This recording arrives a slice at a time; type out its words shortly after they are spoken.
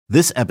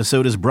This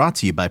episode is brought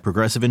to you by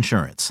Progressive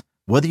Insurance.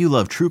 Whether you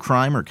love true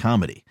crime or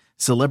comedy,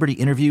 celebrity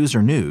interviews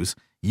or news,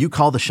 you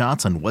call the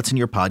shots on what's in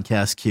your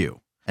podcast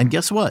queue. And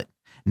guess what?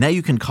 Now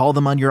you can call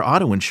them on your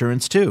auto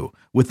insurance too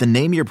with the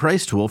Name Your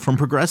Price tool from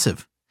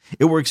Progressive.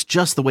 It works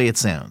just the way it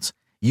sounds.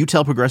 You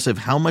tell Progressive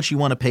how much you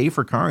want to pay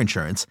for car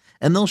insurance,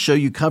 and they'll show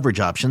you coverage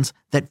options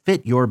that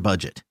fit your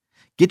budget.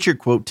 Get your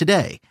quote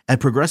today at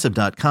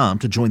Progressive.com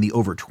to join the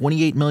over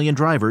 28 million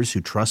drivers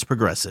who trust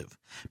Progressive.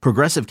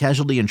 Progressive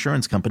Casualty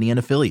Insurance Company and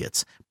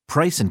Affiliates.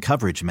 Price and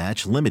coverage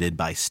match limited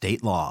by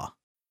state law.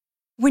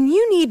 When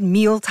you need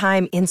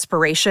mealtime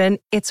inspiration,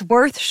 it's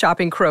worth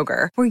shopping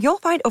Kroger, where you'll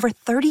find over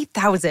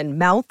 30,000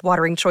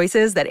 mouth-watering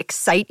choices that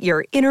excite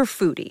your inner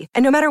foodie.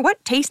 And no matter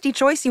what tasty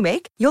choice you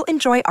make, you'll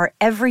enjoy our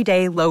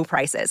everyday low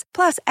prices,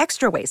 plus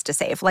extra ways to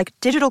save, like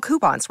digital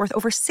coupons worth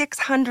over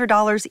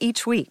 $600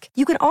 each week.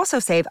 You can also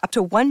save up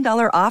to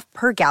 $1 off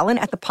per gallon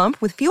at the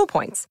pump with fuel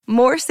points.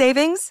 More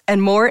savings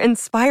and more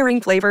inspiring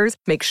flavors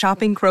make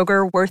shopping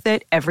Kroger worth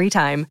it every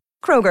time.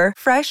 Kroger,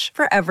 fresh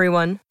for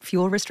everyone.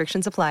 Fuel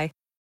restrictions apply.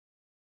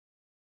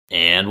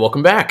 And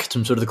welcome back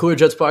to sort of the Cooler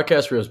Jets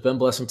podcast. We're with Ben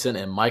Blessington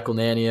and Michael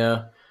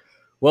Nania.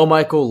 Well,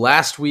 Michael,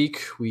 last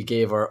week we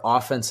gave our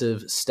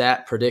offensive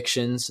stat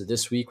predictions.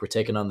 This week we're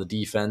taking on the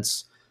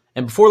defense.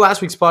 And before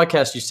last week's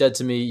podcast, you said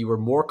to me you were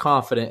more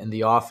confident in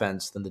the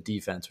offense than the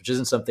defense, which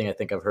isn't something I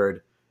think I've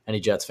heard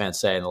any Jets fans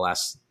say in the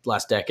last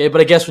decade.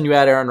 But I guess when you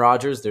add Aaron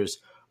Rodgers, there's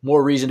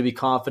more reason to be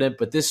confident.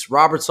 But this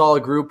Robert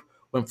Saleh group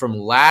went from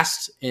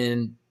last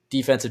in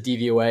defensive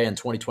DVOA in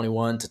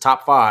 2021 to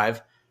top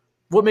 5.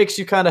 What makes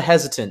you kind of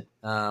hesitant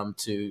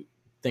to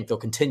think they'll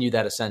continue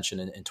that ascension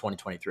in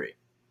 2023?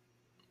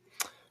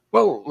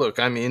 Well, look,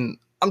 I mean,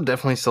 I'm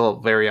definitely still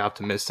very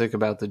optimistic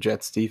about the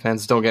Jets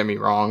defense. Don't get me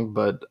wrong,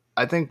 but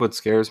I think what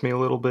scares me a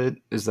little bit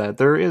is that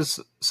there is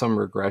some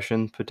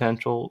regression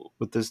potential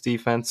with this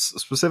defense,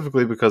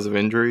 specifically because of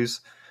injuries.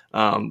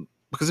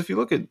 Because if you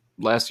look at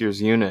last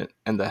year's unit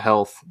and the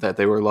health that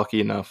they were lucky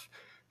enough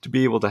to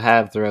be able to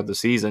have throughout the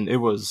season,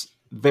 it was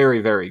very,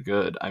 very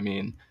good. I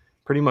mean,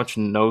 pretty much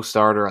no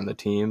starter on the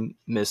team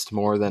missed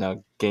more than a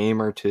game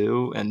or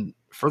two, and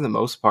for the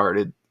most part,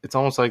 it's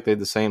almost like they had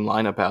the same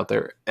lineup out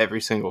there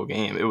every single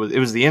game. It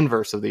was the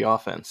inverse of the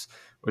offense,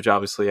 which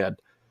obviously had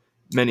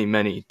many,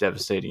 many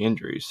devastating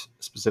injuries,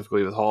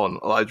 specifically with Hall and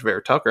Elijah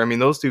Vera-Tucker. I mean,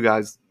 those two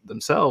guys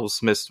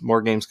themselves missed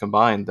more games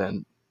combined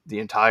than the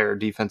entire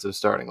defensive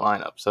starting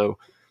lineup. So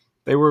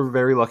they were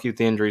very lucky with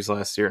the injuries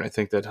last year, and I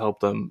think that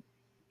helped them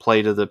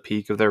play to the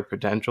peak of their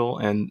potential.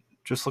 And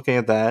just looking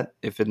at that,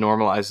 if it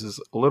normalizes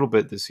a little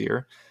bit this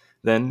year,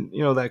 then,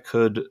 you know, that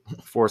could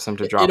force them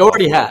to drop. It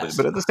already has.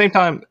 But at the same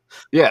time,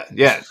 yeah,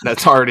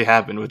 that's already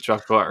happened with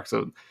Chuck Clark.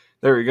 So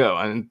there we go.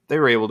 And they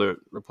were able to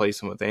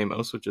replace him with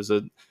Amos, which is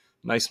a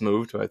nice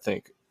move to, I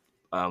think,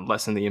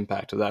 lessen the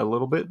impact of that a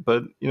little bit.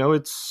 But,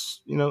 it's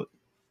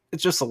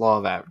just the law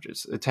of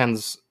averages. It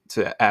tends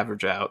to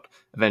average out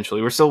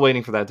eventually. We're still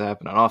waiting for that to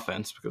happen on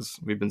offense because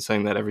we've been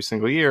saying that every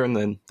single year, and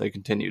then they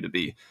continue to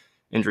be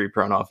injury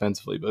prone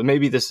offensively. But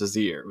maybe this is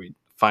the year we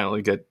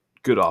finally get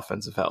good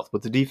offensive health.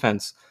 But the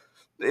defense,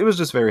 it was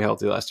just very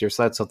healthy last year,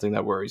 so that's something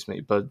that worries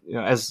me. But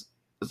as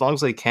long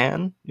as they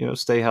can,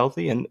 stay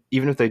healthy, and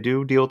even if they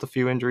do deal with a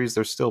few injuries,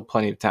 there's still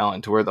plenty of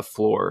talent to where the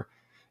floor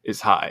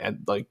is high.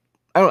 And I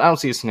don't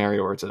see a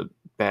scenario where it's a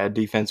bad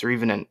defense or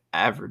even an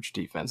average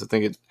defense. I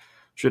think it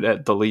should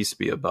at the least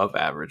be above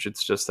average.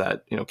 It's just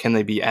that, can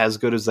they be as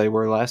good as they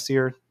were last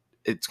year?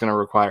 It's going to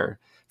require,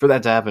 for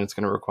that to happen, it's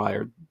going to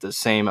require the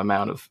same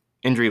amount of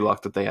injury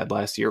luck that they had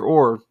last year,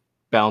 or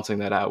balancing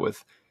that out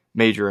with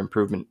major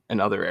improvement in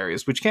other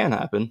areas, which can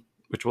happen,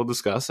 which we'll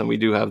discuss. And we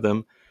do have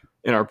them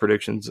in our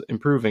predictions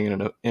improving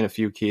in a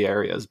few key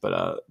areas.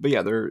 But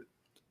yeah,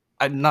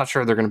 I'm not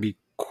sure they're going to be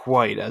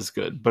quite as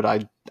good, but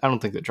I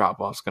don't think the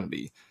drop off is going to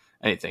be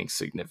anything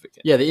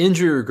significant. Yeah, the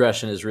injury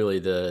regression is really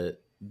the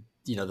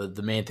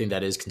main thing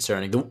that is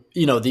concerning.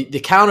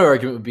 The counter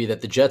argument would be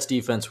that the Jets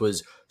defense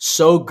was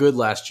so good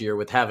last year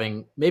with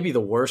having maybe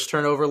the worst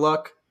turnover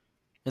luck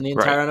in the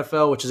entire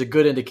NFL, which is a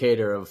good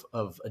indicator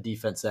of a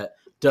defense that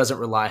doesn't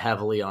rely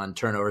heavily on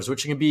turnovers,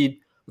 which can be,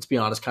 let's be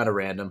honest, kind of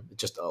random. It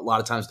just a lot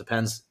of times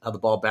depends how the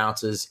ball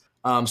bounces.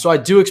 So I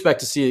do expect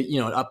to see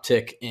an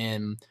uptick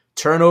in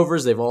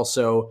turnovers. They've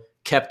also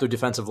kept their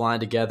defensive line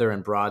together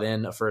and brought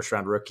in a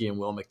first-round rookie in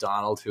Will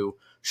McDonald, who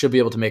should be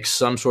able to make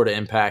some sort of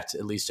impact,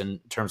 at least in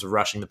terms of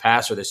rushing the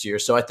passer this year.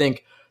 So I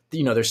think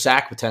their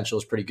sack potential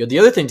is pretty good. The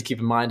other thing to keep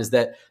in mind is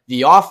that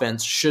the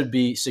offense should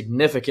be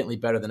significantly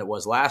better than it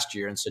was last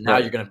year. And so now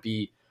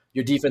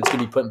your defense can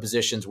be put in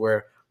positions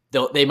where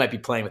they might be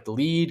playing with the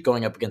lead,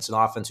 going up against an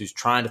offense who's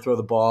trying to throw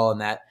the ball,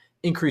 and that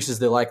increases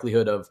the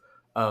likelihood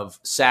of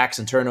sacks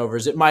and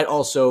turnovers. It might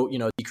also,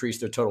 decrease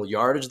their total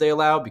yardage they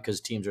allow,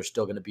 because teams are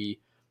still going to be,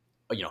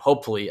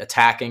 hopefully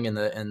attacking in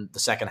the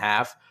second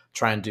half,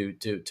 trying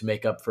to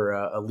make up for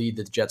a lead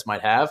that the Jets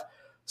might have.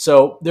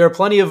 So there are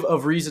plenty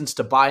of reasons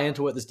to buy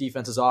into what this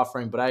defense is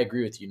offering, but I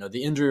agree with you.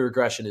 The injury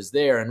regression is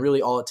there, and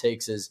really all it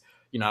takes is,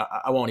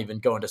 I won't even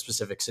go into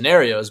specific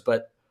scenarios,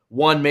 but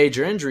one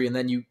major injury, and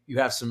then you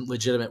have some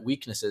legitimate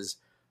weaknesses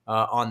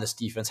on this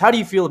defense. How do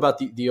you feel about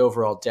the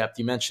overall depth?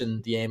 You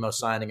mentioned the Amos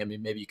signing. I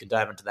mean, maybe you can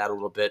dive into that a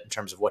little bit in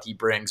terms of what he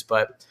brings.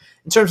 But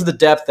in terms of the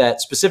depth that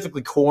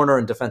specifically corner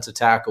and defensive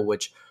tackle,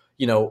 which,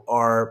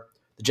 are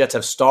the Jets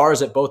have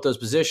stars at both those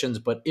positions.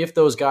 But if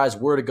those guys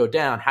were to go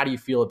down, how do you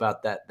feel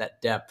about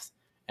that depth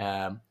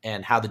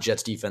and how the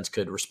Jets defense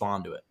could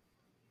respond to it?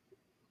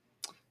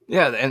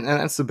 Yeah, and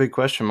that's the big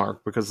question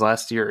mark because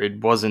last year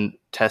it wasn't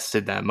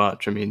tested that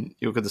much. I mean,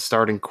 you look at the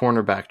starting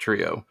cornerback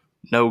trio,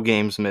 no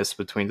games missed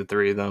between the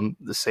three of them.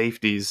 The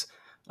safeties,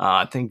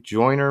 I think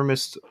Joyner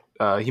missed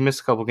he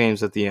missed a couple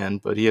games at the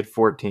end, but he had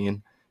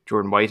 14.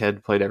 Jordan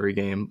Whitehead played every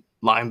game.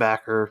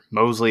 Linebacker,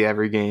 Mosley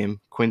every game.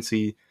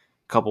 Quincy, a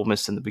couple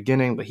missed in the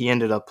beginning, but he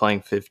ended up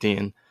playing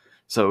 15.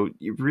 So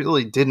you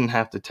really didn't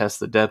have to test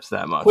the depth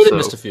that much. Quinnen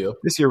missed a few.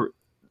 This year,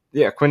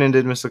 yeah, Quinnen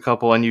did miss a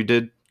couple, and you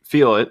did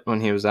feel it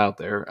when he was out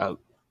there.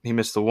 He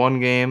missed the one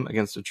game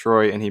against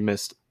Detroit, and he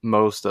missed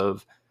most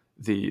of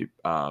the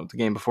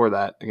game before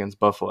that against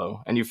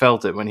Buffalo, and you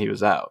felt it when he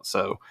was out.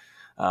 So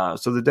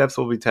the depth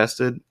will be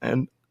tested,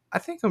 and I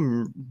think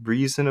I'm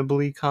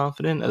reasonably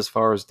confident as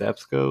far as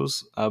depth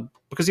goes,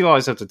 because you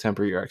always have to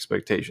temper your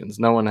expectations.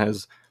 No one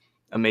has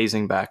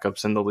amazing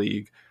backups in the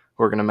league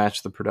who are going to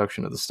match the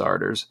production of the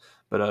starters,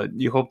 but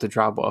you hope the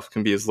drop-off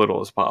can be as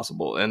little as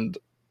possible. And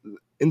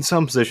in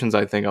some positions,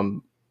 I think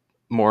I'm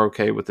more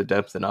okay with the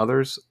depth than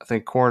others. I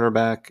think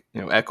cornerback,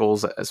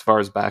 Eccles, as far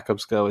as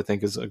backups go, I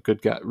think is a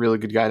good guy, really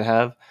good guy to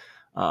have.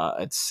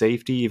 At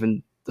safety,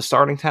 even the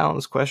starting talent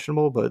is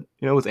questionable, but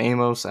with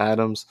Amos,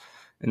 Adams,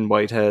 and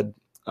Whitehead,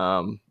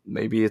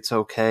 maybe it's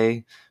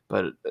okay.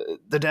 But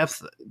the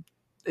depth,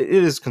 it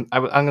is.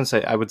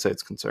 I would say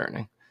it's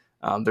concerning.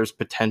 There's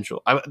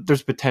potential.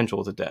 There's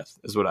potential to depth,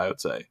 is what I would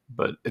say,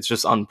 but it's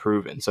just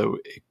unproven. So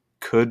it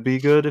could be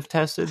good if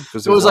tested.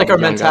 It was like our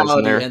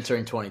mentality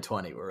entering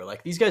 2020, where we're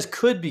like, these guys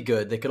could be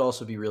good. They could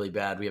also be really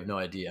bad. We have no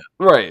idea.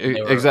 Right.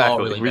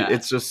 Exactly. Really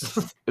it's just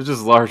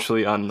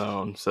largely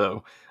unknown.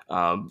 So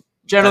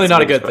generally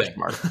not a good thing.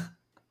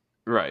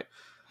 Right.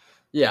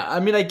 Yeah.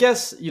 I mean, I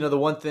guess, the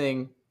one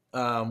thing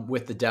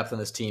with the depth on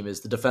this team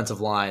is the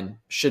defensive line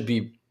should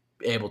be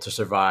able to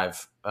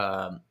survive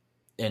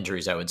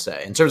injuries, I would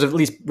say, in terms of at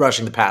least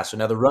rushing the passer.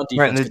 Now the run defense,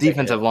 right, and the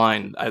defensive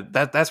line,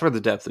 that's where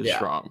the depth is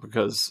strong,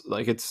 because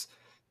it's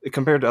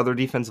compared to other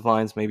defensive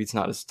lines, maybe it's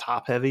not as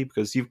top heavy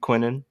because you've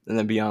Quinnen, and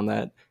then beyond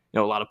that,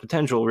 a lot of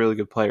potential really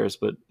good players,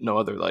 but no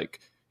other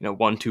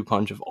 1-2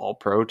 punch of all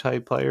pro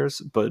type players.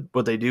 But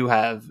what they do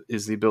have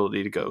is the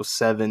ability to go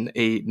 7,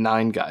 8,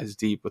 9 guys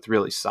deep with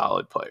really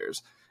solid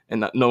players,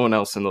 and no one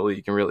else in the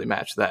league can really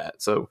match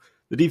that. So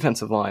the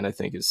defensive line, I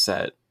think, is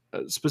set.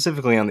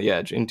 Specifically on the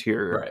edge,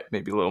 interior, right,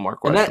 maybe a little more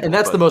questionable. And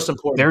that's the most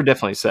important. They're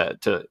definitely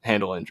set to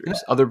handle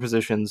injuries. Other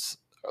positions,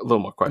 a little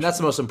more questionable. And that's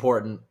the most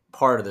important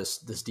part of this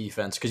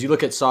defense, because you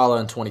look at Saleh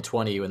in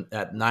 2020 when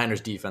that Niners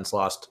defense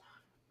lost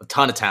a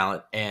ton of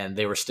talent, and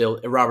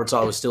Robert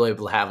Saleh was still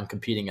able to have them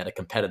competing at a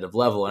competitive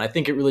level. And I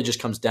think it really just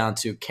comes down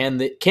to can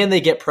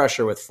they get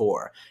pressure with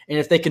 4? And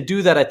if they can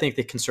do that, I think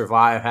they can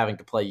survive having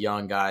to play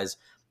young guys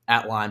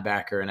at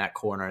linebacker and at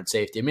corner and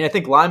safety. I mean, I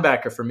think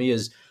linebacker for me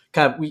is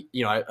kind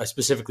of, I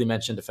specifically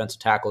mentioned defensive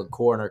tackle and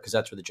corner because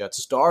that's where the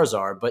Jets' stars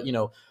are. But,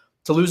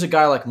 to lose a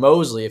guy like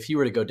Mosley, if he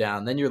were to go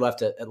down, then you're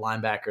left at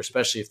linebacker,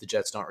 especially if the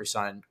Jets don't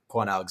re-sign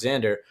Quan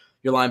Alexander.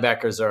 Your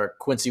linebackers are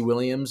Quincy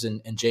Williams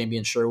and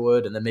Jamie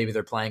Sherwood, and then maybe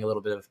they're playing a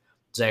little bit of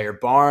Zaire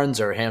Barnes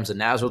or Hamza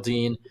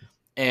Nasruddin.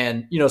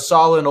 And,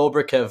 Saleh and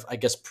Ulbrich have, I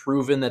guess,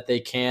 proven that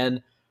they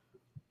can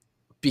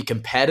be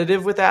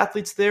competitive with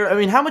athletes there. I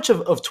mean, how much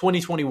of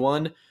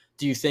 2021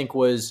 do you think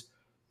was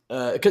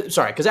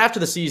because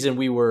after the season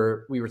we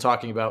were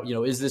talking about,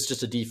 is this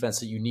just a defense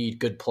that you need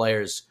good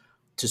players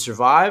to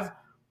survive?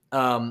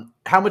 How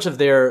much of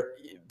their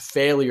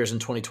failures in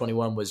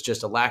 2021 was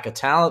just a lack of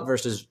talent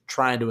versus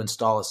trying to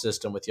install a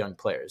system with young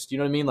players? Do you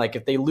know what I mean? Like,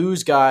 if they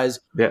lose guys,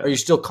 Are you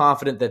still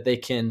confident that they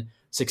can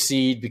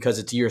succeed because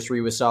it's year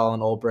 3 with Saleh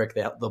and Ulbrich?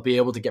 They'll be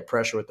able to get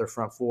pressure with their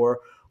front 4?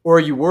 Or are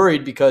you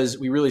worried because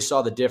we really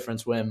saw the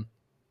difference when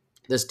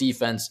this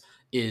defense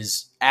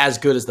is as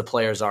good as the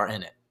players are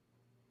in it?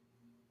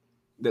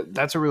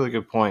 That's a really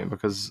good point,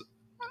 because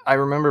I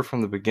remember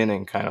from the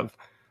beginning kind of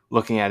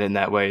looking at it in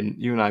that way.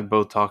 And you and I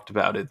both talked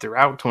about it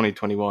throughout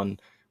 2021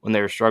 when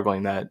they were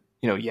struggling that,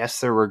 yes,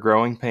 there were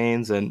growing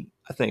pains. And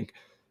I think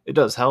it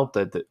does help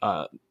that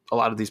a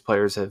lot of these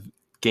players have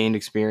gained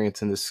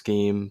experience in this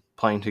scheme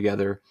playing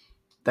together.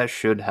 That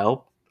should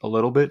help a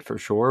little bit for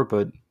sure.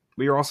 But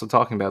we were also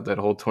talking about that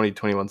whole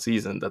 2021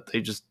 season that they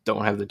just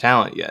don't have the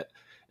talent yet.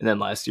 And then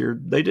last year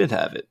they did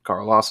have it.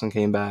 Carl Lawson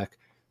came back.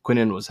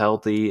 Quinnen was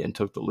healthy and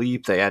took the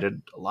leap. They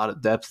added a lot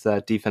of depth to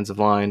that defensive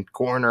line.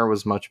 Corner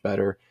was much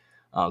better.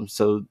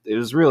 So it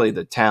was really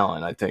the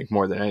talent, I think,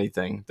 more than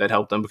anything that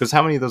helped them, because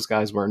how many of those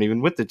guys weren't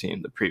even with the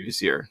team the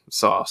previous year?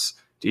 Sauce,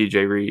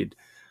 DJ Reed,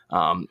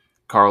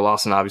 Carl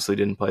Lawson obviously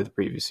didn't play the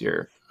previous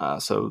year.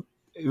 So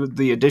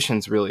the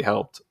additions really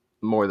helped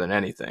more than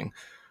anything.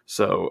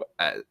 So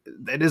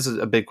that is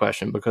a big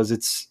question, because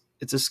it's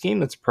a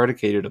scheme that's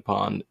predicated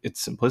upon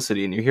its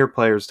simplicity. And you hear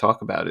players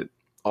talk about it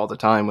all the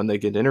time when they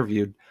get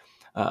interviewed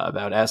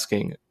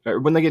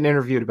when they get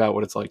interviewed about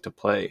what it's like to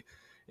play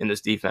in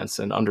this defense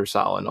and under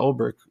Saleh and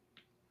Ulbrich.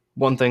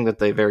 One thing that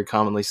they very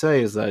commonly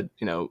say is that,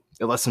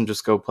 it lets them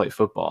just go play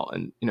football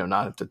and,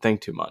 not have to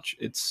think too much.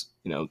 It's,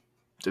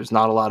 there's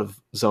not a lot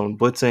of zone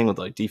blitzing with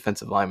like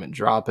defensive linemen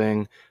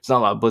dropping. There's not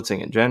a lot of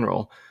blitzing in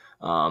general.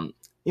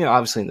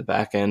 Obviously in the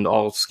back end,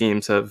 all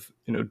schemes have,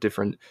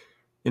 different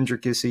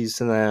intricacies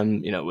to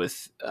them,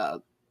 with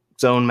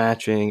zone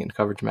matching and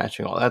coverage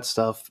matching, all that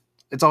stuff.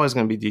 It's always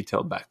going to be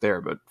detailed back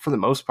there. But for the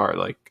most part,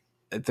 like,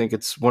 I think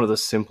it's one of the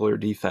simpler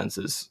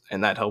defenses,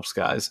 and that helps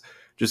guys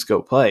just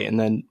go play. And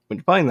then when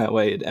you're playing that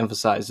way, it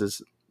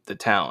emphasizes the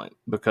talent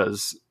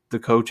because the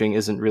coaching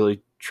isn't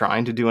really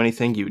trying to do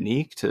anything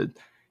unique to,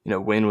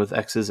 win with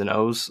X's and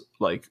O's.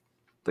 Like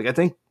I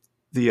think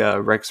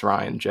the Rex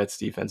Ryan Jets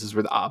defenses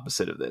were the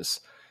opposite of this.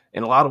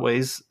 In a lot of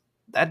ways,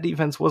 that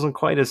defense wasn't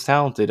quite as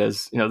talented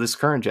as, this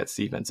current Jets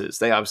defense is.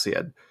 They obviously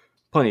had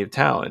plenty of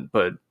talent,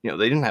 but, they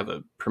didn't have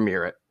a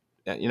premier,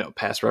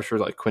 pass rusher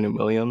like Quinnen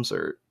Williams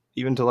or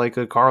even to like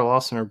a Carl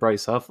Lawson or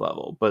Bryce Huff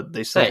level, but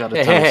they still got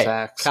a ton of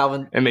sacks.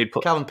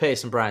 Calvin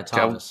Pace and Brian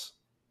Thomas.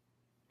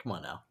 Come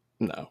on now.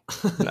 No.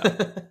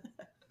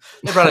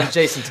 They brought in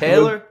Jason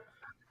Taylor.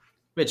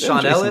 We had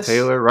Sean Ellis.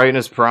 Taylor right in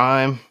his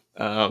prime.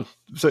 Sean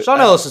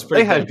Ellis is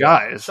pretty good. They had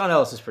guys. Sean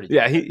Ellis is pretty good.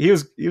 Yeah, he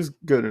was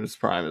good in his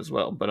prime as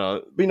well.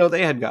 But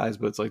they had guys,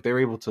 but it's like they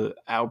were able to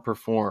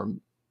outperform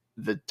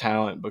the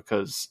talent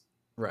because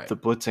the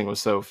blitzing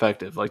was so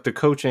effective. Like the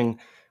coaching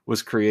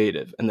was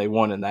creative and they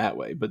won in that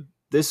way. But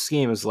this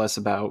scheme is less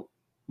about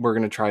we're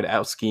going to try to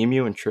out scheme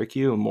you and trick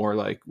you, and more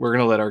like we're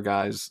going to let our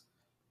guys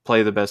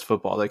play the best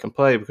football they can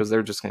play because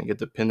they're just going to get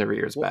to pin their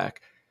ears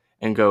back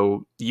and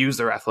go use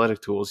their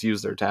athletic tools,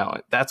 use their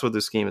talent. That's what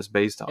this scheme is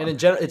based on. And in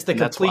general, it's the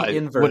complete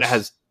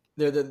inverse.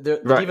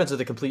 The defense are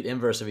the complete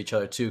inverse of each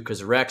other too,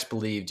 because Rex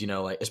believed,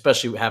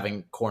 especially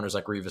having corners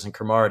like Revis and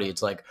Cromartie,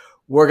 it's like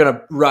we're going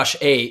to rush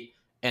 8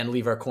 and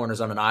leave our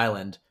corners on an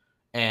island.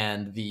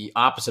 And the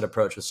opposite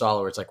approach with Saleh,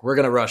 where it's like we're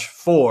going to rush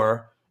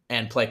 4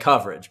 and play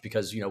coverage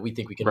because, we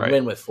think we can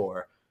win with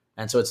 4.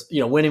 And so it's,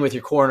 winning with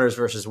your corners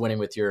versus winning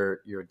with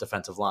your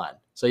defensive line.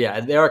 So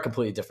yeah, they are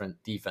completely different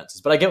defenses.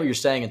 But I get what you're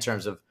saying in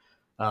terms of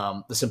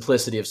the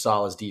simplicity of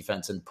Saleh's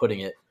defense and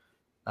putting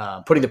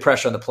the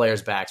pressure on the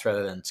players' backs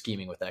rather than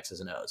scheming with X's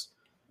and O's.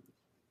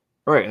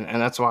 Right,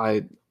 and that's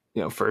why,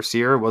 first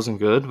year wasn't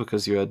good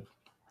because you had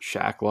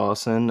Shaq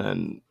Lawson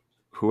and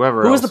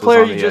whoever else was the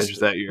player you just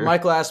that year.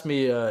 Michael asked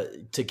me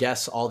to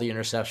guess all the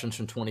interceptions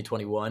from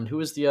 2021. Who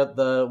was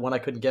the one I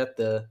couldn't get?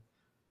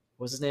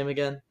 What's his name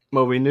again?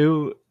 Well, we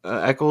knew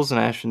Eccles and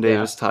Ashton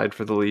Davis tied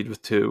for the lead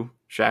with 2.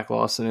 Shaq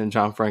Lawson and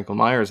John Franklin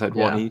Myers had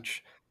 1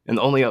 each. And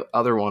the only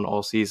other one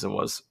all season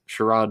was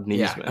Sherrod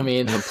Niesman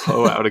in a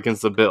blowout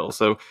against the Bills.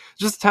 So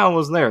just the talent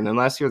wasn't there. And then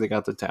last year they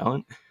got the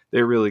talent.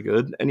 They were really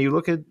good. And you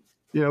look at,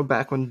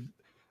 back when,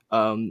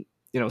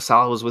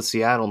 Saleh was with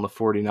Seattle and the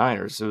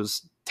 49ers, it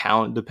was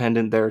talent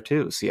dependent there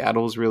too.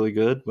 Seattle was really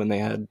good when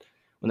they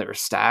were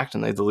stacked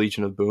and they had the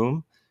Legion of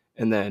Boom.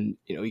 And then,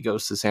 he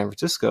goes to San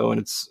Francisco and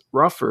it's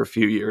rough for a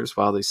few years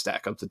while they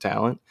stack up the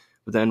talent.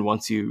 But then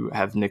once you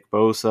have Nick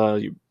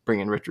Bosa, you bring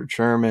in Richard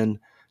Sherman,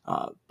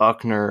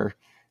 Buckner,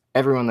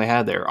 everyone they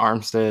had there,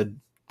 Armstead,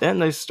 then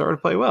they started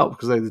to play well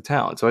because they had the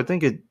talent. So I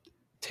think it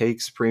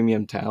takes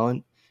premium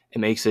talent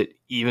and makes it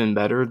even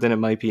better than it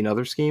might be in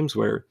other schemes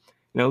where,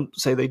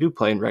 say they do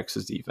play in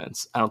Rex's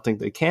defense. I don't think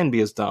they can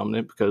be as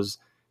dominant because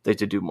they have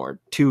to do more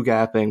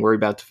two-gapping, worry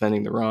about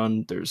defending the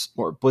run. There's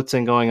more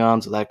blitzing going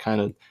on, so that kind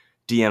of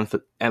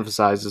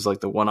de-emphasizes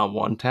like the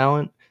one-on-one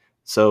talent.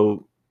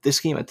 So this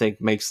scheme, I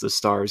think, makes the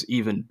stars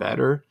even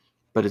better.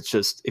 But it's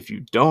just, if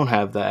you don't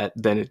have that,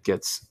 then it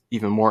gets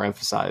even more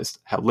emphasized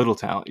how little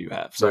talent you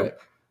have. So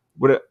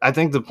what I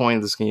think the point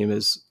of the scheme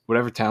is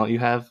whatever talent you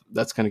have,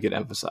 that's going to get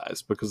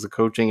emphasized because the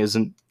coaching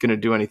isn't going to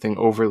do anything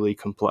overly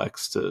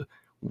complex to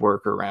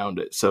work around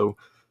it. So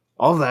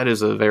all of that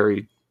is a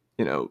very,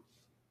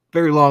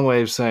 very long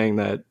way of saying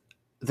that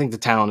I think the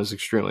talent is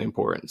extremely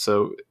important.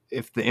 So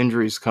if the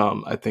injuries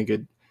come, I think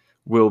it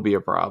will be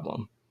a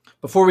problem.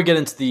 Before we get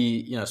into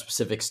the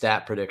specific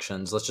stat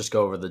predictions, let's just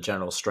go over the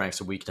general strengths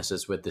and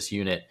weaknesses with this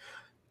unit.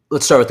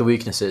 Let's start with the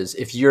weaknesses.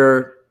 If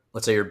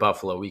let's say you're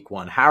Buffalo week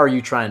 1, how are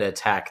you trying to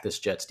attack this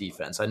Jets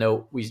defense? I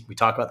know we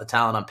talk about the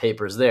talent on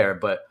papers there,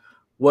 but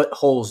what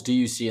holes do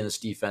you see in this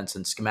defense,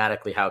 and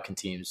schematically how can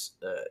teams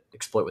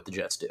exploit what the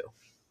Jets do?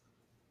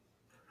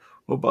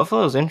 Well,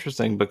 Buffalo is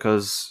interesting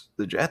because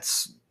the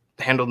Jets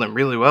handled them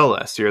really well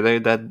last year. They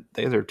had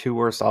their 2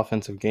 worst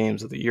offensive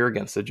games of the year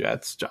against the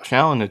Jets. Josh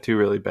Allen had 2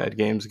 really bad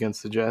games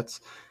against the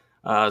Jets.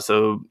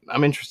 So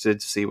I'm interested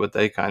to see what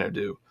they kind of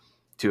do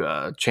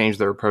to change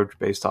their approach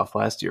based off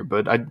last year.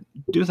 But I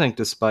do think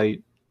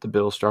despite the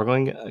Bills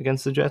struggling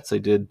against the Jets, they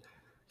did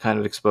kind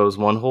of expose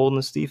one hole in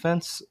this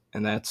defense,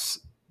 and that's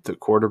the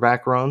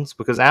quarterback runs.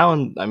 Because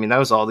Allen, that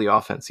was all the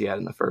offense he had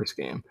in the first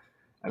game.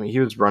 He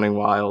was running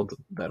wild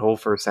that whole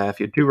first half.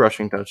 He had 2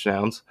 rushing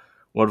touchdowns.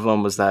 One of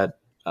them was that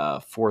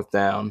 4th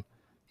down,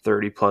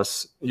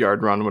 30-plus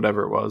yard run,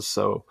 whatever it was.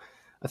 So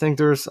I think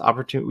there's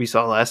opportunity. We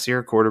saw last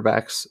year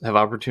quarterbacks have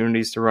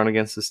opportunities to run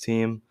against this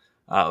team,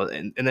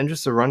 and then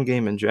just the run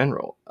game in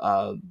general.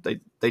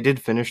 They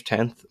did finish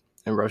 10th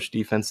in rush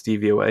defense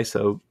DVOA,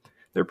 so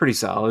they're pretty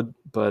solid.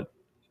 But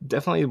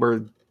definitely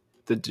where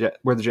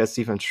the Jets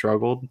defense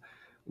struggled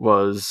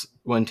was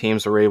when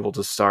teams were able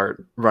to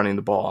start running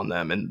the ball on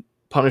them and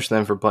punish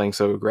them for playing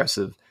so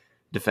aggressive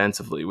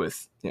defensively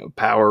with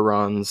power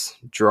runs,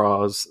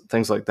 draws,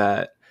 things like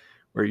that,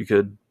 where you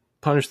could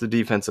punish the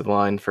defensive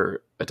line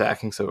for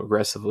attacking so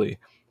aggressively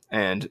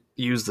and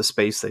use the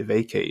space they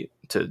vacate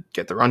to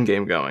get the run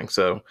game going.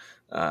 So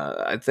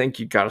I think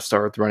you got to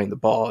start with running the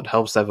ball. It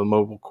helps to have a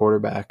mobile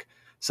quarterback.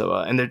 So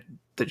and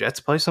the Jets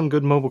play some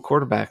good mobile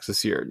quarterbacks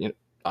this year.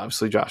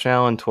 Obviously Josh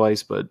Allen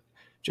twice, but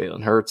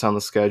Jalen Hurts on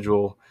the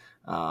schedule.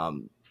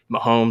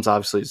 Mahomes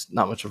obviously is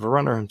not much of a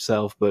runner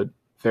himself, but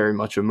very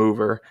much a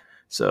mover.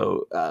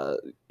 So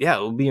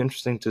it'll be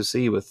interesting to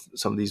see with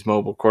some of these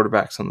mobile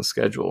quarterbacks on the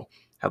schedule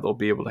how they'll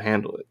be able to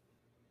handle it.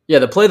 Yeah,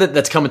 the play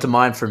that's coming to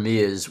mind for me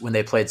is when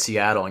they played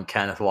Seattle and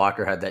Kenneth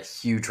Walker had that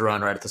huge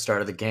run right at the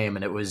start of the game,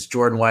 and it was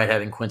Jordan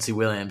Whitehead and Quincy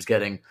Williams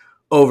getting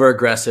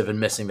over-aggressive and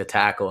missing the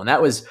tackle. And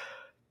that was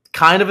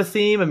kind of a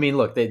theme. I mean,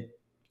 look, the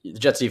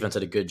Jets defense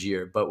had a good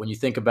year, but when you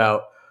think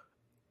about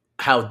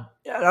how,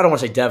 I don't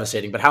want to say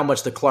devastating, but how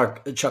much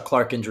the Chuck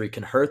Clark injury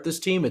can hurt this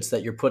team, it's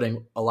that you're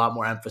putting a lot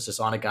more emphasis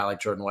on a guy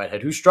like Jordan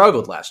Whitehead who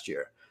struggled last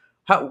year.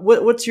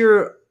 What's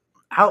your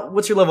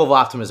level of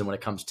optimism when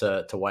it comes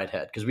to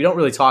Whitehead? Because we don't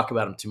really talk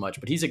about him too much,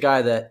 but he's a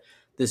guy that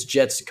this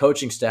Jets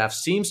coaching staff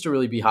seems to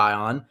really be high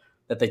on,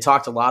 that they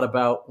talked a lot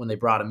about when they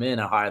brought him in,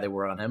 how high they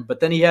were on him. But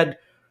then he had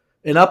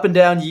an up and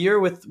down year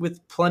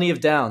with plenty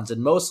of downs,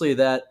 and mostly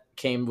that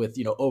came with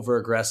over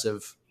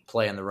aggressive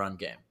play in the run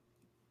game.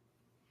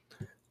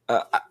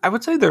 I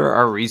would say there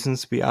are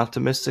reasons to be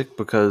optimistic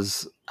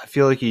because I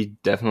feel like he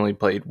definitely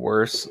played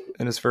worse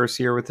in his first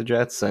year with the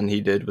Jets than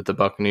he did with the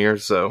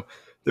Buccaneers. So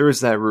there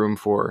is that room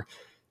for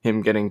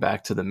him getting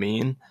back to the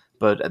mean.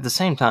 But at the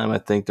same time, I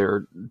think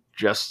there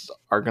just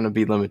are going to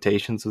be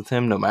limitations with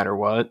him no matter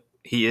what.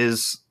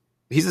 He's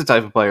the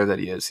type of player that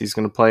he is. He's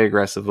going to play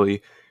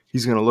aggressively.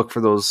 He's going to look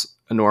for those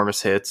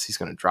enormous hits. He's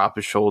going to drop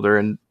his shoulder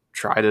and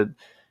try to,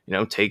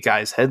 take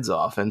guys' heads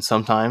off. And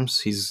sometimes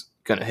he's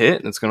going to hit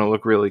and it's going to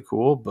look really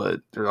cool,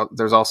 but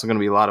there's also going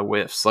to be a lot of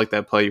whiffs, like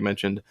that play you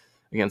mentioned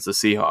against the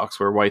Seahawks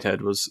where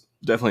Whitehead was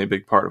definitely a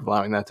big part of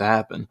allowing that to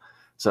happen.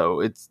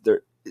 So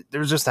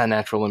there's just that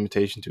natural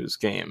limitation to his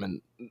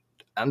game.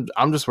 And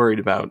I'm just worried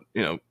about,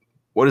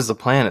 what is the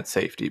plan at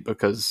safety,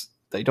 because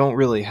they don't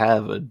really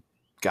have a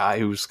guy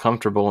who's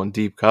comfortable in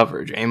deep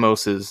coverage.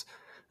 Amos is,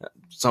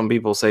 some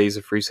people say he's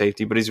a free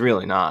safety, but he's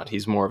really not.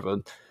 He's more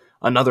of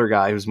another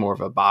guy who's more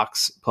of a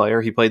box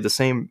player. He played the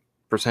same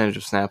percentage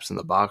of snaps in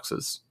the box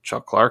as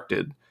Chuck Clark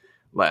did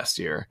last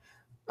year.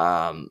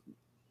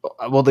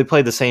 They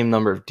played the same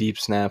number of deep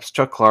snaps.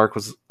 Chuck Clark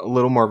was a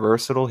little more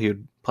versatile. He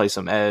would play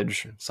some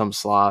edge, some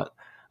slot.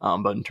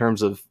 But in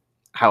terms of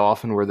how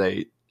often were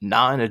they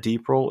not in a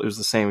deep role, it was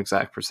the same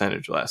exact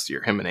percentage last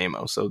year, him and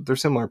Amos. So they're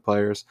similar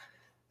players.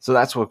 So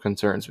that's what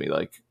concerns me.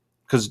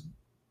 Because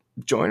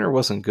Joyner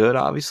wasn't good,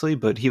 obviously,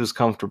 but he was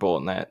comfortable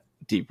in that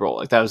deep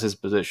role. That was his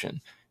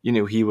position. You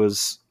knew he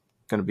was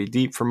going to be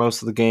deep for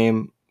most of the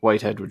game.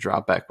 Whitehead would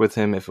drop back with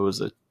him if it was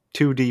a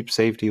too deep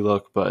safety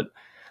look, but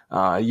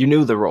you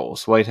knew the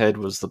roles. Whitehead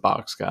was the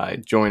box guy.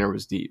 Joyner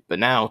was deep. But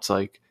now it's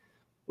like,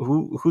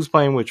 who's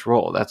playing which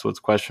role? That's what's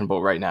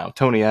questionable right now.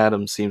 Tony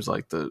Adams seems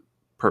like the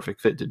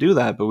perfect fit to do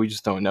that, but we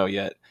just don't know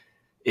yet.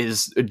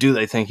 Do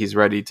they think he's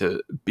ready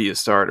to be a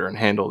starter and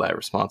handle that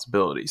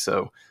responsibility?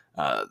 So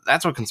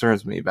that's what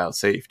concerns me about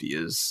safety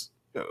is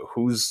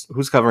who's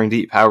covering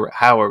deep?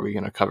 How are we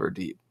going to cover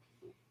deep?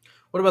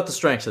 What about the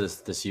strengths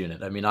of this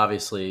unit? I mean,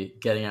 obviously,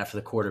 getting after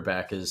the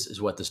quarterback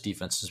is what this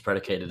defense is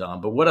predicated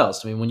on. But what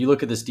else? I mean, when you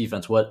look at this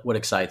defense, what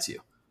excites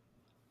you?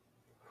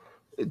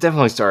 It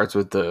definitely starts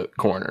with the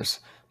corners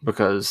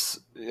because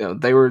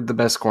they were the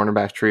best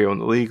cornerback trio in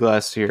the league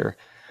last year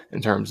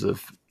in terms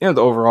of the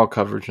overall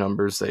coverage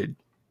numbers. They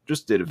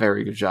just did a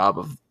very good job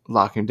of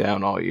locking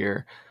down all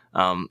year,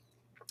 and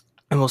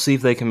we'll see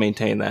if they can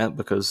maintain that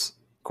because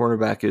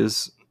cornerback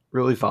is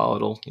really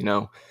volatile.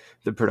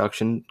 The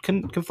production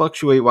can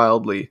fluctuate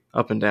wildly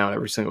up and down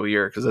every single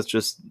year because that's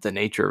just the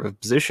nature of a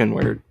position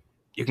where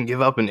you can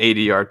give up an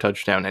 80-yard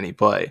touchdown any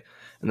play,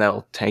 and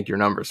that'll tank your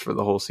numbers for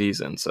the whole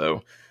season.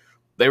 So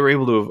they were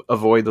able to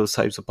avoid those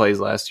types of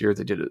plays last year.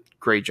 They did a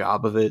great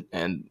job of it,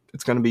 and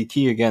it's going to be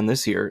key again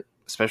this year,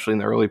 especially in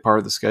the early part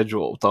of the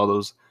schedule with all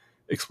those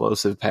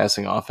explosive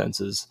passing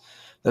offenses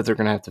that they're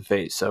going to have to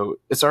face. So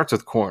it starts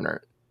with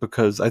corner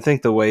because I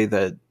think the way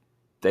that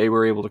they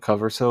were able to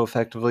cover so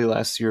effectively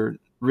last year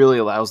really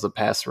allows the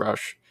pass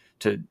rush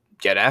to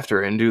get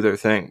after it and do their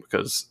thing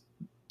because,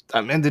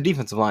 the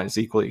defensive line is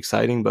equally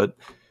exciting, but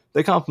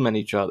they complement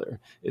each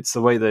other. It's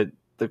the way that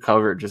the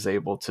coverage is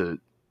able to,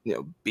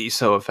 be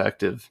so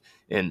effective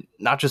in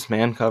not just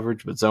man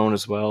coverage, but zone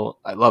as well.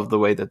 I love the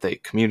way that they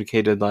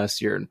communicated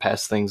last year and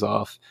passed things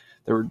off.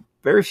 There were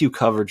very few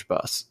coverage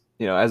busts,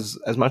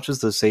 as much as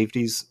the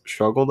safeties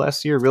struggled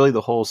last year, really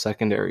the whole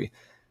secondary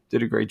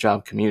did a great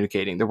job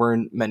communicating. There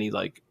weren't many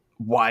like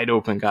wide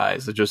open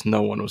guys that just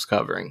no one was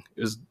covering.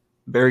 It was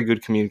very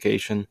good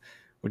communication,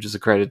 which is a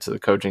credit to the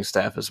coaching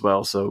staff as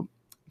well. So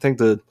I think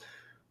the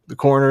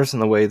corners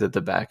and the way that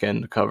the back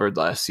end covered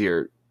last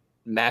year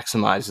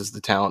maximizes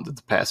the talent that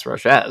the pass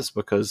rush has,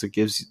 because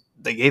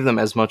they gave them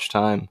as much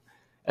time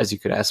as you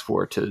could ask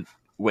for to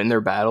win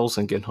their battles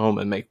and get home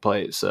and make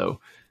plays. So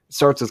it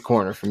starts with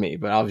corner for me,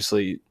 but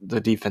obviously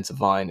the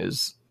defensive line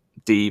is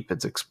deep,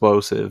 it's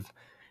explosive.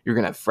 You're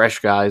going to have fresh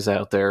guys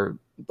out there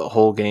the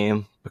whole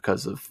game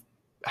because of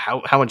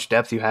how much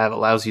depth you have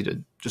allows you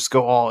to just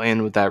go all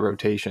in with that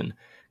rotation,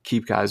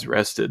 keep guys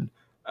rested,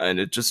 and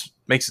it just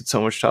makes it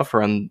so much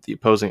tougher on the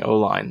opposing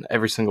O-line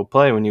every single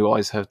play when you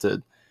always have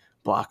to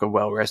block a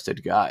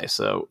well-rested guy.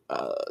 So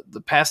the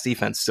pass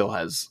defense still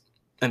has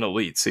an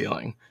elite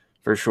ceiling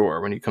for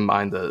sure when you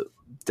combine the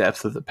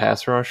depth of the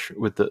pass rush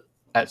with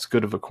as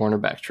good of a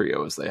cornerback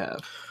trio as they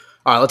have.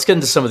 All right, let's get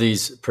into some of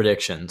these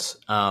predictions,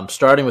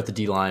 starting with the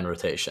D-line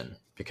rotation,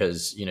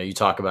 because you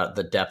talk about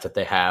the depth that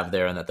they have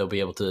there and that they'll be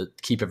able to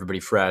keep everybody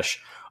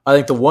fresh. I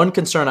think the one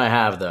concern I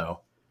have, though,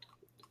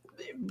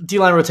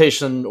 D-line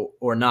rotation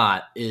or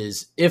not,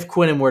 is if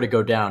Quinnen were to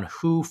go down,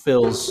 who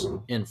fills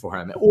in for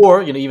him?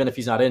 Or, even if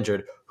he's not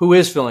injured, who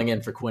is filling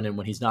in for Quinnen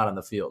when he's not on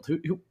the field? Who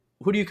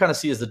do you kind of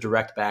see as the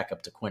direct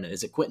backup to Quinnen?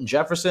 Is it Quentin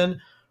Jefferson?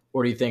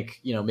 Or do you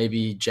think,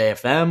 maybe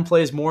JFM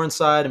plays more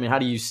inside? I mean, how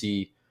do you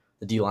see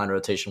the D-line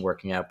rotation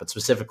working out, but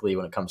specifically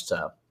when it comes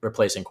to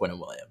replacing Quinnen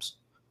Williams?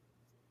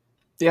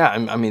 Yeah,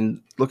 I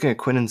mean, looking at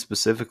Quinnen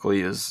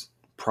specifically is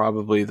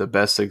probably the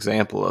best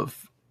example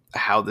of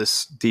how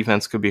this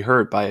defense could be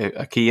hurt by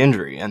a key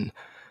injury. And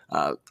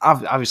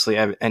obviously,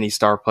 any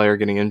star player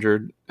getting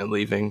injured and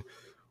leaving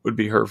would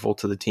be hurtful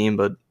to the team.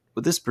 But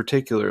with this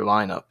particular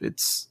lineup,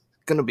 it's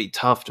going to be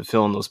tough to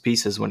fill in those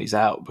pieces when he's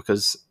out,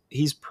 because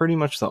he's pretty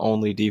much the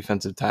only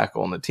defensive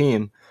tackle on the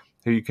team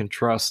who you can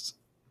trust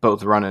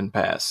both run and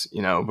pass,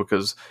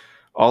 because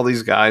all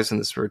these guys in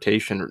this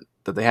rotation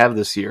that they have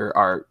this year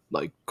are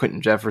like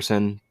Quentin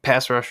Jefferson,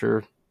 pass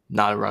rusher,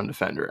 not a run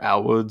defender.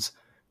 Al Woods,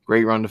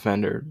 great run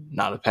defender,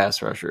 not a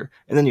pass rusher.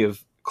 And then you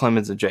have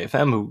Clemens and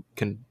JFM who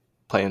can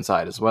play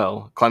inside as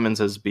well. Clemens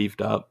has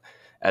beefed up,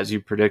 as you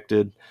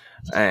predicted,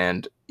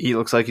 and he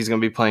looks like he's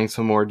going to be playing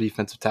some more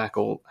defensive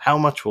tackle. How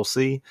much we'll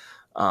see,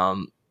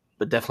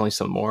 but definitely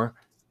some more.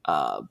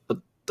 But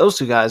those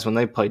two guys, when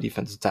they play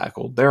defensive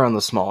tackle, they're on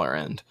the smaller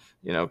end.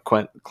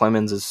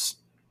 Clemens is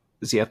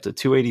he up to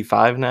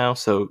 285 now?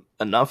 So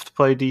enough to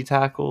play D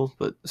tackle,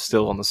 but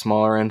still on the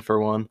smaller end for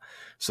one.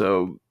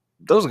 So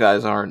those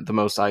guys aren't the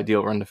most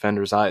ideal run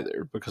defenders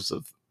either because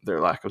of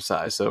their lack of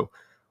size. So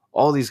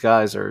all these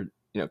guys are,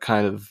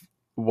 kind of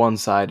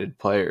one-sided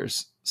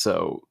players.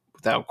 So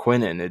without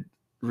Quinnen, it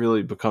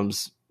really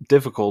becomes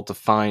difficult to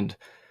find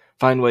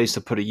ways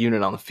to put a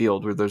unit on the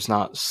field where there's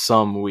not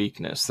some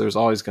weakness. There's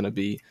always going to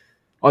be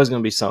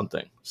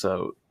something.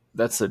 So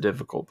that's the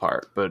difficult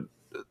part. But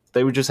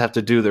they would just have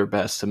to do their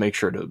best to make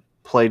sure to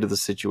play to the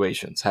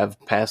situations, have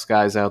pass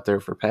guys out there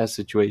for pass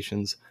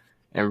situations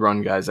and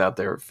run guys out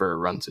there for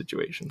run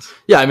situations.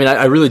 Yeah, I mean,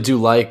 I really do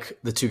like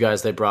the two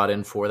guys they brought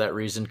in for that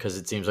reason, because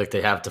it seems like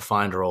they have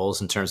defined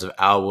roles in terms of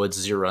Al Woods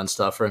as your run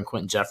stuffer and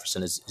Quentin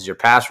Jefferson is your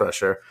pass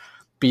rusher.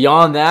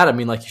 Beyond that, I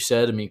mean, like you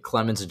said,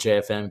 Clemens and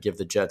JFM give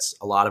the Jets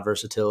a lot of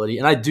versatility,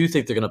 and I do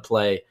think they're going to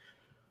play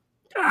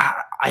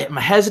I'm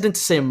hesitant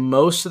to say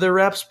most of their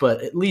reps,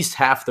 but at least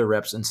half their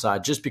reps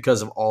inside, just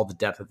because of all the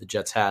depth that the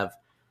Jets have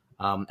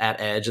at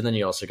edge. And then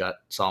you also got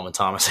Solomon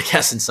Thomas, I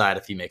guess, inside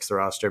if he makes the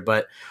roster.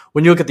 But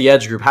when you look at the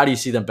edge group, how do you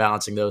see them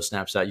balancing those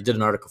snaps out? You did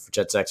an article for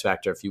Jets X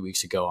Factor a few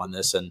weeks ago on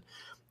this, and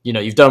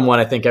you've done one,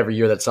 I think, every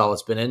year that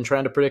Saleh's been in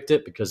trying to predict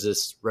it, because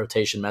this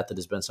rotation method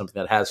has been something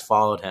that has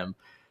followed him.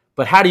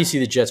 But how do you see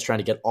the Jets trying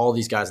to get all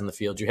these guys in the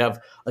field? You have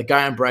a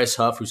guy in Bryce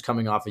Huff who's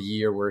coming off a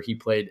year where he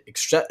played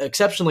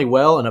exceptionally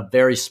well in a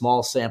very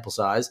small sample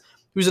size.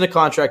 Who's in a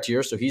contract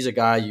year, so he's a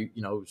guy who's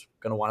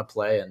going to want to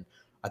play, and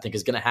I think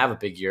is going to have a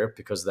big year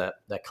because of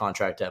that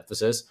contract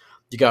emphasis.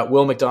 You got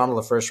Will McDonald,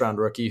 a first-round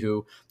rookie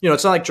who,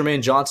 it's not like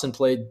Jermaine Johnson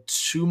played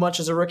too much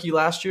as a rookie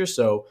last year,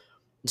 so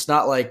it's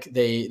not like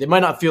they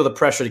might not feel the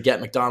pressure to get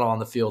McDonald on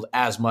the field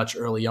as much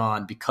early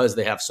on because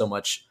they have so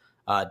much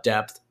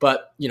depth.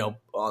 But,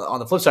 on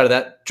the flip side of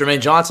that,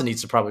 Jermaine Johnson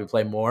needs to probably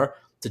play more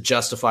to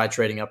justify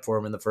trading up for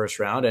him in the first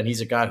round. And he's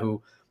a guy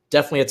who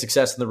definitely had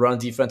success in the run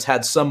defense,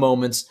 had some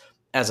moments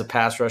as a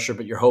pass rusher,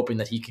 but you're hoping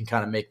that he can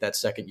kind of make that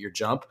second-year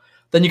jump.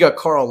 Then you got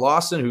Carl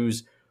Lawson,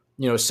 who's,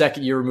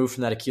 second year removed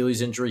from that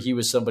Achilles injury. He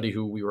was somebody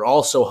who we were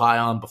all so high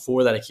on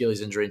before that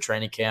Achilles injury in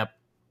training camp.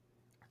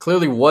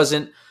 Clearly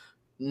wasn't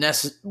the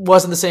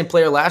same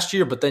player last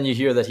year, but then you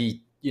hear that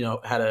he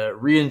had a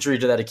re-injury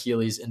to that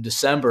Achilles in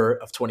December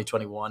of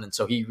 2021. And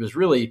so he was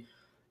really,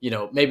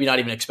 maybe not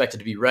even expected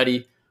to be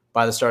ready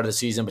by the start of the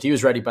season, but he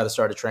was ready by the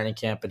start of training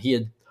camp. And he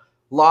had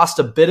lost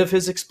a bit of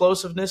his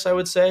explosiveness, I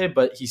would say,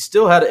 but he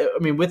still had,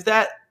 with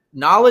that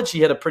knowledge, he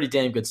had a pretty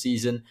damn good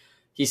season.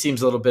 He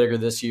seems a little bigger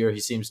this year.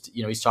 He seems to,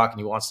 he's talking,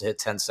 he wants to hit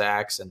 10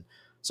 sacks and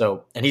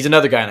So, and he's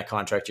another guy in a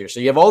contract year. So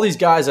you have all these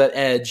guys at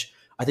edge.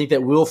 I think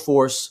that will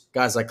force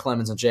guys like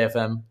Clemens and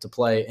JFM to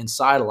play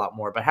inside a lot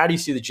more. But how do you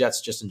see the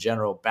Jets just in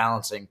general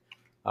balancing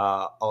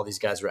all these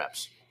guys'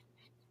 reps?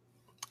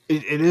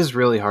 It is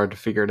really hard to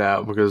figure it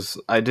out because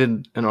I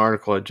did an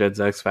article at Jed's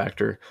X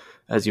Factor,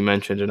 as you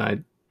mentioned, and I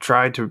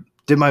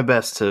did my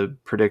best to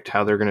predict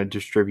how they're going to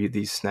distribute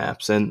these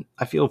snaps. And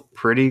I feel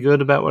pretty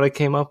good about what I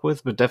came up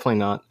with, but definitely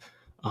not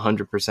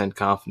 100%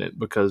 confident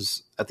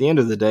because at the end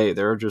of the day,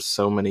 there are just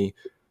so many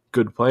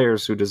good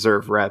players who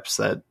deserve reps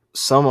that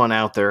someone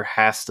out there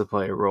has to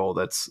play a role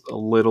that's a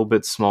little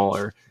bit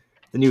smaller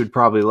than you would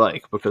probably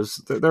like because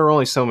there are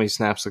only so many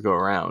snaps to go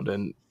around.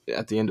 And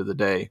at the end of the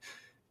day,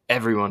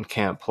 everyone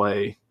can't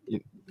play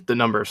the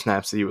number of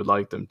snaps that you would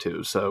like them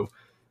to. So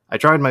I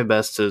tried my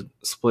best to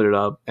split it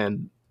up.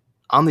 And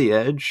on the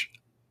edge,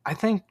 I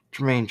think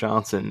Jermaine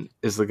Johnson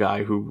is the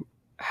guy who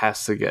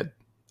has to get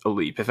a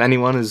leap. If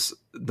anyone is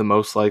the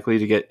most likely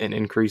to get an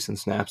increase in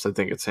snaps, I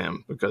think it's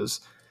him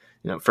because,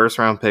 first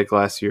round pick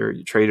last year,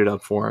 you traded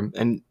up for him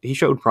and he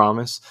showed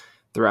promise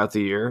throughout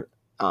the year.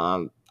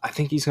 I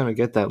think he's going to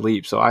get that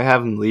leap. So I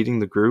have him leading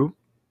the group,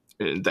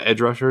 the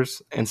edge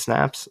rushers and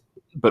snaps,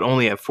 but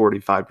only at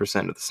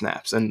 45% of the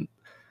snaps. And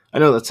I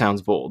know that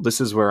sounds bold. This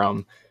is where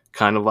I'm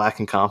kind of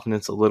lacking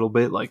confidence a little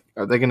bit. Like,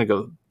 are they going to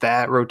go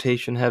that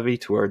rotation heavy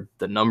to where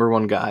the number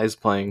one guy is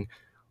playing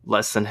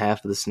less than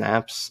half of the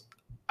snaps?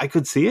 I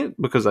could see it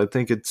because I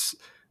think it's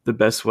the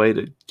best way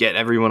to get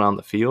everyone on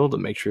the field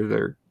and make sure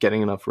they're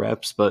getting enough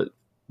reps, but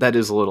that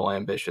is a little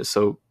ambitious.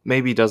 So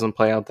maybe it doesn't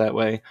play out that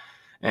way.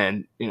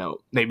 And,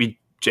 maybe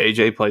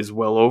JJ plays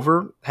well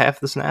over half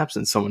the snaps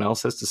and someone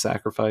else has to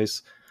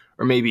sacrifice.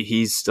 Or maybe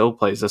he still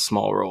plays a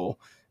small role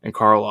and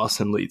Carl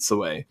Lawson leads the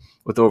way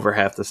with over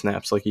half the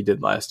snaps like he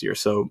did last year.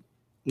 So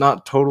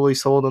not totally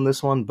sold on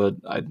this one, but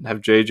I'd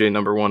have JJ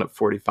number one at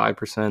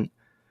 45%.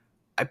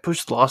 I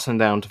pushed Lawson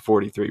down to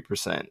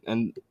 43%.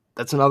 And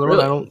that's another one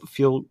I don't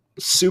feel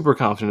super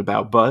confident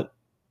about, but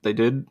they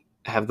did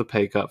have the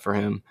pay cut for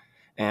him.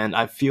 And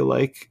I feel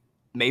like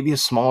maybe a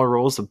smaller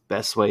role is the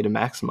best way to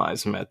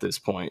maximize him at this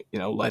point.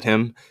 Let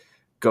him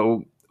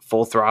go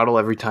full throttle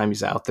every time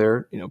he's out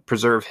there,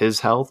 preserve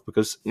his health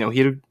because, he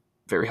had a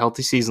very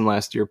healthy season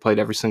last year, played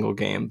every single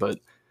game, but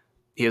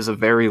he has a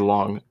very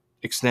long,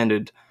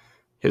 extended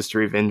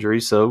history of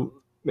injury. So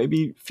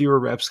maybe fewer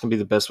reps can be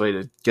the best way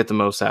to get the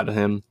most out of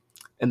him.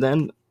 And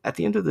then at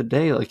the end of the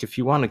day, like if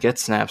you want to get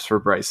snaps for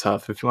Bryce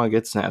Huff, if you want to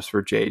get snaps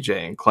for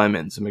JJ and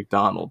Clemens and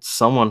McDonald,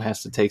 someone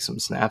has to take some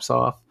snaps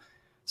off.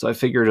 So I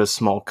figured a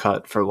small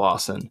cut for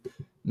Lawson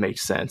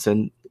makes sense.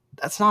 And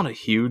that's not a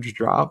huge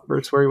drop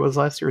versus where he was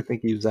last year. I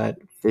think he was at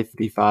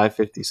 55,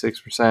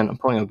 56%. I'm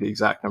pulling up the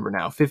exact number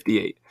now,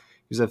 58. He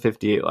was at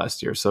 58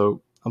 last year.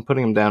 So I'm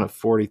putting him down at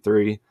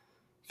 43,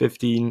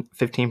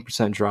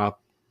 15%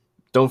 drop.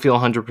 Don't feel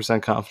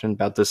 100% confident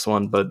about this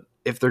one, but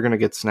if they're going to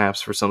get snaps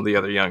for some of the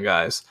other young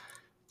guys,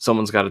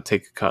 someone's got to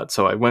take a cut.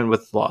 So I went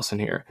with Lawson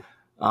here.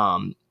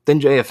 Then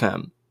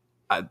JFM.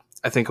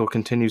 I think he'll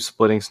continue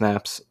splitting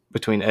snaps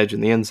between edge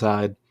and the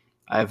inside.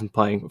 I have him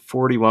playing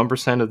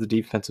 41% of the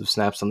defensive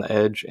snaps on the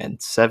edge and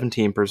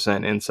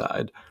 17%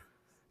 inside.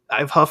 I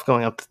have Huff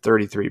going up to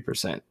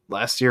 33%.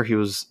 Last year he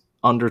was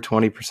under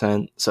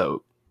 20%,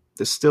 so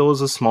this still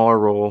is a smaller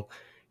role.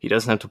 He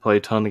doesn't have to play a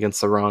ton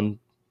against the run,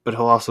 but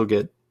he'll also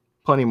get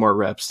plenty more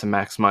reps to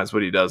maximize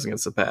what he does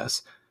against the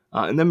pass.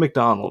 And then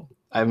McDonald,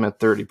 I have him at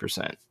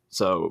 30%.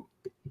 So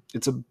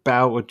it's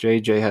about what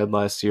JJ had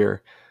last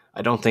year.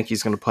 I don't think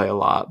he's going to play a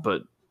lot,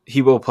 but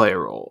he will play a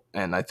role,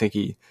 and I think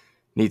he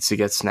needs to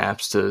get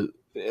snaps to.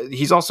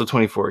 He's also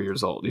 24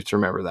 years old. You have to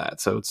remember that.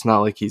 So it's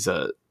not like he's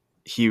a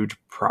huge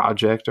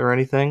project or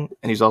anything.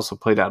 And he's also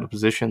played out of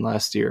position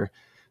last year.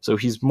 So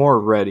he's more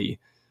ready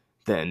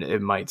than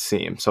it might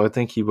seem. So I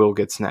think he will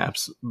get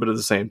snaps. But at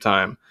the same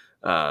time,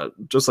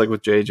 just like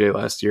with JJ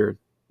last year,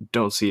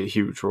 don't see a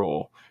huge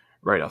role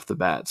right off the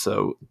bat.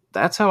 So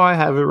that's how I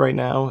have it right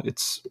now.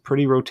 It's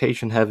pretty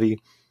rotation heavy.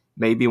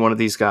 Maybe one of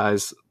these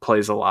guys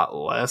plays a lot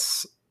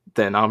less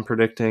than I'm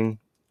predicting,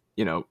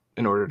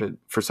 in order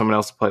for someone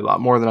else to play a lot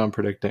more than I'm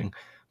predicting.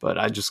 But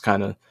I just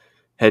kind of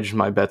hedged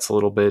my bets a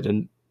little bit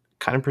and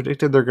kind of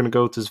predicted they're going to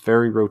go with this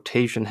very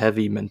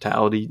rotation-heavy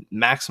mentality,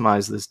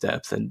 maximize this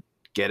depth, and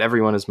get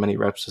everyone as many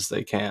reps as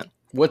they can.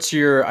 What's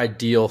your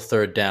ideal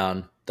third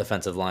down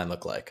defensive line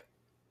look like?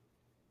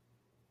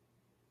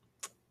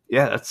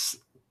 Yeah, that's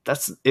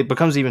it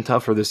becomes even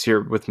tougher this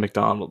year with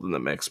McDonald in the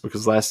mix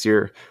because last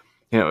year,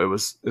 it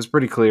was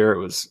pretty clear it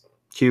was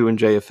Q and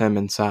JFM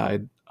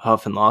inside,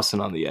 Huff and Lawson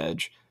on the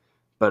edge.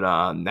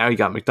 But now you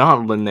got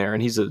McDonald in there,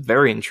 and he's a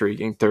very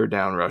intriguing third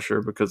down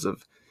rusher because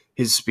of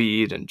his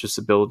speed and just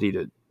ability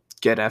to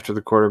get after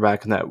the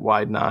quarterback in that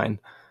wide nine,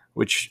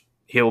 which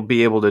he'll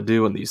be able to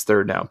do in these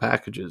third down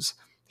packages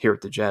here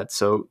at the Jets.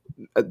 So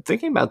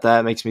thinking about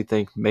that makes me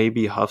think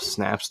maybe Huff's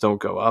snaps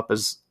don't go up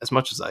as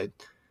much as I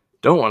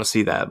don't want to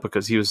see that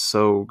because he was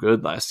so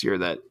good last year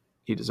that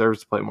he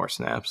deserves to play more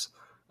snaps.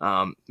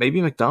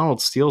 Maybe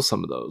McDonald steals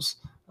some of those.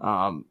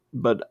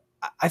 But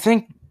I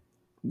think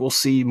we'll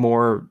see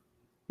more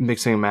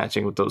mixing and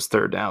matching with those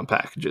third down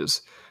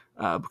packages.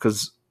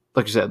 Because,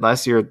 like you said,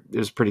 last year it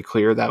was pretty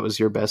clear that was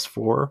your best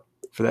four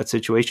for that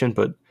situation,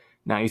 but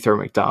now you throw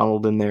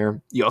McDonald in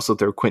there. You also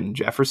throw Quentin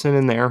Jefferson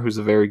in there, who's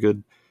a very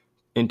good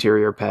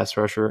interior pass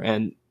rusher,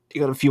 and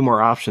you got a few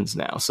more options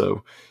now.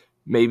 So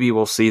maybe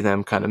we'll see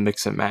them kind of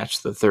mix and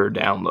match the third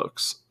down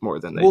looks more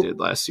than they did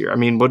last year. I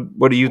mean,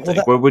 what do you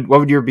think? What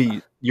would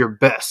be your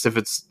best if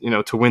it's,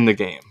 to win the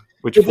game?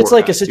 If it's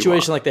like a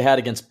situation like they had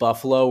against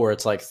Buffalo where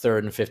it's like 3rd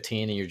and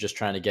 15 and you're just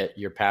trying to get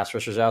your pass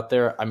rushers out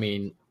there, I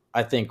mean,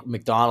 I think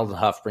McDonald and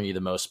Huff bring you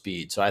the most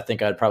speed. So I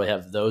think I'd probably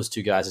have those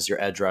two guys as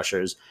your edge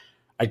rushers.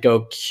 I'd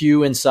go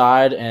Q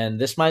inside, and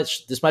this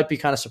might be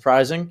kind of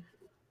surprising.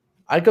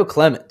 I'd go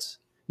Clemens.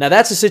 Now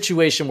that's a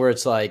situation where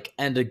it's like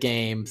end of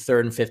game,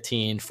 3rd and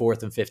 15,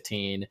 4th and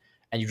 15,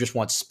 and you just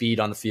want speed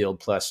on the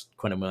field plus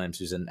Quentin Williams,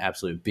 who's an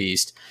absolute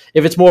beast.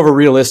 If it's more of a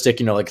realistic,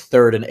 like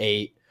 3rd and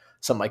 8,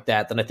 something like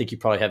that, then I think you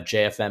probably have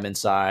JFM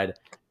inside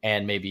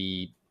and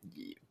maybe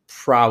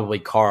probably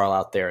Carl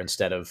out there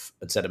instead of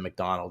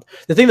McDonald.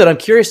 The thing that I'm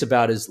curious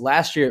about is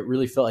last year it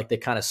really felt like they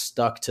kind of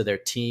stuck to their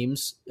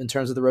teams in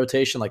terms of the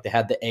rotation. Like they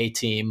had the A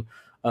team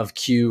of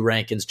Q,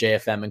 Rankins,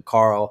 JFM, and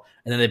Carl,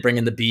 and then they bring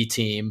in the B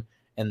team.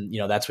 And,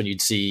 that's when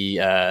you'd see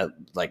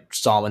like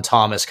Solomon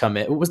Thomas come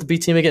in. What was the B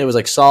team again? It was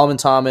like Solomon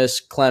Thomas,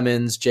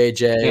 Clemens,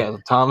 JJ. Yeah,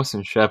 Thomas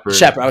and Shepard.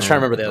 I was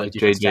trying to remember the other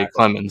JJ tackle.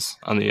 Clemens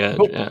on the edge.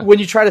 But when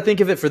you try to think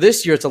of it for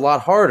this year, it's a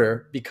lot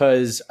harder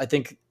because I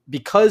think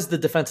because the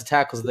defensive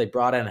tackles that they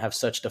brought in have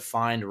such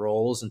defined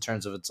roles in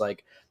terms of it's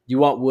like you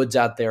want Woods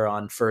out there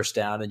on 1st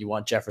down and you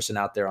want Jefferson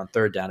out there on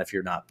 3rd down if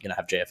you're not going to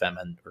have JFM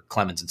or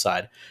Clemens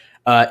inside.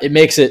 It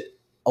makes it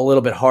a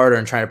little bit harder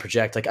in trying to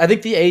project. Like I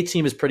think the A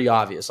team is pretty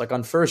obvious. Like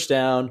on 1st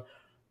down,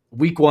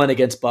 week 1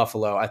 against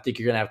Buffalo, I think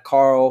you're going to have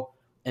Carl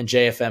and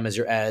JFM as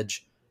your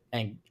edge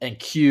and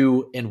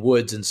Q and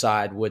Woods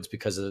inside. Woods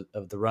because of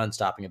the run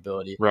stopping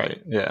ability. Right.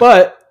 Yeah.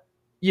 But,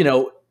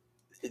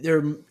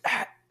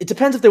 it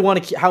depends if they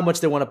want to, how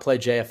much they want to play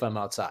JFM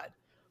outside.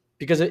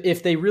 Because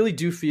if they really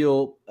do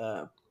feel,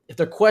 if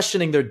they're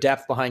questioning their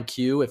depth behind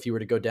Q, if you were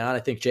to go down, I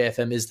think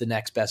JFM is the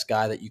next best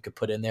guy that you could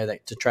put in there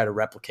to try to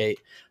replicate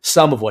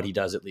some of what he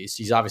does at least.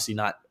 He's obviously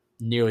not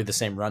nearly the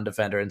same run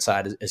defender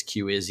inside as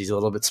Q is. He's a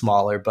little bit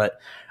smaller, but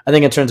I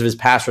think in terms of his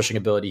pass rushing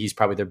ability, he's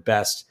probably their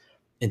best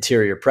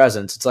interior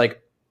presence. It's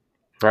like,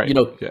 right.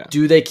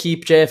 Do they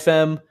keep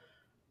JFM?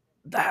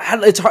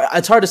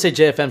 It's hard to say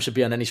JFM should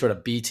be on any sort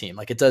of B team.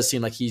 Like it does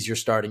seem like he's your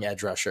starting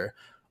edge rusher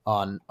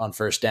on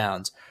 1st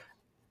downs.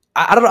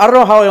 I don't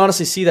know how I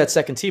honestly see that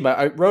second team.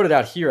 I wrote it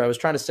out here. I was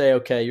trying to say,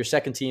 okay, your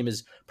second team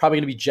is probably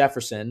going to be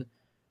Jefferson,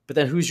 but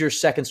then who's your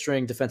second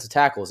string defensive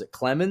tackle? Is it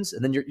Clemens?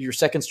 And then your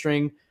second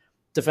string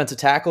defensive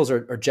tackles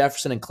are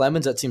Jefferson and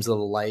Clemens. That seems a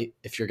little light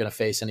if you're going to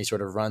face any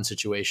sort of run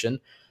situation.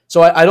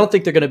 So I don't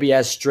think they're going to be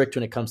as strict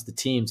when it comes to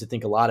teams. I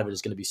think a lot of it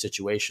is going to be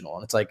situational.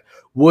 And it's like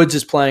Woods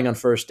is playing on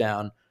 1st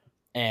down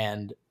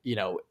and,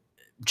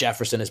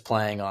 Jefferson is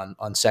playing on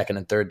 2nd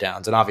and 3rd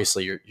downs. And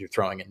obviously you're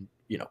throwing in,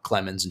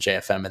 Clemens and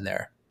JFM in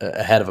there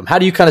ahead of them. How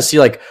do you kind of see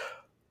like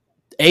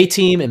A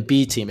team and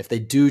B team if they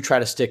do try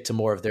to stick to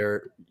more of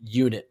their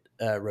unit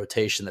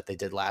rotation that they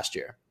did last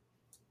year?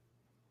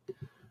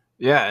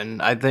 Yeah,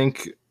 and I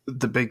think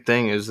the big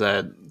thing is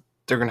that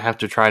they're going to have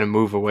to try to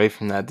move away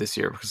from that this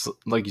year because,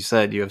 like you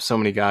said, you have so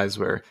many guys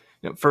where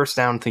 1st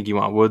down, I think you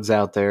want Woods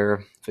out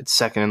there. If it's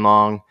 2nd and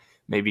long,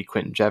 maybe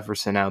Quentin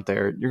Jefferson out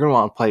there. You're going to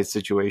want to play it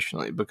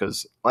situationally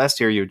because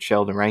last year you had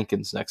Sheldon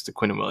Rankins next to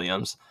Quentin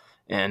Williams,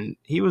 and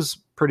he was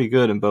pretty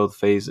good in both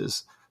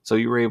phases. So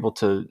you were able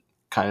to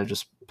kind of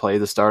just play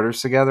the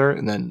starters together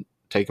and then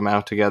take them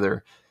out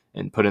together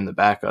and put in the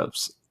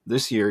backups.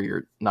 This year,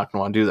 you're not going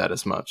to want to do that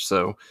as much.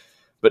 So,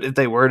 but if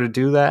they were to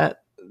do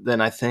that,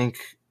 then I think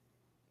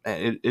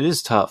it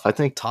is tough. I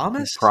think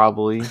Thomas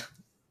probably,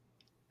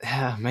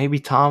 yeah, maybe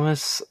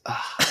Thomas.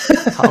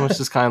 Thomas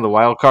is kind of the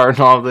wild card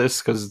in all of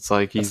this because it's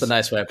like he's the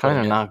nice way kind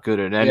of not good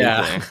at anything.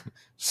 Yeah.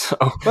 So,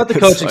 but the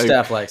coaching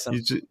staff likes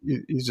him.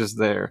 He's just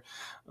there.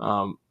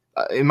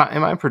 In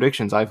my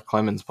predictions, I have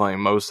Clemens playing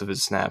most of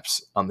his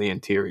snaps on the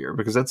interior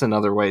because that's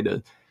another way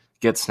to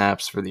get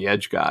snaps for the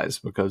edge guys.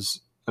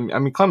 Because I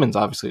mean, Clemens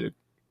obviously had a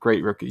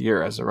great rookie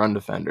year as a run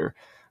defender,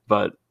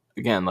 but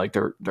again, like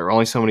there are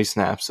only so many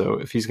snaps. So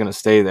if he's going to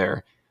stay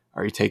there,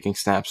 are you taking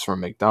snaps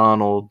from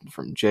McDonald,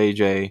 from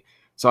JJ?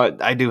 So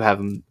I do have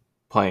him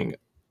playing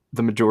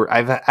the majority.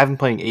 I have him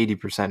playing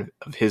 80%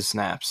 of his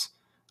snaps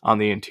on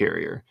the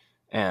interior,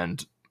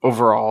 and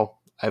overall,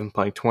 I have him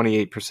playing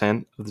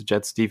 28% of the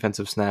Jets'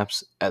 defensive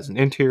snaps as an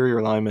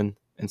interior lineman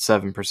and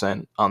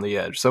 7% on the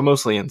edge. So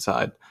mostly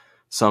inside,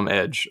 some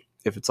edge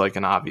if it's like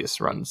an obvious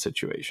run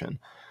situation.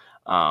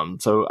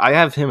 So I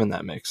have him in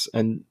that mix,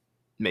 and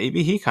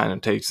maybe he kind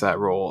of takes that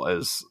role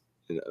as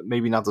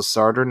maybe not the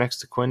starter next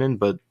to Quinnen,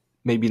 but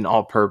maybe an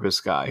all-purpose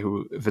guy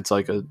who, if it's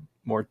like a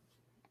more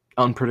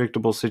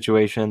unpredictable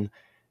situation,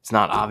 it's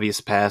not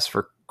obvious pass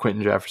for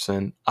Quentin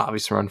Jefferson,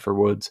 obvious run for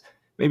Woods.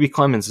 Maybe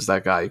Clemens is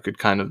that guy who could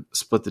kind of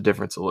split the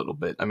difference a little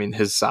bit. I mean,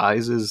 his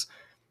size is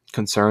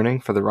concerning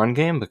for the run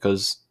game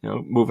because,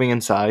 moving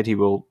inside, he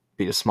will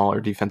be a smaller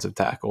defensive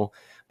tackle,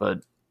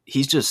 but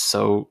he's just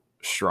so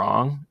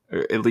strong. Or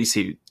at least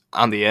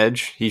on the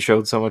edge, he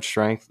showed so much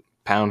strength,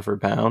 pound for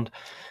pound,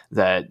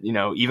 that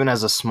even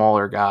as a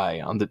smaller guy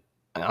on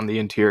the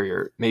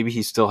interior, maybe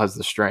he still has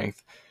the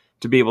strength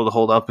to be able to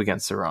hold up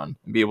against the run,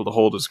 and be able to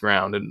hold his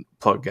ground and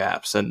plug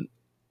gaps. And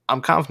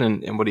I'm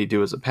confident in what he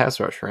do as a pass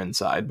rusher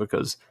inside,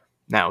 because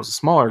now as a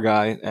smaller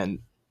guy, and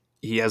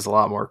he has a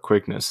lot more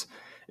quickness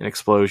and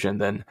explosion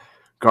than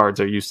guards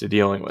are used to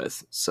dealing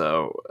with.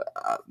 So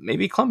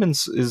maybe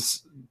Clemens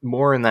is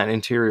more in that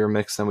interior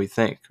mix than we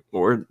think,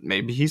 or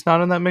maybe he's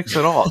not in that mix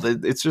at all.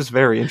 It's just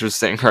very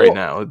interesting right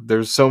now.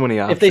 There's so many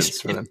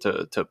options for them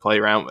to play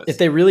around with. If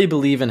they really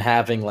believe in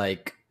having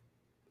like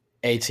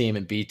A team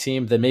and B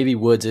team, then maybe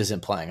Woods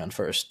isn't playing on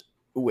first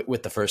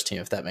with the first team,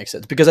 if that makes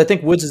sense. Because I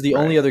think Woods is the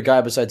only other guy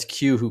besides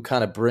Q who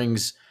kind of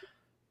brings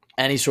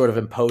any sort of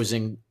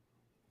imposing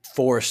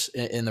force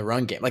in the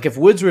run game. Like if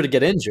Woods were to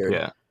get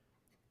injured,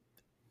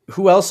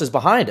 who else is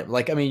behind him?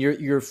 Like, I mean,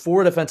 your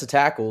 4 defensive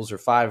tackles, or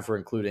 5 if we're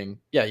including,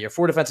 your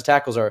 4 defensive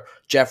tackles are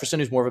Jefferson,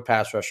 who's more of a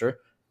pass rusher,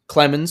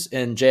 Clemens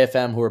and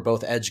JFM, who are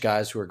both edge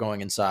guys who are going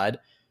inside,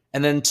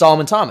 and then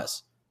Solomon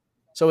Thomas.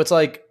 So it's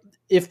like,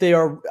 if they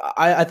are,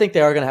 I think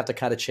they are going to have to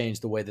kind of change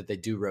the way that they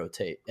do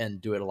rotate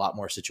and do it a lot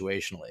more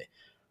situationally.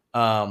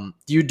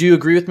 Do you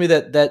agree with me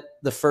that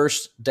the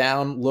first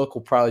down look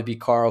will probably be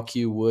Carl,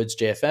 Q, Woods,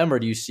 JFM, or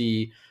do you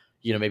see,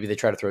 maybe they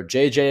try to throw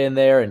JJ in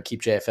there and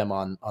keep JFM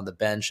on the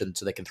bench, and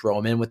so they can throw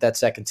him in with that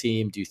second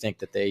team? Do you think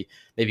that they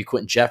maybe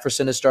Quentin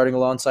Jefferson is starting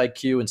alongside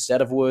Q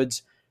instead of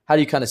Woods? How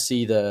do you kind of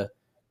see the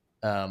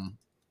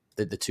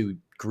two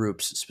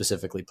groups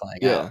specifically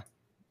playing out?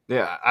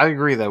 Yeah, I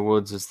agree that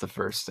Woods is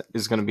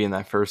going to be in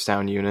that first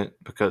down unit,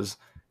 because,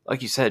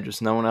 like you said,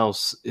 just no one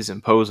else is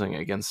imposing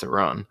against the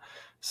run.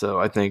 So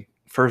I think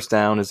first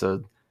down is I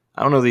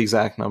don't know the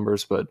exact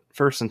numbers, but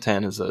 1st and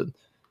 10 is a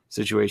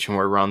situation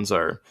where runs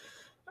are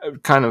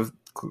kind of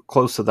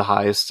close to the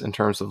highest in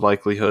terms of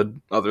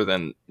likelihood, other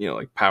than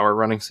like power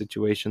running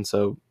situation.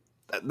 So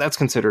that's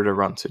considered a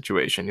run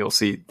situation. You'll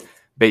see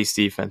base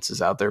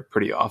defenses out there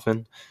pretty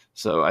often.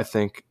 So I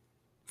think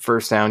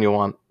first down, you'll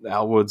want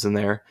Al Woods in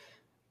there.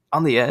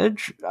 On the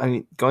edge, I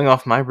mean, going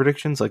off my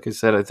predictions, like I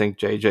said, I think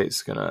JJ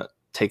is going to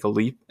take a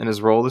leap in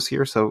his role this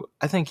year. So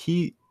I think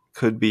he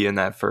could be in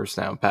that first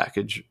down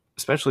package,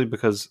 especially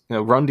because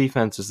run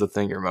defense is the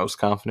thing you're most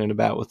confident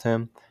about with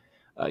him.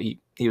 He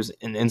was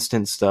an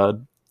instant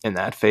stud in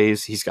that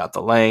phase. He's got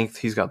the length,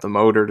 he's got the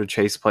motor to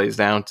chase plays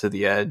down to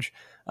the edge,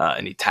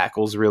 and he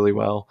tackles really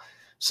well.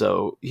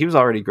 So he was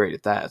already great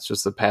at that. It's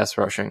just the pass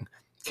rushing.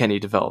 Can he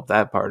develop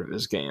that part of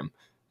his game?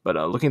 But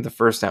looking at the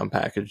first down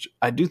package,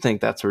 I do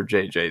think that's where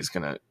JJ is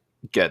going to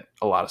get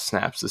a lot of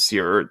snaps this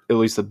year, or at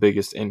least the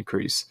biggest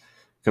increase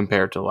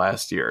compared to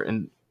last year,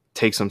 and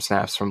take some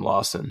snaps from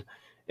Lawson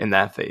in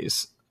that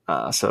phase.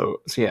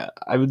 So yeah,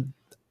 I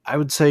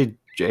would say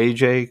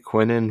JJ,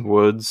 Quinnen,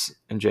 Woods,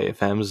 and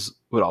JFMs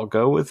would all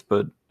go with.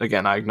 But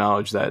again, I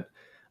acknowledge that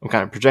I'm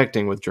kind of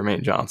projecting with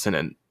Jermaine Johnson,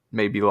 and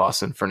maybe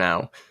Lawson for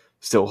now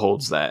still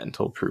holds that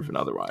until proven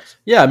otherwise.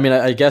 Yeah, I mean,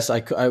 I guess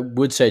I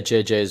would say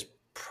JJ is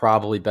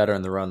probably better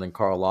in the run than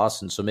Carl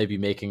Lawson, so maybe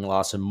making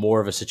Lawson more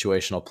of a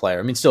situational player.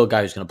 I mean, still a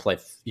guy who's going to play,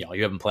 you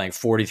have him playing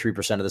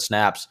 43% of the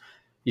snaps.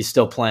 He's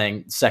still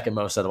playing second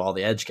most out of all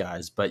the edge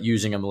guys, but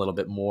using him a little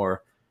bit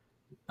more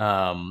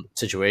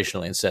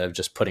situationally instead of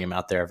just putting him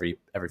out there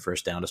every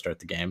first down to start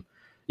the game.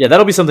 Yeah,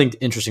 that'll be something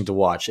interesting to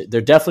watch.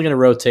 They're definitely going to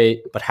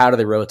rotate, but how do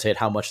they rotate?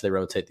 How much do they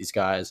rotate these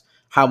guys?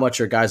 How much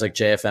are guys like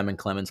JFM and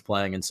Clemens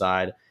playing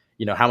inside?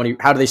 How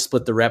do they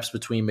split the reps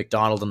between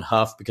McDonald and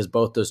Huff? Because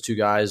both those two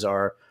guys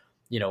are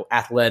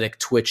athletic,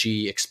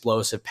 twitchy,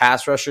 explosive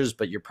pass rushers,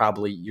 but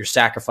you're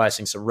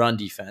sacrificing some run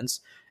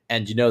defense.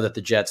 And that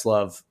the Jets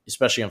love,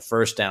 especially on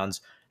first downs,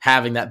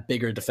 having that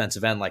bigger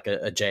defensive end like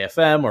a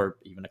JFM or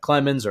even a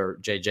Clemens, or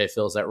JJ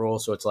fills that role.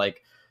 So it's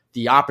like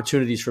the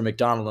opportunities for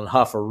McDonald and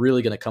Huff are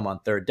really going to come on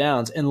third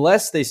downs,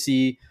 unless they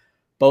see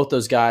both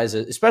those guys,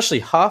 especially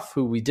Huff,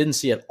 who we didn't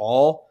see at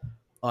all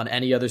on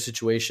any other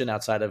situation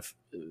outside of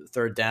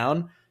third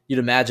down. You'd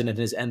imagine in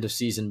his end of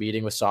season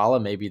meeting with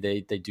Saleh, maybe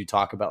they do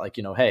talk about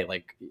hey,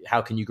 like,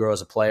 how can you grow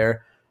as a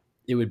player?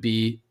 It would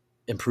be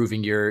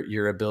improving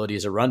your ability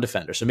as a run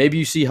defender. So maybe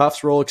you see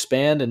Huff's role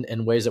expand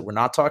in ways that we're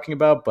not talking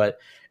about, but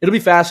it'll be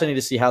fascinating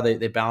to see how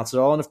they balance it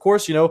all. And of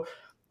course,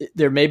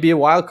 there may be a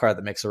wild card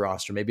that makes the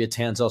roster. Maybe a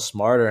Tanzel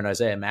Smarter and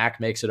Isaiah Mack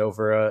makes it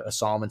over a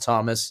Solomon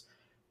Thomas.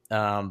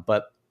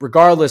 But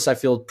regardless, I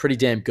feel pretty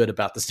damn good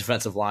about this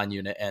defensive line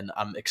unit, and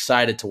I'm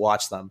excited to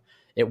watch them.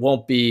 It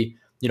won't be,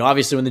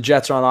 obviously when the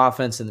Jets are on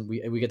offense and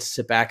we get to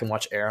sit back and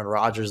watch Aaron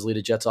Rodgers lead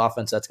a Jets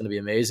offense, that's going to be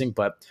amazing.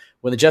 But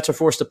when the Jets are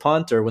forced to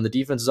punt, or when the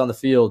defense is on the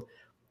field,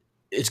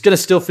 it's going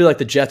to still feel like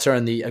the Jets are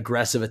in the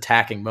aggressive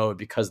attacking mode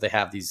because they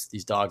have these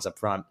dogs up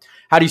front.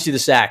 How do you see the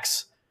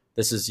sacks?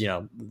 This is,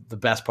 the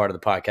best part of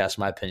the podcast,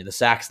 in my opinion, the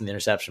sacks and the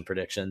interception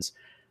predictions.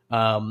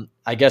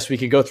 I guess we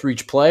could go through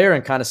each player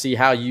and kind of see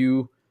how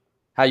you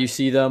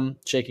see them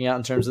shaking out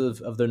in terms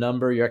of their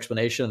number, your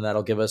explanation, and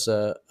that'll give us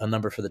a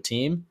number for the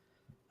team.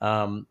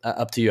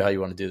 Up to you how you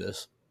want to do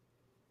this.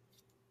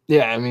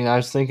 Yeah, I mean, I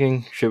was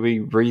thinking, should we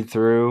read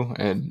through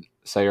and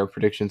say our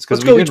predictions? Because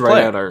Let's we go did each write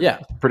player. out our Yeah.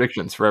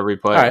 predictions for every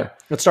All right. player.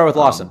 Let's start with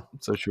Lawson.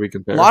 So should we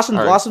compare? Lawson,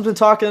 All right. Lawson's been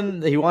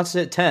talking. He wants to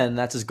hit 10.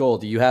 That's his goal.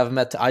 Do you have him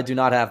at? I do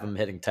not have him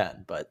hitting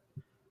 10, but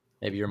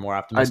maybe you're more I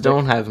optimistic.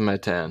 don't have him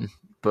at 10,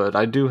 but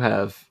I do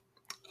have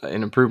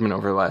an improvement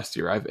over last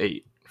year. I have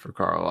 8 for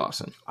Carl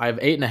Lawson. I have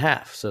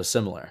 8.5, so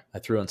similar. I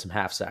threw in some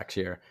half sacks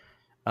here.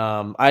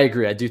 I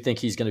agree. I do think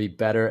he's going to be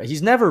better.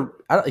 He's never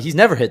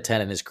hit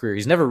 10 in his career.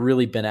 He's never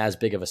really been as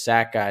big of a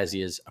sack guy as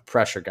he is a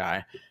pressure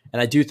guy. And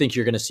I do think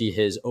you're going to see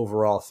his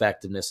overall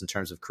effectiveness in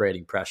terms of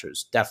creating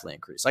pressures definitely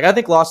increase. Like, I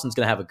think Lawson's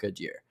going to have a good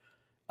year.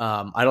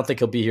 I don't think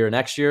he'll be here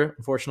next year,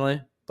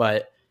 unfortunately,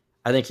 but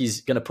I think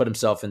he's going to put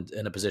himself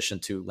in a position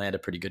to land a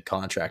pretty good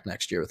contract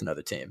next year with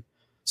another team.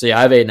 So yeah,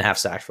 I have 8.5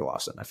 sacks for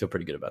Lawson. I feel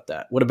pretty good about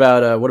that. What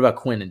about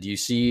Quinnen? Do you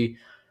see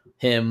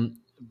him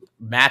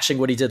matching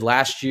what he did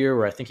last year?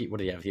 Where I think what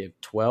did he have? He had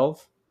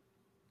 12.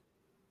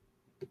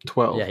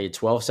 12. Yeah, he had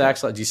 12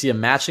 sacks. Do you see him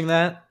matching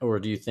that, or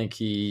do you think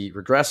he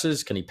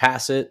regresses? Can he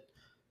pass it?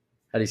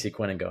 How do you see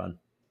Quinnen going?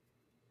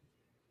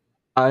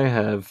 I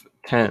have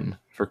 10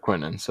 for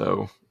Quinnen,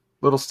 so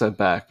little step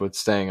back, but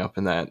staying up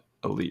in that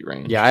elite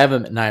range. Yeah, I have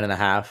him at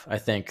 9.5. I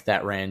think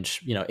that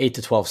range, 8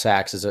 to 12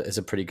 sacks is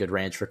a pretty good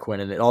range for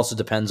Quinnen. It also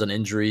depends on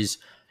injuries.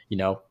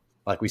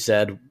 Like we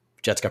said,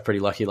 Jets got pretty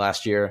lucky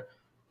last year.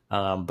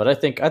 But I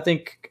think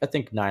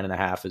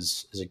 9.5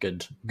 is a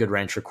good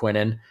range for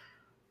Quinnen.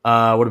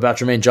 What about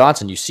Jermaine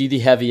Johnson? You see the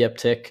heavy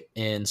uptick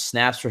in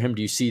snaps for him.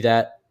 Do you see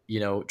that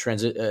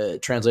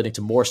translating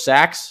to more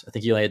sacks? I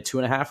think he only had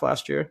 2.5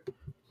 last year.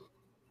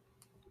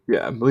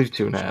 Yeah, I believe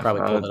 2.5.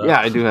 Probably pulled it up. Yeah,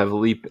 I do have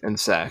leap and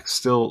sacks.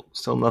 Still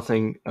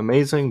nothing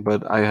amazing,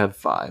 but I have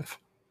 5.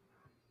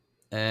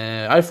 I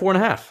have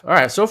 4.5. All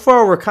right, so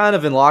far we're kind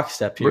of in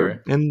lockstep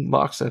here. We're in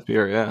lockstep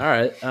here, yeah. All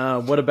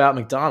right. What about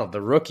McDonald,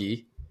 the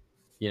rookie?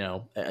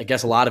 I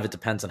guess a lot of it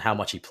depends on how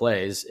much he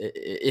plays.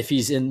 If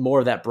he's in more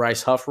of that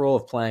Bryce Huff role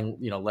of playing,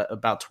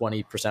 about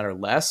 20% or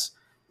less,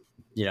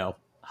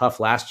 Huff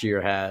last year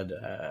had,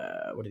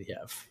 what did he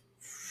have?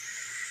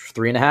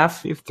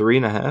 3.5? You have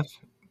 3.5?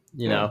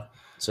 Yeah.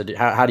 So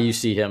how do you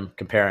see him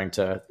comparing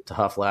to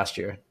Huff last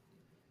year?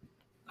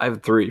 I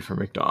have 3 for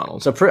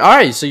McDonald. So all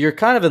right, so you're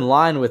kind of in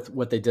line with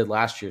what they did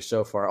last year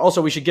so far.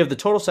 Also, we should give the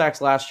total sacks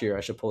last year.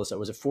 I should pull this up.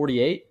 Was it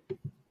 48?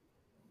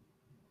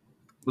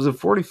 Was it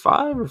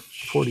 45 or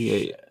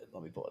 48?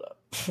 Let me pull it up.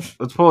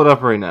 Let's pull it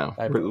up right now.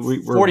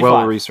 We're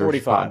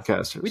well-researched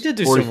podcasters. We did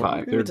do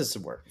 45. We did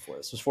some work before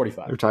this. It was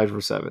 45. They're tied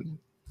for 7.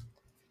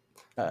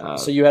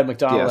 So you had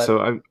McDonald. Yeah,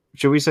 so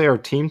should we say our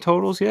team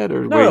totals yet?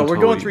 Or no, we're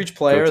going through each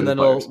player, and then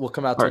we'll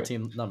come out to a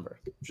team number.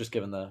 Just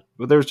given the...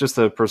 But there's just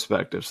a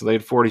perspective. So they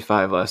had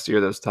 45 last year.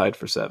 That was tied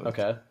for 7.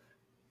 Okay.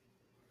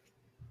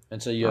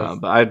 And so you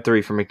have... But I had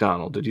 3 for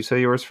McDonald. Did you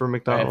say yours for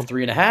McDonald? I have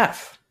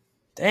 3.5.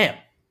 Damn.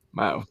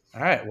 Wow.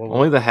 All right. Well,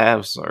 only the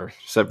halves are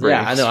separated.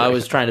 Yeah, I know. I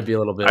was trying to be a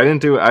little bit... I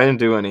didn't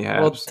do any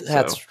halves. Well,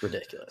 that's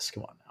ridiculous.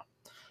 Come on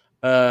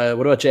now.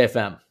 What about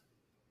JFM?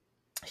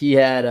 He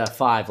had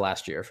 5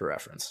 last year for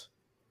reference.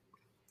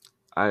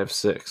 I have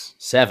 6.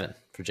 7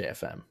 for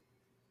JFM.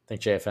 I think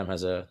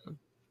JFM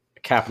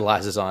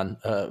capitalizes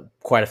on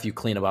quite a few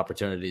cleanup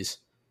opportunities.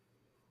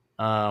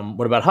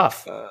 What about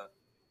Huff?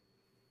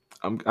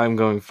 I'm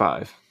going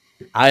 5.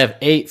 I have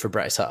 8 for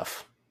Bryce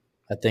Huff.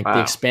 I think Wow.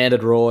 the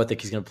expanded role, I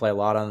think he's going to play a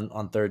lot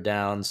on third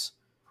downs.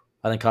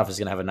 I think Huff is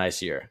going to have a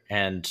nice year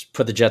and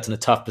put the Jets in a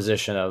tough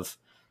position of,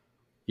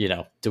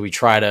 do we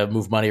try to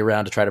move money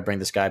around to try to bring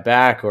this guy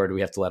back, or do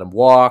we have to let him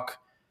walk?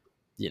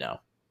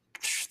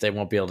 They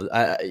won't be able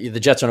to. The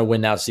Jets are in a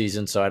win now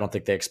season, so I don't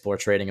think they explore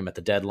trading him at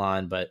the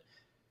deadline, but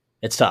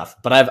it's tough.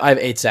 But I have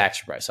 8 sacks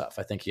for Bryce Huff.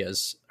 I think he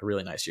has a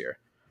really nice year.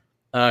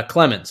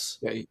 Clemens.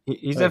 Yeah,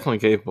 he's definitely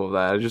capable of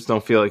that. I just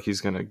don't feel like he's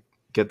going to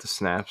get the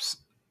snaps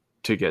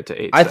to get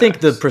to 8 I sacks.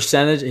 think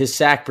his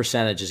sack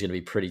percentage is going to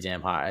be pretty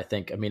damn high.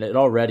 It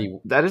already...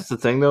 That is the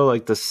thing, though.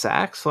 Like, the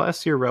sacks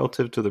last year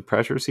relative to the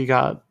pressures he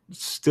got,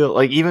 still,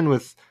 like, even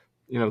with,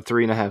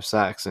 3.5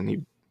 sacks and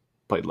he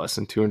played less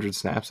than 200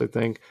 snaps, I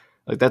think.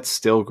 Like, that's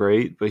still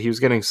great, but he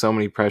was getting so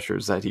many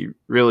pressures that he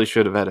really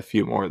should have had a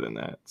few more than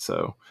that.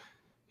 So,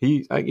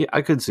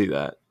 I could see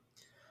that.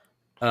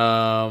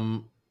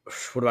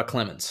 What about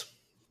Clemens,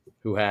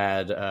 who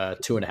had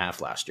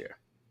 2.5 last year?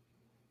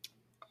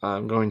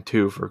 I'm going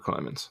 2 for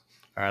Clemens.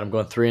 All right, I'm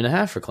going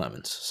 3.5 for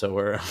Clemens. So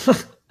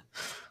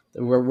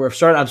we're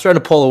starting. I'm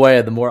starting to pull away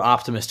at the more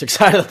optimistic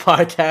side of the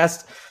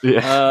podcast.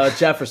 Yeah.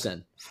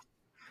 Jefferson,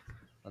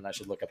 and I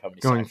should look up how many.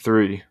 Going sacks.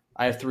 3.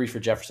 I have 3 for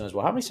Jefferson as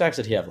well. How many sacks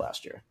did he have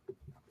last year?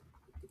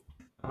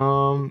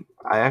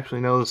 I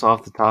actually know this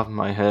off the top of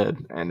my head,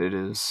 and it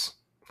is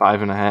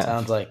 5.5.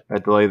 Sounds like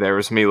that delay there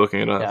was me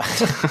looking it up. Yeah.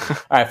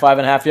 All right,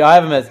 5.5. Yeah, I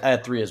have him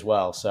at 3 as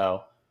well.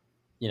 So,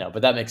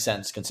 but that makes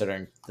sense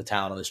considering the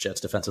talent on this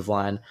Jets defensive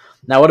line.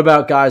 Now, what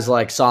about guys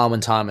like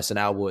Solomon Thomas and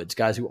Al Woods,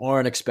 guys who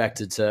aren't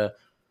expected to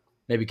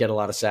maybe get a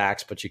lot of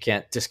sacks, but you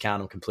can't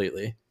discount them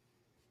completely?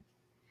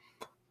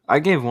 I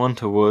gave 1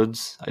 to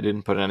Woods. I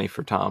didn't put any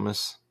for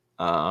Thomas.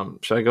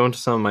 Should I go into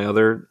some of my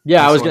other?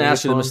 Yeah, I was going to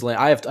ask you the ones?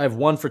 miscellaneous. I have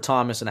one for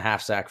Thomas and a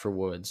half sack for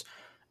Woods.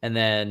 And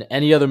then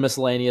any other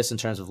miscellaneous in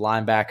terms of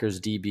linebackers,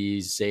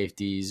 DBs,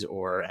 safeties,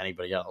 or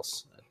anybody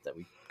else that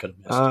we could have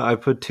missed? I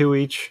put 2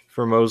 each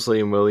for Mosley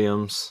and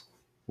Williams,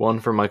 1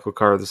 for Michael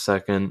Carr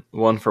II,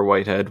 1 for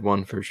Whitehead,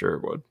 1 for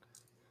Sherwood.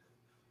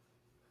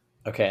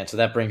 Okay, and so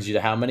that brings you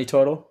to how many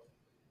total?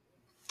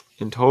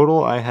 In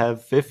total, I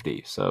have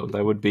 50, so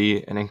that would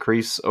be an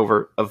increase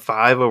of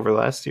 5 over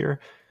last year.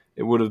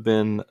 It would have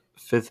been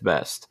 5th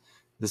best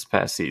this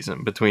past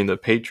season. Between the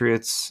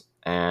Patriots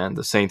and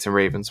the Saints and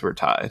Ravens were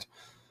tied.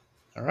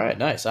 All right,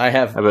 nice. I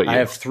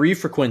have 3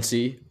 for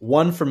Quincy,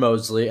 1 for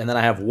Mosley, and then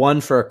I have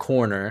 1 for a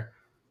corner.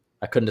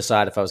 I couldn't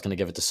decide if I was going to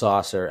give it to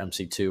Sauce or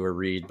MC2 or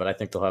Reed, but I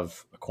think they'll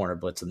have a corner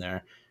blitz in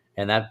there,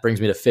 and that brings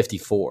me to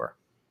 54.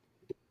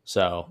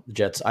 So the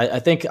Jets, I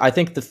think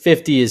the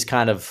 50 is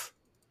kind of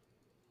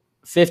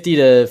 50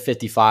 to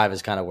 55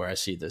 is kind of where I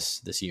see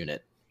this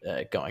unit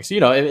going. So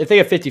if they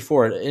get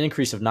 54, an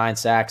increase of 9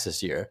 sacks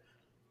this year.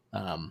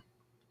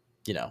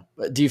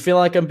 Do you feel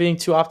like I'm being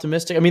too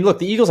optimistic? I mean, look,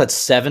 the Eagles had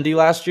 70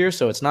 last year,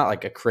 so it's not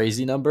like a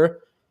crazy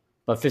number,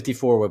 but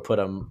 54 would put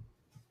them.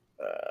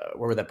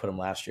 Where would that put them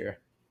last year?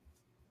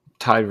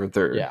 Tied for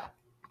 3rd. Yeah,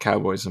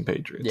 Cowboys and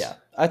Patriots. Yeah,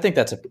 I think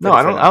that's no.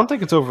 I don't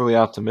think it's overly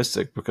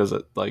optimistic because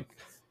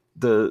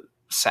the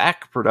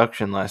sack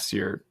production last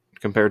year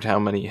compared to how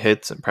many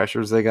hits and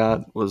pressures they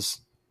got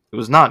was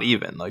not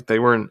even. Like they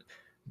weren't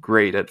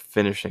great at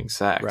finishing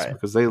sacks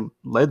because they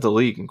led the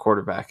league in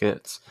quarterback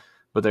hits,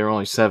 but they were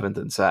only 7th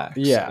in sacks.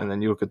 Yeah, and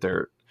then you look at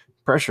their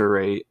pressure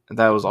rate,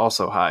 that was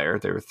also higher.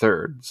 They were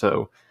 3rd,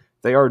 so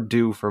they are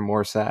due for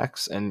more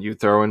sacks. And you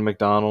throw in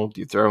McDonald,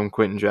 you throw in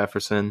Quentin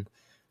Jefferson.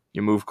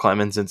 You move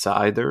Clemens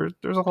inside. There's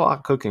a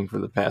lot cooking for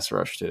the pass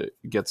rush to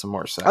get some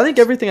more sacks. I think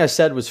everything I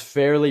said was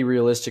fairly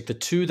realistic. The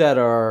 2 that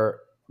are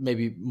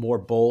maybe more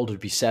bold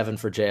would be 7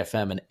 for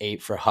JFM and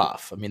 8 for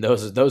Huff. I mean,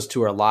 those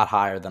 2 are a lot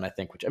higher than I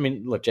think.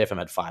 Look, JFM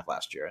had 5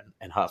 last year,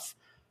 and Huff,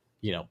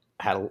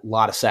 had a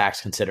lot of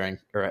sacks considering,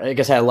 or I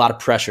guess had a lot of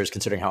pressures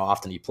considering how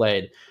often he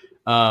played.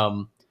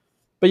 But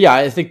yeah,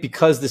 I think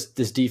because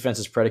this defense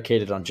is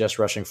predicated on just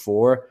rushing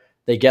 4.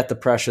 They get the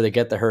pressure, they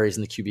get the hurries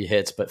and the QB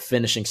hits, but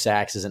finishing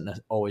sacks isn't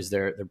always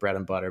their bread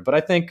and butter. But I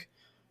think,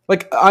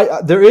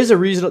 there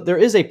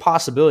is a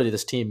possibility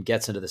this team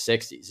gets into the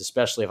 60s,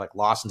 especially if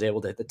Lawson's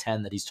able to hit the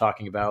 10 that he's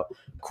talking about.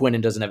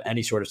 Quinnen doesn't have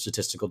any sort of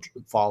statistical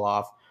fall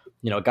off.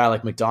 A guy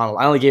like McDonald,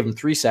 I only gave him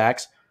 3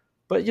 sacks,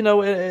 but in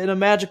a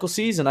magical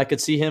season, I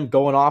could see him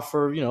going off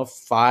for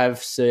 5,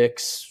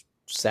 6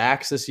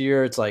 sacks this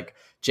year. It's like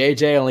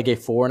JJ only gave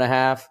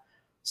 4.5,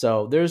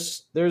 so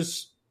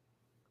there's.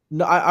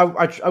 No,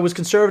 I was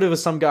conservative with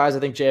some guys. I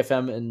think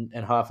JFM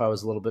and Huff, I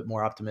was a little bit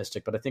more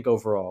optimistic, but I think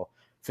overall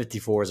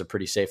 54 is a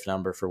pretty safe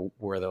number for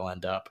where they'll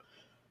end up.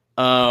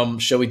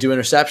 Shall we do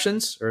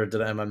interceptions, or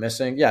am I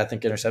missing? Yeah, I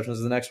think interceptions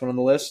is the next one on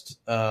the list.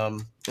 Yeah.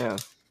 All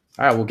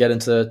right, we'll get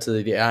into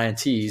the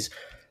INTs.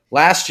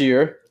 Last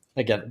year,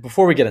 again,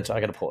 before we get into it, I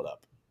got to pull it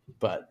up.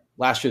 But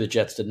last year the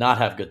Jets did not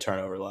have good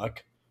turnover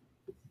luck.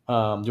 Do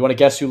you want to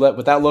guess who led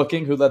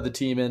the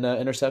team in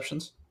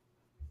interceptions?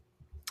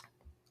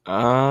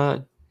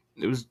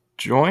 It was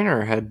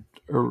Joyner had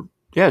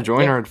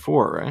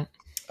 4, right?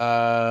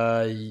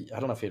 I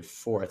don't know if he had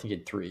 4. I think he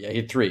had 3. Yeah, he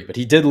had 3, but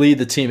he did lead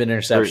the team in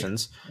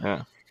interceptions. 3.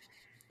 Yeah.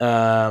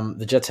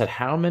 The Jets had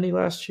how many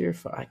last year?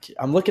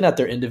 I'm looking at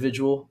their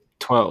individual.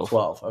 12.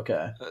 12.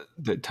 Okay.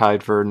 They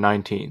tied for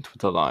 19th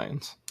with the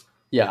Lions.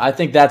 Yeah, I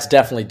think that's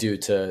definitely due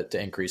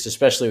to increase,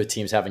 especially with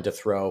teams having to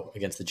throw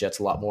against the Jets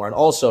a lot more. And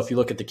also, if you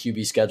look at the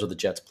QB schedule the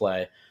Jets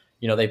play,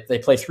 they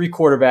play 3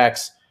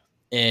 quarterbacks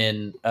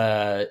in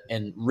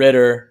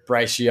Ritter,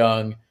 Bryce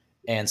Young,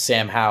 and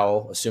Sam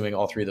Howell, assuming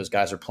all 3 of those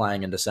guys are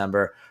playing in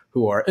December,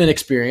 who are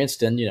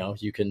inexperienced, and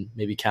you can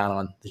maybe count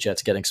on the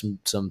Jets getting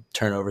some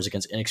turnovers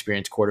against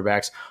inexperienced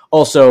quarterbacks.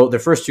 Also, their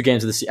first 2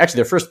 games of the season, actually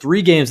their first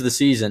 3 games of the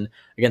season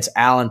against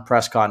Allen,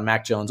 Prescott, and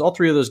Mac Jones, all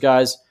 3 of those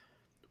guys,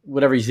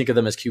 whatever you think of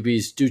them as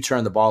QBs, do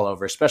turn the ball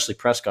over, especially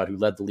Prescott, who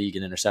led the league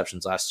in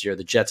interceptions last year.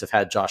 The Jets have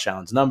had Josh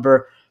Allen's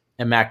number,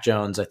 and Mac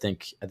Jones, I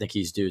think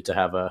he's due to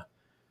have a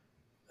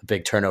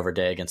big turnover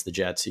day against the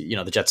Jets.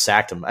 The Jets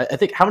sacked him. I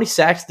think, how many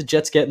sacks did the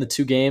Jets get in the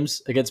 2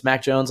 games against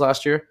Mac Jones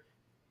last year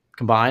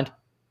combined?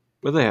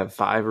 Well, they have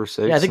 5 or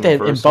 6. Yeah, I think they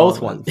had in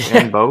both ones.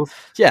 In both?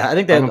 Yeah, I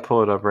think they I'm going to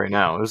pull it up right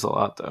now. There's a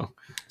lot, though.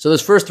 So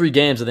those first 3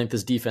 games, I think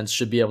this defense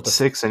should be able to...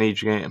 6 in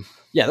each game.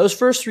 Yeah, those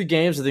first 3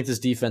 games, I think this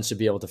defense should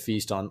be able to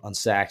feast on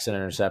sacks and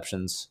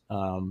interceptions.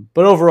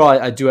 But overall,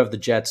 I do have the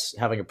Jets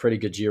having a pretty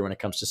good year when it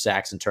comes to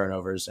sacks and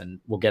turnovers, and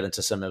we'll get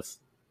into some of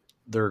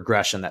the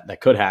regression that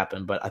could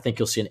happen. But I think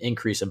you'll see an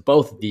increase in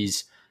both of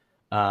these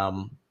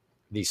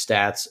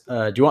stats.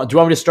 Do you want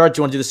me to start? Do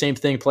you want to do the same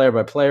thing player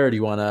by player, or do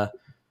you want to...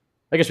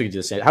 I guess we can do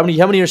the same. How many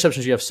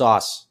interceptions do you have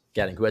Sauce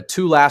getting, who had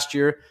 2 last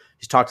year?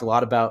 He's talked a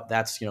lot about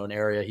that's an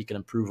area he can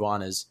improve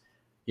on, is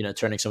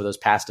turning some of those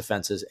pass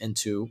defenses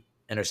into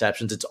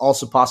interceptions. It's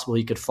also possible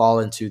he could fall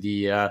into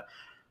the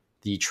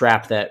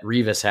trap that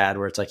Revis had,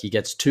 where it's like he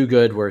gets too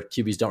good where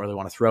QBs don't really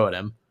want to throw at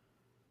him,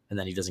 and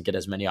then he doesn't get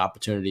as many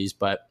opportunities.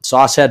 But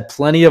Sauce had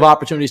plenty of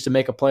opportunities to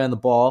make a play on the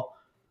ball.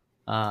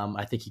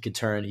 I think he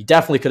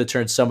definitely could have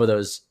turned some of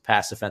those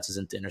pass defenses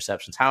into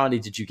interceptions. How many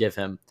did you give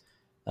him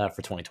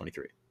for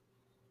 2023?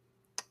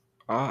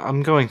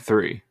 I'm going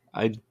 3.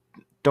 I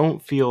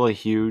don't feel a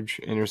huge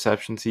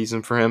interception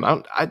season for him.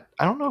 I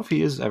don't know if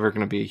he is ever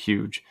going to be a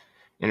huge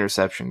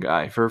interception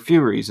guy for a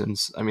few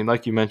reasons. I mean,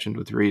 like you mentioned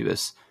with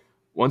Revis,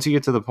 once you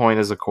get to the point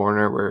as a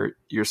corner where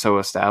you're so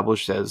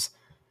established as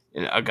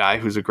a guy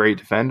who's a great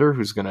defender,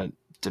 who's going to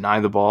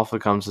deny the ball if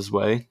it comes his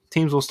way,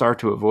 teams will start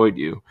to avoid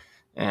you.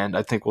 And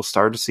I think we'll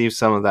start to see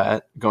some of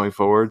that going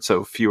forward,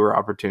 so fewer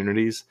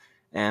opportunities.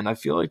 And I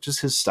feel like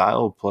just his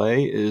style of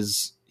play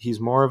is he's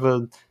more of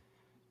a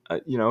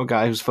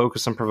guy who's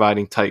focused on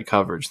providing tight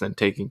coverage than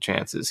taking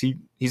chances.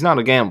 He's not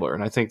a gambler,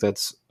 and I think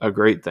that's a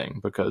great thing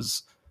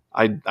because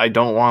I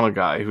don't want a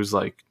guy who's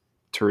like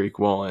Tariq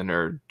Woolen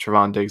or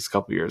Trevon Diggs a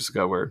couple years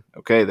ago where,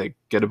 okay, they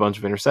get a bunch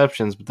of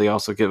interceptions, but they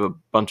also give a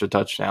bunch of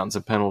touchdowns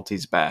and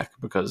penalties back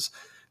because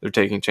they're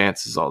taking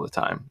chances all the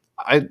time.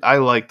 I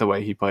like the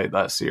way he played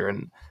last year,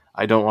 and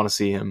I don't want to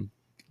see him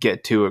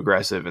get too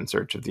aggressive in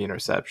search of the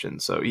interception.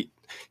 So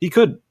he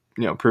could,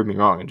 prove me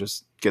wrong and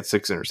just get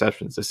 6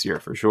 interceptions this year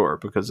for sure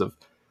because of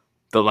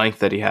the length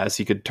that he has.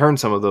 He could turn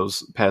some of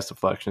those pass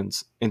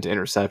deflections into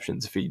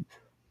interceptions if he,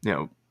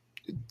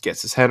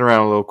 gets his head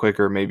around a little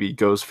quicker, maybe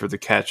goes for the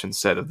catch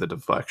instead of the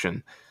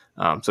deflection.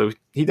 So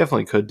he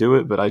definitely could do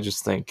it, but I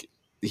just think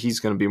he's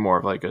going to be more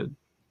of like a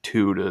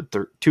 2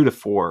 to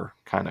 4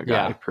 kind of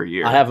guy per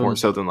year. I have him more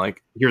so than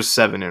like here's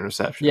 7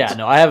 interceptions. Yeah,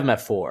 no, I have him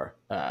at 4.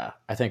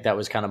 I think that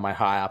was kind of my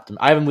high optimism.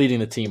 I have him leading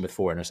the team with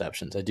 4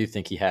 interceptions. I do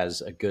think he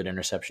has a good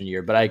interception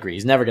year, but I agree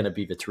he's never going to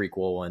be the Tariq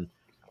Woolen,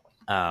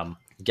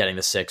 getting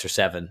the 6 or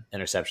 7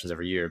 interceptions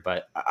every year.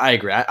 But I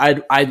agree.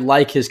 I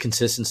like his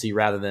consistency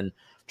rather than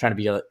trying to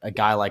be a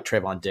guy like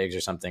Trevon Diggs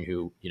or something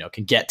who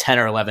can get 10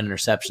 or 11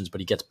 interceptions,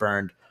 but he gets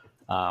burned,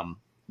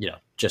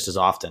 just as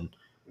often.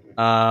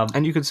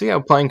 And you can see how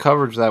playing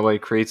coverage that way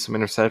creates some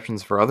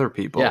interceptions for other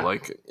people. Yeah.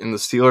 Like in the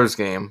Steelers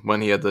game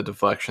when he had the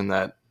deflection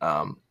that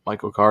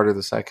Michael Carter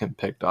II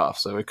picked off.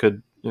 So it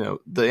could, the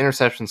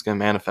interceptions can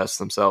manifest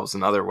themselves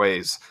in other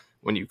ways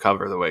when you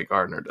cover the way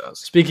Gardner does.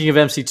 Speaking of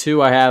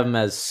MC2, I have him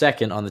as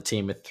second on the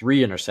team with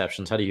 3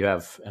 interceptions. How do you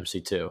have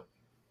MC2?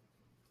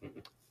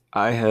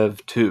 I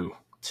have 2.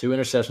 2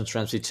 interceptions for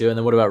MC2. And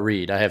then what about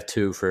Reed? I have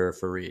 2 for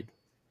Reed.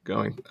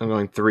 I'm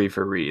going 3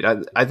 for Reed.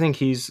 I think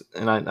he's,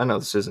 and I know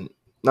this isn't,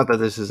 not that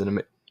this isn't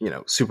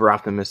a super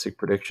optimistic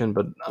prediction,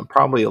 but I'm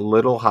probably a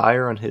little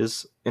higher on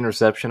his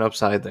interception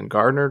upside than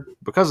Gardner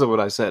because of what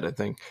I said. I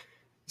think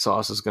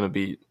Sauce is going to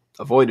be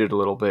avoided a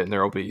little bit, and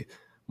there will be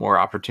more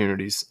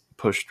opportunities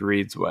pushed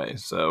Reed's way.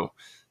 So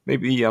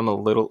maybe I'm a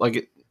little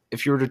like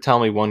if you were to tell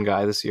me one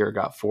guy this year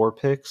got 4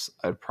 picks,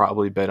 I'd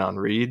probably bet on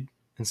Reed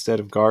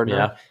instead of Gardner.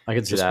 Yeah, I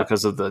could see just that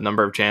because of the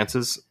number of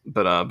chances.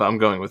 But I'm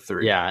going with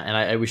 3. Yeah,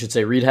 and we should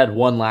say Reed had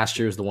 1 last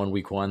year, was the one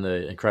week 1,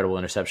 the incredible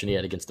interception he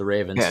had against the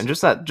Ravens. Yeah, and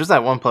just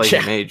that one play he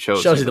made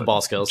shows you the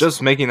ball skills.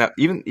 Just making that,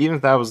 even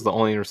if that was the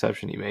only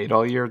interception he made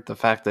all year, the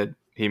fact that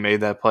he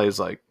made that play is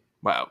like,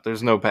 wow,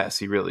 there's no pass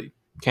he really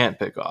can't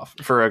pick off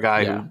for a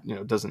guy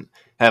who doesn't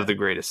have the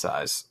greatest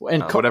size.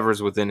 And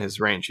whatever's within his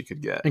range he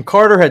could get. And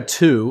Carter had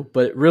 2,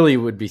 but it really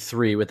would be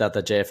 3 without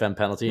that JFM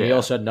penalty. Yeah. He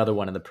also had another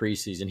one in the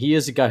preseason. He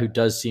is a guy who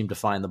does seem to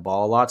find the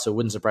ball a lot, so it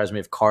wouldn't surprise me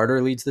if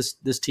Carter leads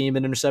this team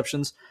in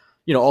interceptions.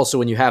 Also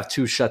when you have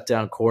 2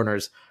 shutdown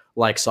corners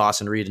like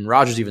Sauce and Reed, and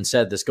Rodgers even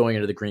said this going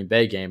into the Green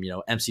Bay game,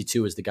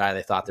 MC2 is the guy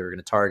they thought they were going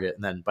to target,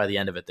 and then by the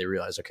end of it they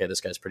realized, okay,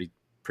 this guy's pretty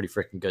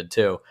freaking good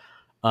too.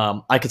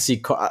 I could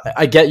see,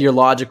 I get your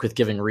logic with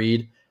giving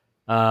Reed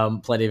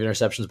plenty of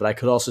interceptions, but I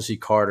could also see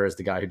Carter as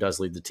the guy who does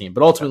lead the team.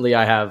 But ultimately,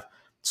 I have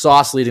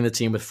Sauce leading the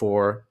team with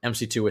 4,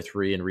 MC2 with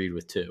 3, and Reed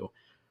with 2.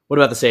 What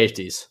about the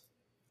safeties?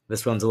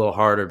 This one's a little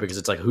harder because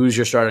it's like, who's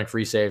your starting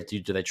free safety?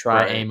 Do they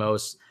try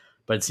Amos?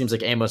 But it seems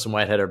like Amos and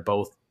Whitehead are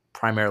both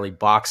primarily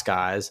box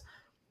guys.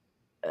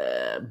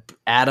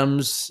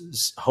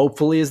 Adams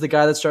hopefully is the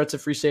guy that starts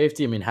at free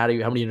safety. I mean, how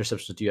many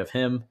interceptions do you have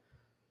him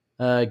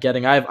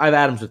getting? I have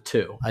Adams with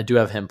 2. I do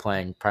have him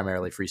playing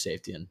primarily free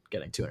safety and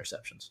getting 2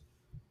 interceptions.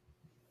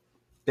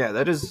 Yeah,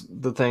 that is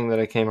the thing that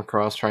I came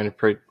across trying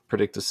to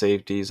predict the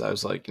safeties. I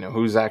was like,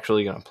 who's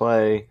actually going to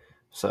play?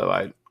 So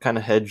I kind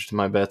of hedged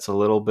my bets a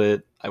little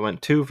bit. I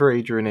went 2 for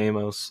Adrian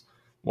Amos,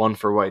 1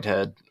 for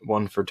Whitehead,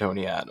 1 for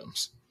Tony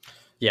Adams.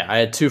 Yeah, I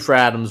had 2 for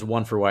Adams,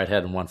 1 for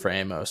Whitehead, and 1 for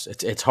Amos.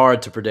 It's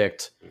hard to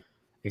predict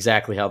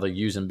exactly how they'll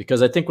use him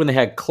because I think when they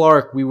had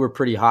Clark, we were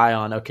pretty high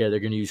on, okay, they're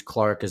going to use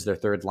Clark as their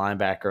third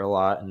linebacker a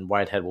lot, and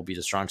Whitehead will be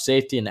the strong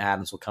safety, and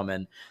Adams will come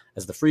in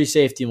as the free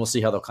safety, and we'll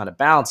see how they'll kind of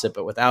balance it.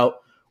 But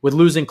with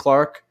losing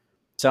Clark,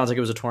 sounds like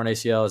it was a torn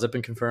ACL. Has that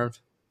been confirmed?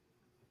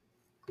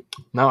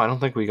 No, I don't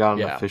think we got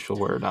an official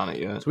word on it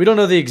yet. So we don't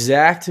know the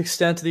exact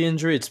extent of the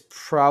injury. It's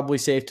probably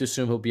safe to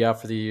assume he'll be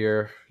out for the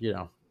year.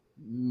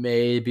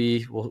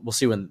 Maybe we'll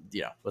see when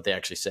what they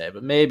actually say.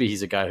 But maybe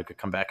he's a guy who could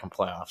come back in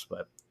playoffs.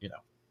 But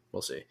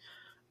we'll see.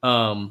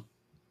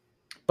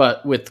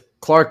 But with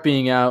Clark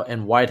being out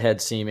and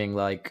Whitehead seeming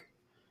like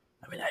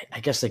mean, I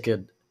guess they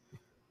could.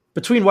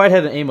 Between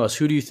Whitehead and Amos,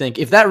 who do you think,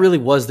 if that really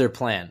was their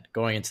plan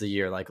going into the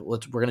year, like we're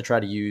going to try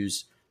to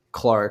use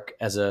Clark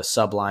as a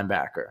sub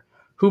linebacker,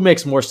 who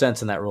makes more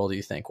sense in that role? Do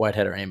you think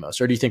Whitehead or Amos,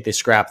 or do you think they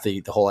scrap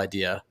the whole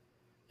idea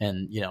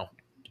and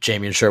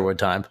Jamie and Sherwood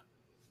time?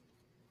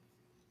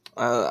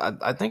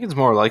 I think it's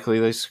more likely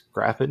they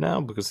scrap it now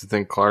because I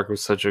think Clark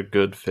was such a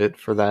good fit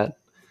for that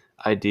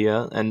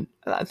idea, and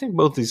I think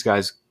both these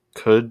guys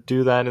could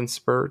do that in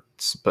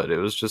spurts, but it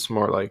was just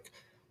more like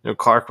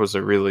Clark was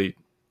a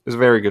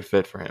very good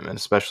fit for him, and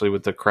especially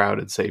with the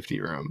crowded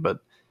safety room. But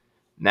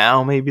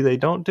now maybe they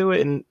don't do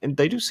it, and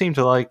they do seem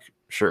to like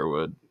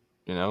Sherwood,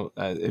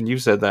 and you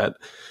said that.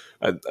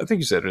 I think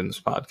you said it in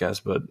this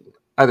podcast, but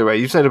either way,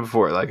 you said it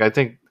before. Like, I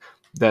think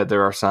that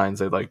there are signs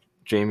they like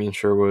Jamie and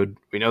Sherwood.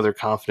 We know they're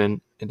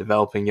confident in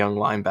developing young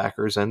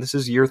linebackers, and this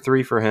is year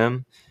 3 for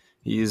him.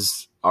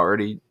 He's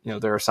already,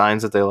 there are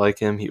signs that they like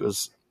him. He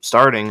was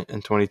starting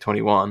in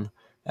 2021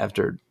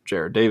 after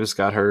Jared Davis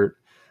got hurt.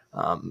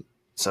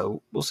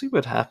 So we'll see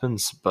what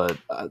happens, but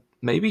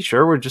maybe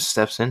Sherwood just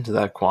steps into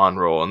that Quan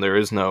role, and there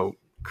is no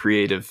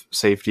creative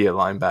safety at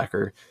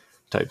linebacker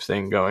type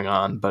thing going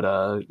on.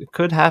 But it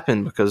could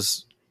happen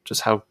because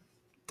just how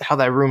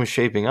that room is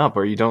shaping up,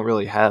 where you don't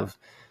really have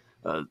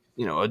a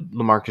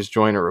LaMarcus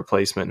Joyner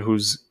replacement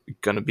who's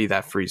going to be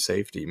that free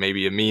safety.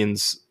 Maybe it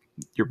means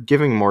you're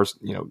giving more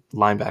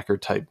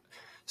linebacker type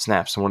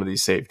snaps to one of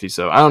these safeties.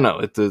 So I don't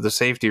know. The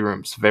safety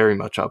room's very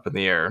much up in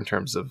the air in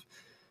terms of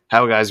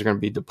how guys are going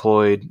to be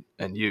deployed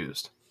and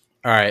used.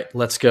 All right,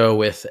 let's go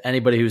with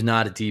anybody who's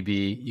not a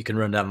DB. You can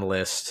run down the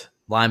list.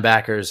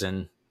 Linebackers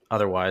and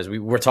otherwise.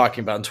 We're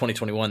talking about in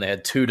 2021, they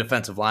had 2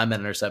 defensive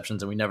lineman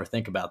interceptions, and we never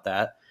think about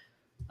that.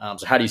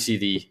 So how do you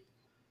see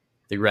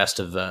the rest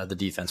of the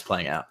defense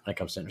playing out when it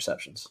comes to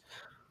interceptions?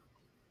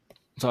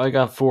 So I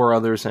got 4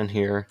 others in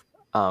here,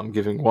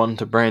 giving 1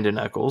 to Brandon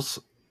Eccles.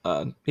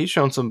 He's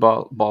shown some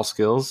ball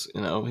skills.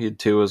 He had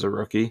 2 as a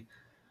rookie.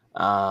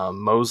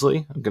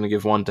 Mosley, I'm going to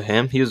give 1 to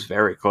him. He was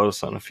very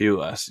close on a few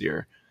last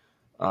year.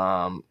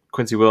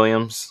 Quincy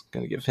Williams,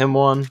 going to give him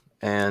 1.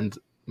 And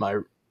my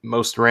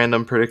most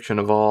random prediction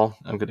of all,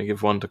 I'm going to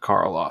give 1 to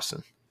Carl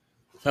Lawson.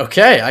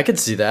 Okay, I could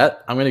see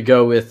that. I'm going to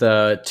go with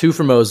 2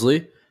 for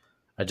Mosley.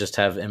 I just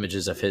have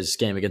images of his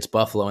game against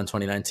Buffalo in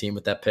 2019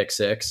 with that pick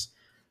 6.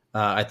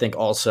 I think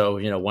also,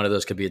 one of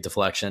those could be a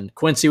deflection.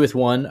 Quincy with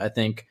 1, I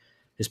think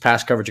his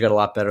pass coverage got a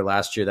lot better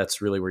last year.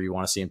 That's really where you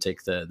want to see him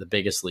take the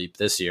biggest leap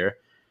this year.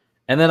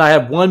 And then I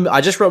have 1. I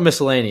just wrote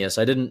miscellaneous.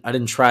 I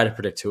didn't try to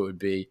predict who it would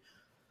be.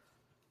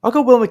 I'll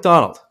go Will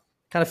McDonald.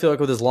 Kind of feel like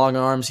with his long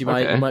arms, he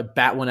might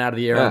bat one out of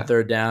the air on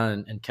 3rd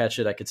down and catch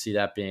it. I could see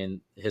that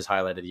being his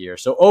highlight of the year.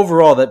 So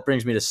overall, that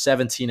brings me to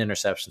 17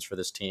 interceptions for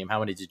this team. How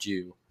many did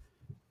you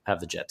have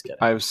the Jets get?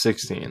 I have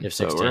 16. You have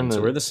 16.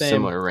 So we're in the same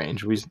similar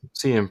range. We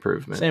see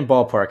improvement. Same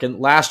ballpark. And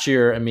last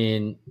year, I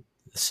mean,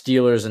 the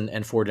Steelers and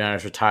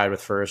 49ers were tied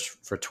with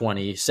first for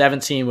 20.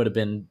 17 would have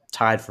been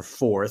tied for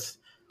 4th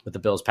with the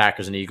Bills,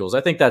 Packers, and Eagles.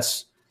 I think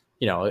that's,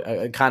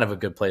 a kind of a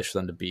good place for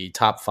them to be.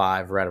 Top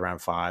 5, right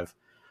around 5.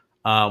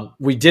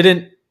 We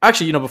didn't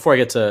actually, before I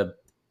get to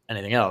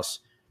anything else,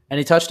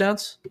 any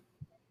touchdowns?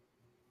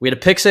 We had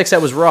a pick 6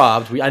 that was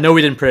robbed. I know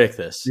we didn't predict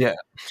this. Yeah.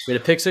 We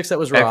had a pick 6 that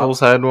was robbed. Eccles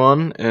had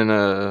one in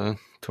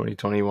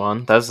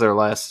 2021. That's their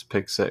last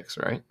pick 6,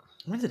 right?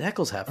 When did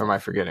Eccles have Or am I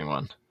forgetting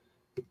one?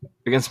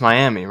 Against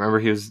Miami. Remember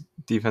he was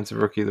Defensive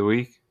Rookie of the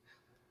Week?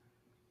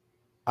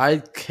 I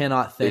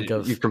cannot think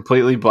of. You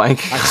completely blank.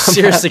 I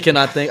seriously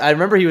cannot think. I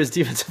remember he was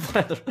Defensive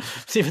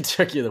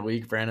Rookie of the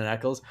Week, Brandon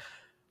Eccles.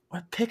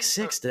 What pick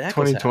 6 did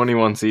Eccles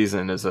 2021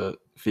 season is a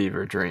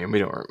fever dream. We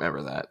don't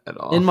remember that at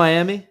all. In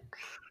Miami?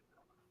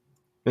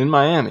 In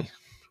Miami.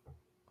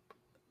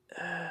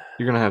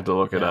 You're going to have to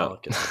look it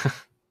up.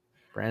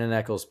 Brandon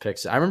Eccles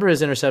picks. I remember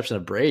his interception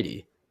of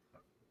Brady.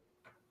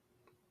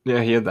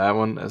 Yeah, he had that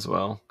one as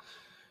well.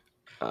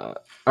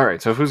 All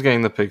right, so who's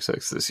getting the pick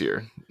 6 this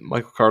year?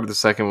 Michael Carter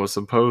II was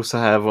supposed to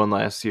have one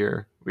last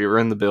year. We were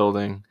in the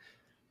building.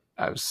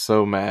 I was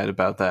so mad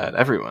about that.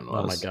 Everyone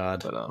was. Oh, my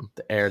God. But,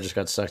 the air just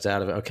got sucked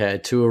out of it. Okay,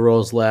 2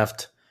 rolls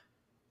left.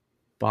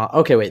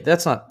 Okay, wait.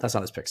 That's not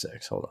his pick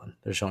 6. Hold on.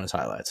 They're showing his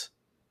highlights.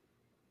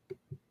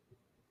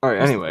 All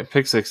right, anyway,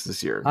 pick 6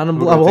 this year. Hold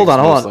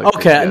on.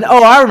 Okay.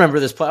 Oh, I remember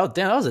this play. Oh,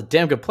 damn, that was a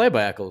damn good play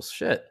by Eccles.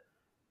 Shit.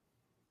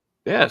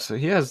 Yeah, so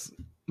he has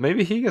 –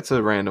 maybe he gets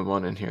a random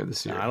one in here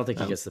this year. No, I don't think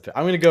he gets the pick.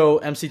 I'm going to go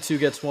MC2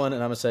 gets one,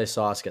 and I'm going to say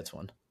Sauce gets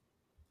one.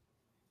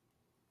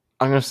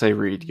 I'm going to say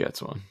Reed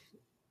gets one.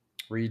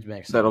 Reed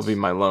makes sense. That'll be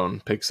my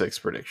lone pick 6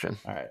 prediction.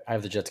 All right, I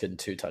have the Jets getting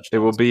 2 touchdowns. It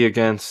will be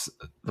against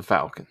the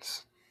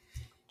Falcons.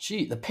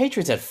 Gee, the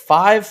Patriots had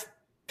 5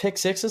 pick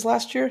 6s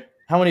last year?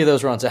 How many of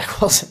those were on Zach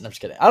Wilson? I'm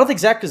just kidding. I don't think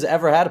Zach has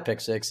ever had a pick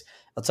 6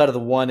 outside of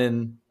the one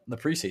in the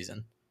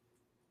preseason.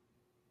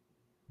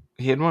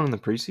 He had one in the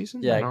preseason?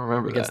 Yeah, I don't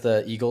remember against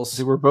that. the Eagles.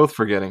 See, we're both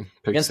forgetting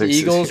pick against 6 the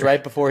Eagles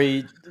right before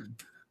he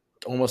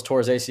almost tore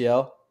his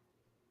ACL.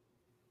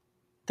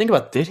 Think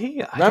about Did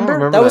he? I don't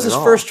remember that was his at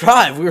all. first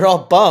drive. We were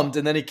all bummed,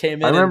 and then he came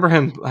in. I remember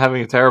him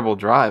having a terrible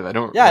drive. I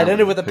don't. Yeah, it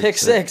ended with a pick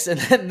six, and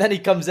then he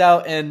comes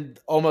out and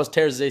almost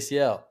tears his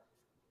ACL.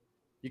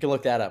 You can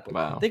look that up.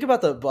 Wow. Think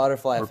about the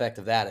butterfly effect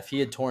of that. If he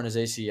had torn his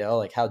ACL,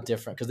 like how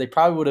different? Because they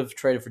probably would have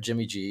traded for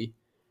Jimmy G,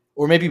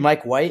 or maybe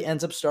Mike White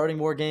ends up starting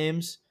more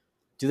games.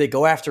 Do they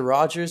go after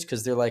Rodgers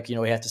because they're like,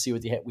 we have to see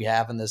what we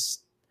have in this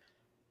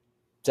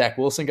Zach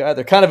Wilson guy?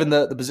 They're kind of in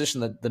the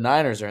position that the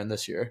Niners are in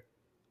this year.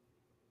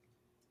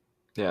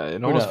 Yeah,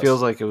 it almost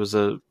feels like it was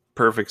a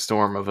perfect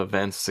storm of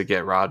events to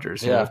get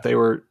Rodgers. You know, if they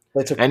were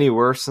any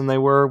worse than they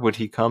were, would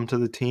he come to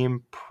the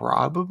team?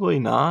 Probably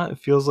not. It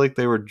feels like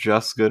they were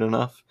just good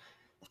enough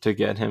to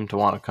get him to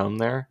want to come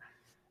there.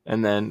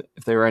 And then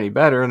if they were any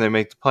better and they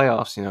make the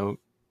playoffs,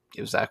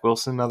 give Zach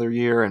Wilson another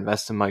year,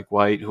 invest in Mike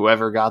White,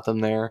 whoever got them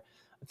there,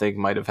 I think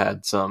might have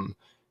had some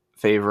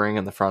favoring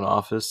in the front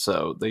office.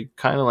 So they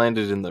kind of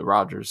landed in the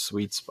Rodgers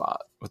sweet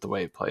spot with the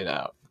way it played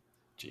out.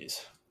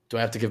 Jeez. Do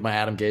I have to give my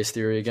Adam Gase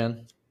theory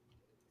again?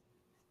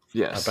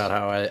 Yes. About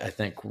how I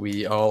think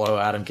we all owe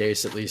Adam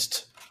Gase at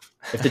least.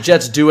 If the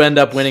Jets do end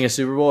up winning a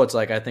Super Bowl, it's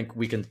like I think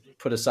we can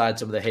put aside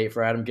some of the hate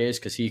for Adam Gase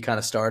because he kind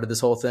of started this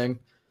whole thing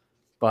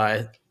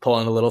by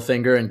pulling a little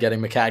finger and getting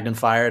McCagnon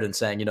fired and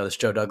saying, this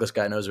Joe Douglas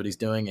guy knows what he's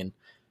doing and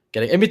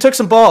getting. And he took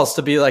some balls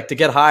to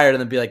get hired and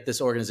then be like,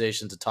 this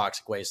organization's a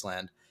toxic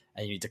wasteland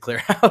and you need to clear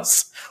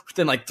house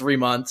within like 3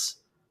 months.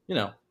 He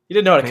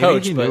didn't know how to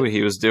coach. He knew what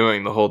he was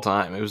doing the whole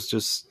time. It was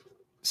just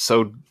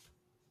so.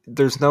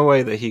 There's no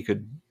way that he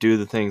could do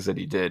the things that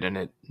he did and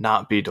it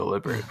not be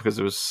deliberate because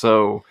it was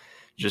so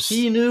just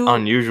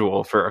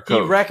unusual for a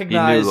coach. He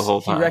recognized the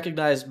whole time. He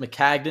recognized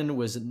McCagnon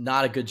was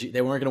not a good GM.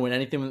 They weren't going to win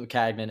anything with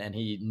McCagnon, and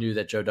he knew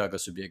that Joe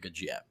Douglas would be a good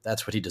GM.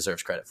 That's what he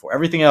deserves credit for.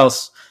 Everything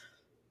else,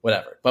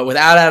 whatever. But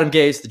without Adam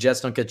Gase, the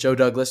Jets don't get Joe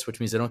Douglas, which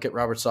means they don't get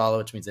Robert Saleh,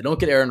 which means they don't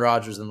get Aaron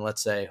Rodgers, and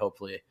let's say,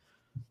 hopefully,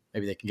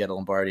 maybe they can get a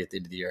Lombardi at the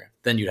end of the year.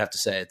 Then you'd have to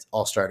say it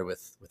all started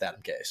with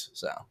Adam Gase.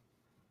 So,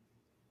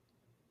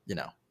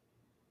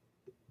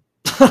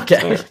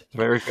 Okay,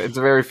 it's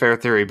a very fair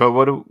theory. But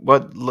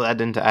what led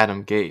into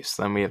Adam Gase?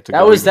 Then we have to.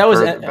 That was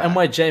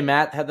NYJ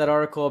Matt had that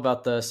article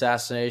about the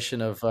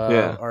assassination of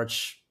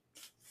Archduke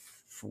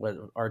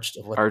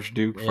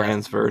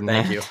Franz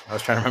Ferdinand. Thank you. I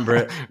was trying to remember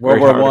it. World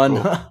War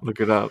I. Look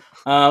it up.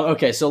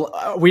 Okay,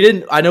 so we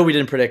didn't. I know we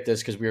didn't predict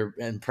this because we were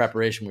in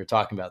preparation. We were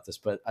talking about this,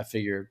 but I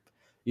figured,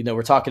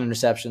 we're talking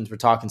interceptions, we're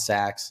talking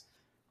sacks.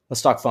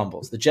 Let's talk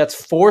fumbles. The Jets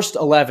forced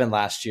 11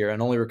 last year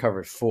and only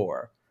recovered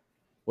 4.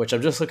 Which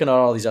I'm just looking at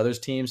all these other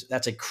teams.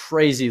 That's a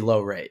crazy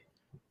low rate.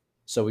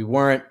 So we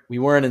weren't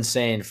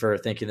insane for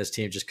thinking this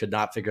team just could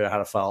not figure out how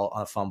to foul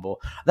on a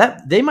fumble.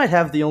 That they might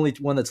have the only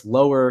one that's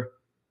lower.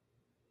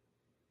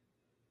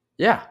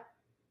 Yeah,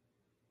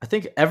 I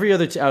think every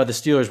other the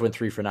Steelers went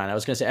 3 for 9. I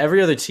was going to say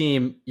every other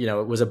team,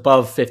 was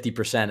above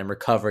 50% in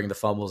recovering the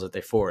fumbles that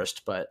they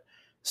forced. But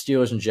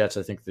Steelers and Jets,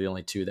 I think, are the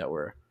only two that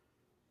were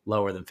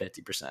lower than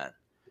 50%.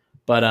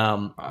 But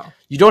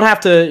you don't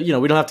have to,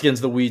 we don't have to get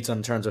into the weeds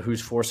in terms of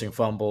who's forcing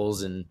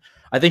fumbles. And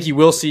I think you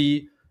will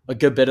see a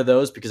good bit of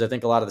those because I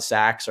think a lot of the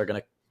sacks are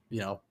going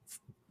to,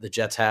 the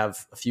Jets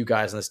have a few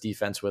guys on this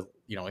defense with,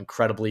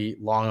 incredibly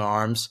long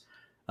arms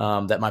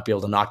that might be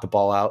able to knock the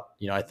ball out.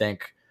 I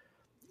think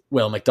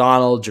Will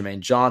McDonald, Jermaine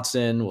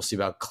Johnson, we'll see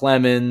about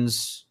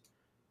Clemens,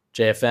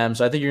 JFM.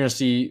 So I think you're going to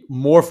see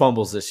more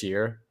fumbles this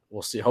year.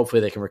 We'll see. Hopefully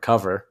they can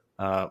recover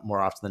more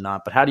often than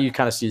not. But how do you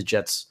kind of see the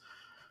Jets?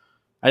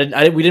 We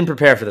didn't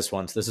prepare for this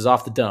one, so this is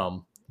off the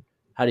dome.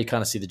 How do you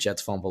kind of see the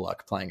Jets' fumble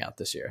luck playing out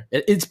this year?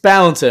 It's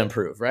bound to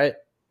improve, right?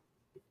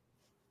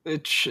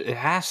 It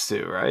has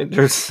to, right?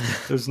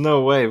 There's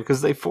no way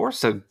because they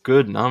forced a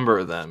good number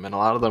of them, and a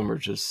lot of them were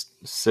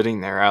just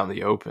sitting there out in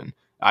the open.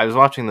 I was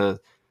watching the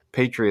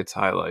Patriots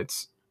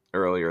highlights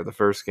earlier, the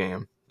first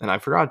game, and I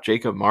forgot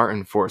Jacob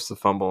Martin forced the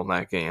fumble in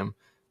that game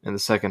in the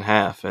second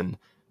half, and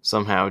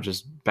somehow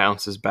just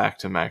bounces back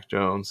to Mac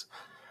Jones.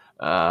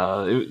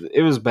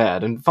 It was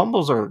bad, and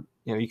fumbles are,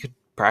 you could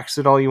practice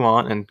it all you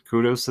want, and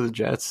kudos to the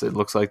Jets. It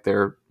looks like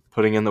they're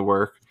putting in the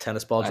work.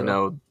 Tennis ball drill. I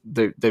know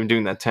they're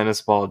doing that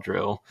tennis ball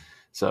drill,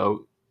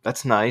 so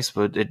that's nice,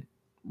 but it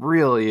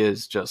really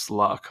is just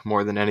luck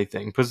more than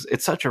anything because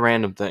it's such a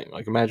random thing.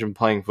 Like imagine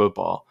playing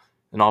football,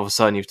 and all of a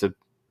sudden you have to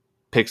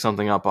pick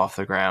something up off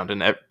the ground,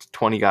 and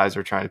 20 guys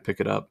are trying to pick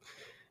it up,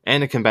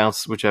 and it can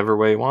bounce whichever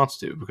way it wants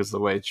to because of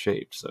the way it's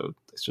shaped. So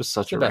it's just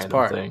such a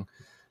random thing.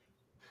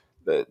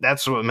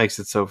 That's what makes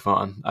it so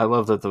fun. I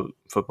love that the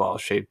football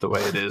is shaped the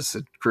way it is.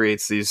 It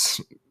creates these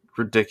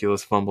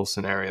ridiculous fumble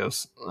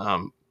scenarios.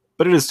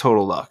 But it is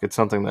total luck. It's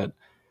something that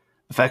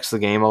affects the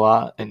game a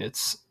lot, and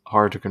it's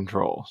hard to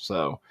control.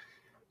 So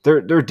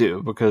they're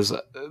due because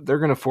they're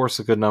going to force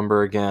a good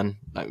number again.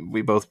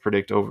 We both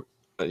predict over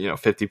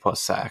 50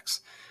 plus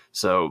sacks.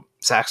 So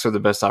sacks are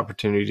the best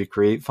opportunity to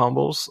create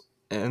fumbles,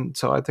 and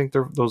so I think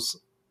those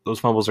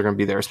fumbles are going to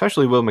be there.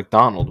 Especially Will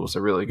McDonald was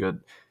a really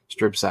good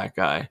strip sack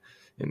guy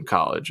in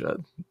college.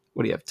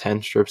 What do you have?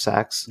 10 strip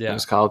sacks in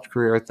his college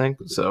career, I think.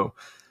 So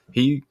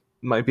he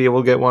might be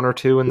able to get 1 or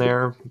 2 in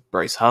there.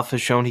 Bryce Huff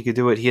has shown he could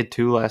do it. He had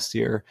 2 last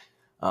year.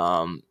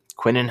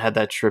 Quinnen had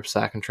that strip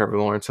sack and Trevor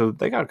Lawrence, so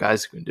they got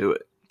guys who can do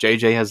it.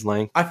 JJ has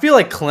length. I feel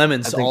like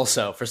Clemens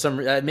also, for some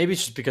reason, maybe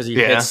it's just because he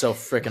hits so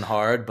freaking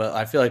hard, but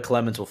I feel like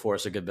Clemens will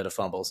force a good bit of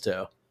fumbles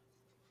too.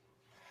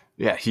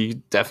 Yeah, he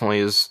definitely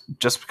is,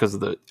 just because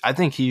of I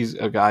think he's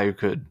a guy who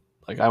could,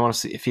 I want to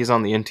see, if he's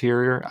on the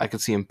interior, I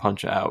could see him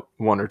punch out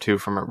one or two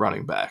from a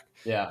running back.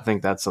 Yeah. I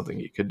think that's something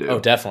he could do. Oh,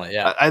 definitely,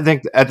 yeah. I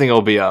think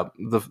it'll be up.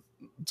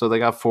 So they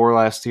got 4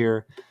 last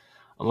year.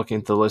 I'm looking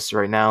at the list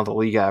right now. The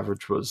league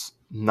average was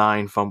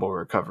 9 fumble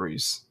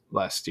recoveries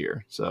last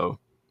year. So,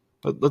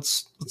 but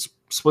let's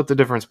split the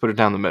difference, put it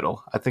down the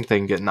middle. I think they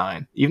can get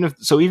 9. Even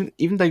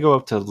if they go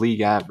up to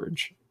league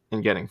average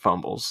in getting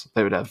fumbles,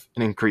 they would have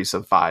an increase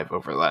of 5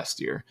 over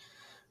last year,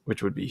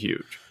 which would be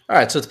huge. All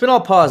right, so it's been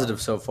all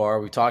positive so far.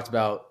 We talked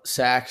about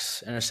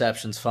sacks,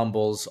 interceptions,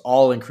 fumbles,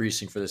 all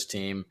increasing for this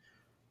team.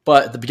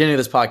 But at the beginning of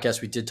this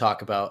podcast, we did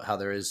talk about how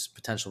there is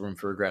potential room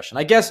for regression.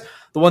 I guess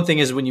the one thing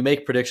is when you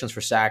make predictions for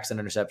sacks and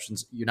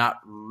interceptions, you're not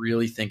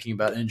really thinking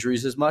about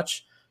injuries as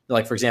much.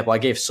 Like, for example, I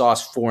gave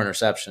Sauce 4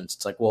 interceptions.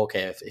 It's like, well,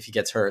 okay, if he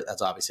gets hurt,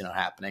 that's obviously not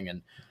happening.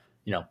 And,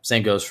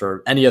 same goes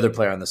for any other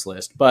player on this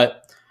list.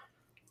 But,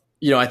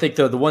 I think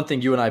the one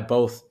thing you and I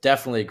both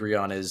definitely agree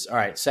on is, all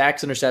right,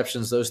 sacks,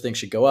 interceptions, those things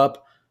should go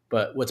up.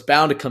 But what's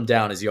bound to come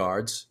down is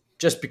yards,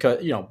 just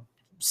because,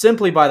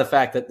 simply by the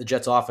fact that the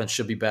Jets' offense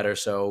should be better.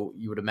 So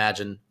you would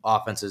imagine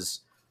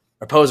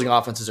opposing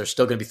offenses are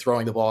still going to be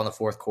throwing the ball in the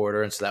fourth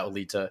quarter, and so that would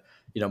lead to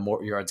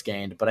more yards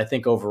gained. But I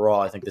think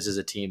overall, this is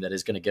a team that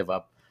is going to give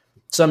up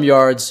some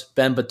yards,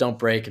 bend but don't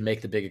break, and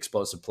make the big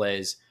explosive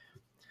plays.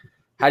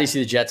 How do you see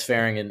the Jets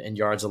faring in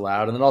yards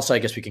allowed? And then also, I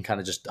guess we can kind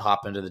of just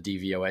hop into the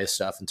DVOA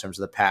stuff in terms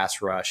of the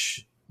pass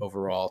rush,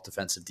 overall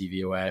defensive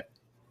DVOA.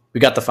 We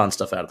got the fun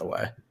stuff out of the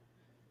way.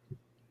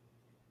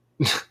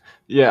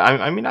 Yeah,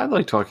 I mean, I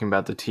like talking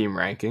about the team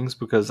rankings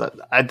because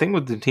I think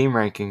with the team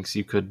rankings,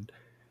 you could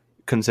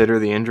consider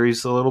the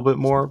injuries a little bit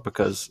more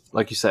because,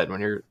 like you said,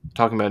 when you're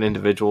talking about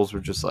individuals, we're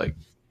just like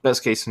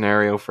best case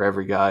scenario for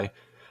every guy,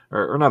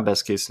 or not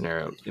best case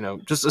scenario,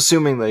 just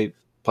assuming they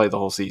play the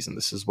whole season,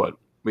 this is what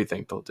we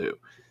think they'll do.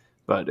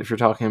 But if you're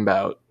talking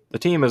about the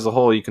team as a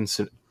whole, you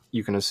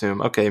can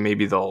assume, okay,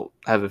 maybe they'll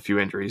have a few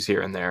injuries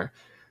here and there.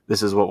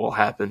 This is what will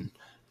happen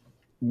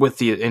with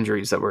the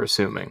injuries that we're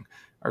assuming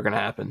are going to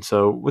happen.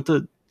 So with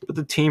the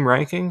team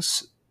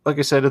rankings, like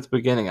I said at the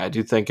beginning, I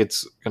do think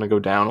it's going to go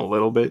down a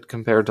little bit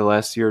compared to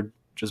last year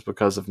just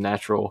because of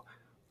natural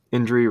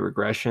injury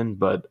regression,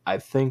 but I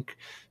think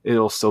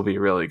it'll still be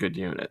a really good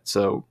unit.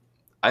 So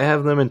I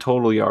have them in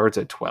total yards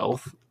at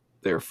 12th.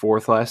 They're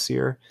 4th last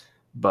year,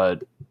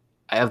 but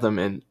I have them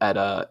at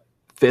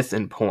 5th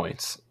in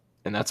points,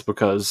 and that's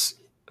because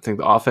I think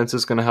the offense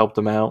is going to help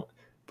them out,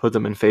 put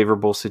them in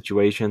favorable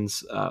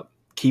situations,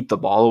 keep the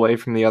ball away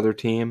from the other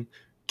team,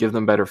 give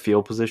them better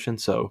field position.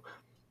 So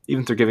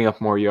even if they're giving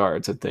up more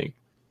yards, I think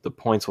the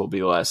points will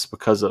be less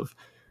because of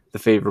the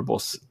favorable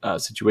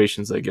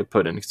situations they get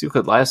put in. Because you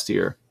could last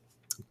year,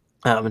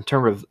 in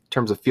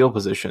terms of field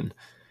position,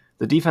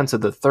 the defense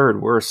had the 3rd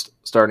worst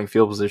starting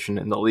field position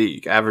in the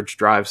league. Average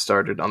drives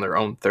started on their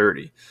own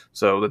 30.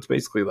 So that's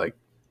basically like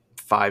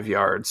 5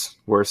 yards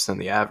worse than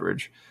the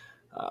average.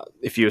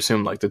 If you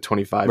assume like the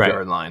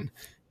 25-yard line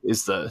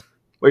is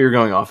what you're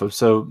going off of.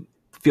 So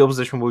field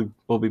position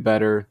will be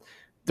better.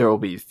 There will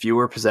be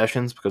fewer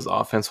possessions because the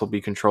offense will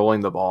be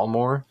controlling the ball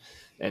more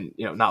and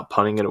not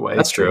punting it away.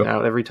 That's true.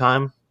 Out every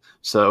time.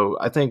 So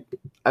I think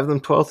I have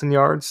them 12th in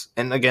yards.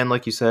 And again,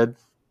 like you said,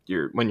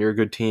 when you're a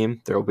good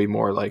team, there will be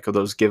more like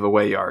those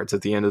giveaway yards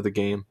at the end of the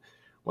game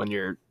when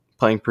you're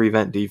playing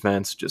prevent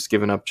defense, just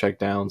giving up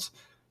checkdowns.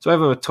 So I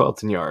have them at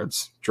 12th in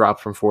yards,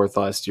 dropped from 4th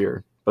last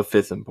year, but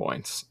 5th in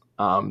points.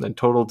 Then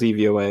total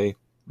DVOA,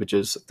 which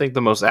is I think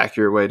the most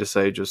accurate way to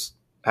say just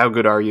how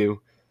good are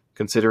you,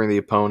 considering the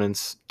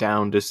opponent's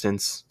down,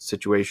 distance,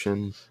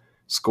 situation,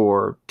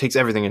 score, takes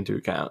everything into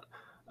account.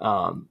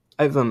 I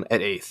have them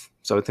at 8th,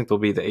 so I think they'll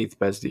be the 8th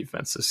best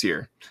defense this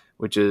year,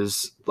 which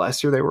is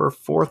last year they were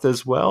 4th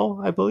as well,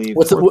 I believe.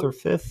 Or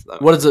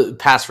 5th. What is the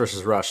pass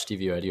versus rush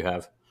DVOA do you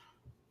have?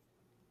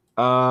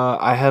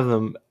 I have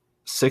them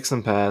 6th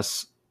in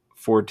pass,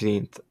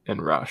 14th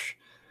in rush.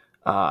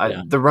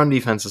 The run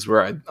defense is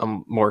where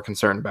I'm more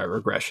concerned about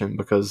regression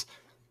because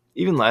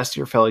even last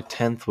year, I felt like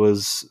 10th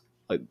was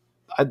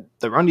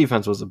the run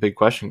defense was a big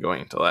question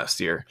going into last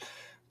year,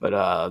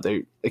 but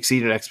they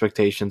exceeded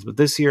expectations. But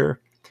this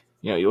year,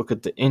 you look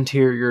at the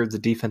interior, the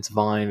defensive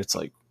line, it's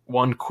like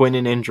one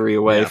Quinnen injury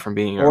away from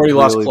being already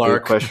lost really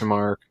Clark. Big question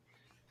mark.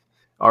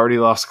 Already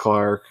lost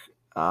Clark.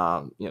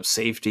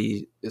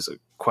 Safety is a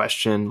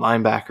question.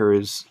 Linebacker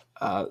is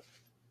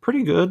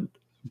pretty good,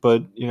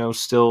 but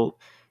still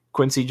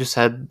Quincy just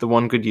had the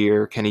one good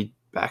year. Can he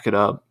back it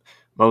up?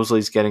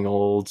 Mosley's getting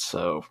old,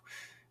 so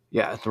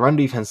yeah, the run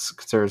defense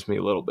concerns me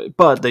a little bit,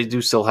 but they do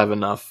still have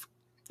enough.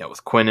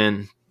 With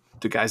Quinnen,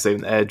 the guys they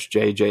have an edge,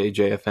 JJ,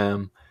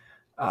 JFM.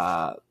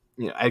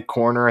 At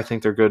corner, I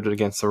think they're good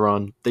against the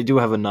run. They do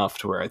have enough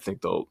to where I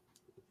think they'll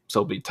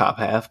still be top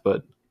half,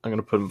 but I'm going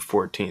to put them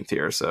 14th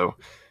here, so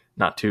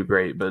not too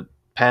great. But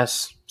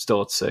pass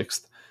still at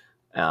 6th.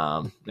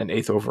 and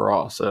 8th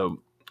overall.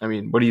 So, I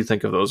mean, what do you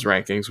think of those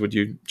rankings? Would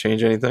you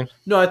change anything?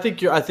 No, I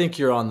think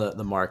you're on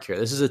the mark here.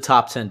 This is a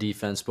top 10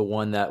 defense, but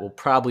one that will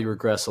probably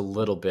regress a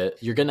little bit.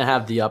 You're going to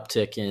have the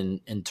uptick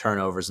in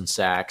turnovers and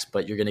sacks,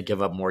 but you're going to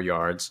give up more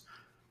yards.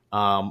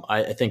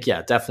 I think,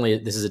 yeah, definitely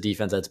this is a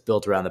defense that's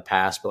built around the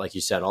pass, but like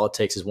you said, all it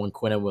takes is one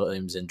Quinnen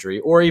Williams injury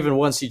or even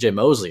one CJ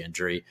Mosley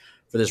injury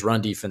for this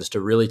run defense to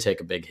really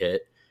take a big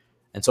hit.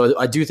 And so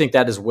I do think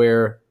that is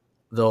where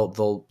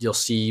you'll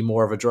see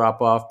more of a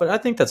drop off, but I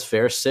think that's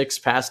fair. 6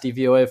 pass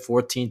DVOA,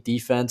 14th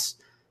defense,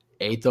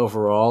 8th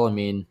overall. I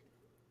mean,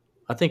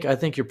 I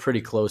think you're pretty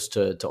close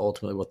to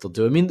ultimately what they'll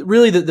do. I mean,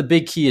 really the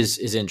big key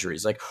is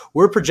injuries. Like,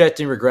 we're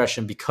projecting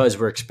regression because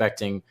we're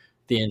expecting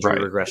the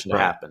injury regression to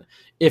happen.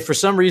 If for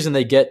some reason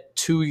they get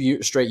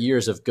 2 straight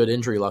years of good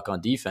injury luck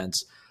on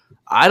defense,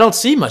 I don't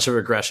see much of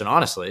regression,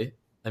 honestly.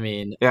 I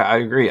mean, yeah, I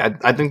agree.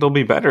 I think they'll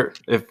be better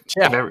if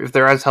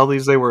they're as healthy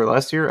as they were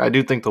last year. I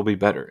do think they'll be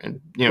better. And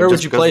where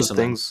would you place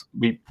them?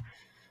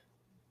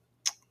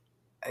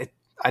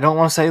 I don't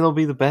want to say they'll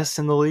be the best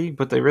in the league,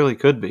 but they really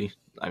could be.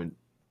 I mean,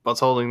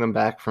 what's holding them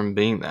back from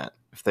being that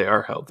if they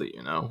are healthy?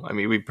 I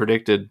mean, we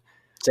predicted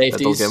safeties,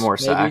 that they'll get more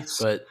sacks,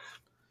 but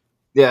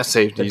yeah,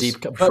 safeties.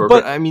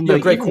 But I mean,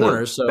 great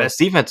corners. So best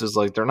defenses,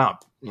 like they're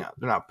not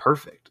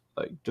perfect.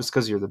 Like, just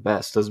because you're the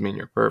best doesn't mean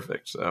you're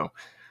perfect. So.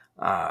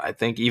 I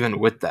think even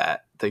with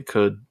that, they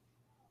could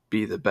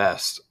be the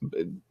best,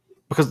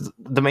 because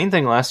the main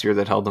thing last year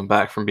that held them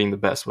back from being the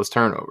best was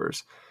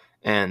turnovers.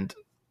 And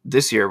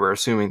this year we're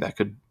assuming that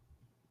could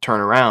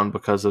turn around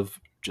because of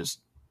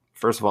just,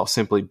 first of all,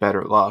 simply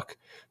better luck,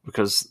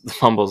 because the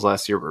fumbles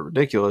last year were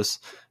ridiculous.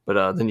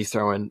 But then you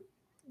throw in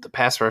the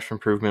pass rush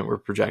improvement we're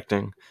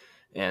projecting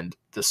and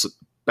this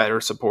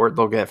better support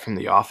they'll get from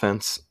the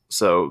offense.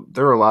 So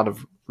there are a lot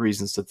of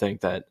reasons to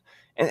think that,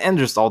 and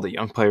just all the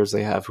young players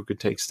they have who could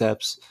take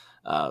steps.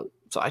 So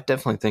I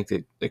definitely think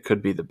that they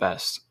could be the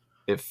best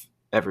if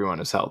everyone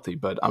is healthy,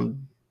 but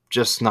I'm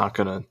just not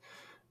going to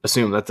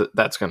assume that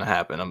that's going to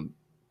happen. I'm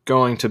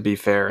going to be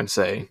fair and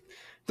say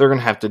they're going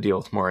to have to deal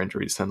with more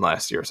injuries than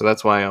last year. So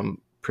that's why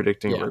I'm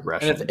predicting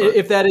regression. And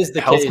if that is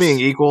the health case, being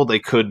equal, they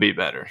could be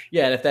better.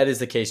 Yeah, and if that is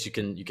the case, you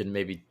can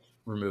maybe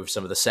remove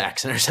some of the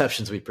sacks and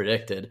interceptions we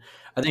predicted.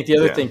 I think the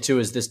other thing too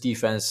is this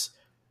defense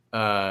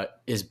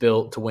is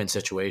built to win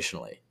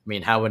situationally. I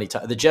mean, how many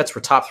times the Jets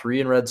were top 3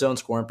 in red zone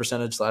scoring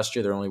percentage last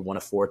year? They're only one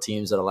of 4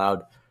 teams that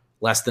allowed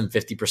less than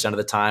 50% of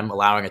the time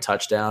allowing a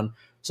touchdown.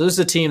 So this is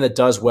a team that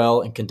does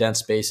well in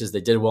condensed spaces. They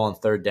did well in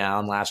third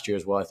down last year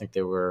as well. I think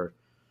they were,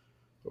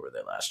 what were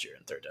they last year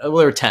in third down? Well,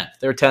 they were 10th.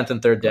 They were 10th in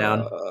third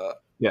down.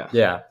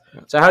 Yeah.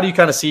 So how do you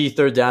kind of see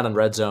third down and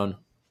red zone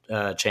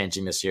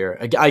changing this year?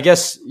 I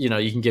guess, you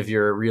can give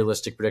your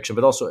realistic prediction,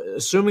 but also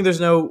assuming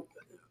there's no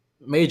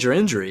major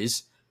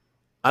injuries,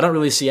 I don't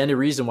really see any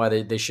reason why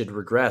they should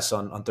regress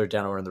on third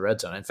down or in the red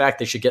zone. In fact,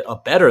 they should get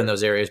up better in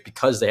those areas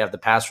because they have the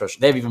pass rush.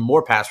 They have even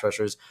more pass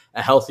rushers,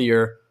 a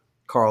healthier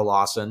Carl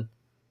Lawson,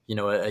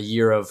 a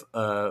year of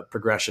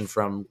progression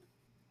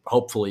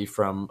hopefully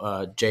from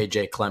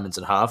J.J. Clemens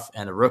and Huff,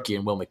 and a rookie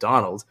in Will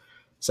McDonald.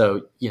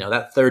 So,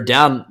 that third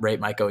down rate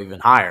might go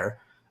even higher.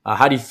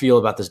 How do you feel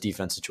about this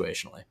defense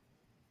situationally?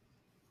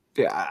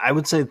 Yeah, I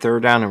would say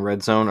third down and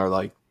red zone are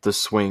like the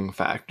swing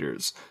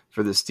factors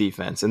for this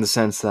defense, in the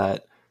sense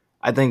that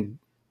I think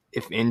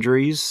if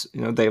injuries,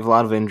 they have a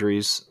lot of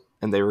injuries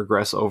and they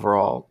regress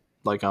overall,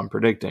 like I'm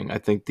predicting, I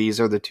think these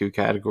are the 2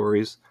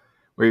 categories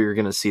where you're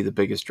going to see the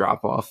biggest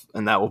drop off,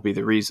 and that will be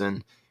the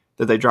reason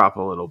that they drop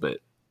a little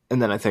bit. And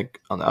then I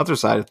think on the other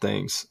side of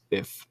things,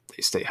 if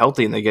they stay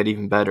healthy and they get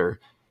even better,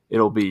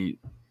 it'll be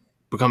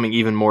becoming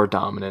even more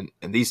dominant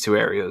in these 2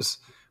 areas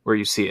where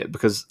you see it,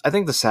 because I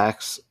think the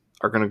sacks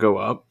are going to go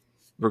up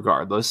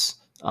regardless.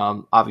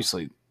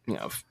 Obviously,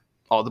 if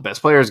all the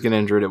best players get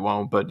injured, it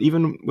won't. But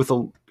even with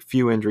a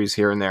few injuries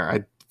here and there,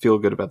 I feel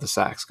good about the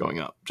sacks going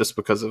up just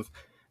because of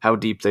how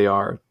deep they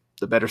are,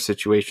 the better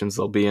situations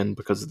they'll be in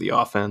because of the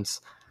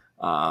offense.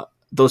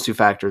 Those 2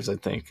 factors, I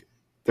think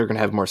they're going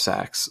to have more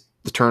sacks.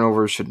 The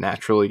turnovers should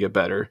naturally get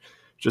better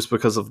just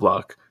because of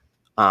luck.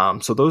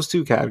 So those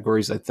 2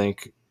 categories, I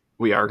think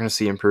we are going to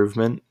see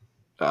improvement,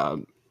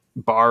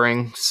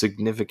 barring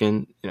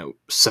significant,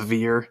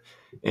 severe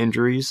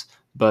injuries.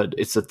 But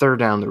it's the third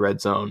down, the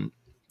red zone.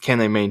 Can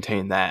they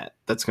maintain that?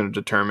 That's going to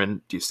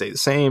determine, do you stay the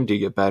same? Do you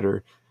get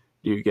better?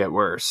 Do you get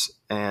worse?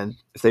 And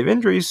if they have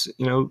injuries,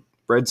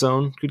 red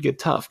zone could get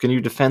tough. Can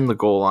you defend the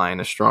goal line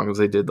as strong as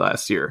they did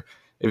last year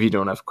if you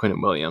don't have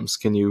Quinnen Williams?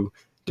 Can you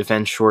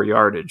defend short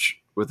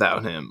yardage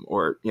without him?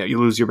 Or, you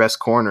lose your best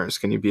corners.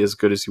 Can you be as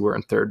good as you were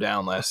in third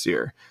down last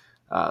year?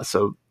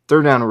 So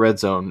third down and red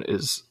zone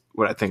is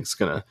what I think is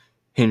going to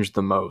hinge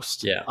the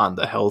most on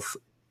the health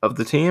of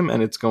the team,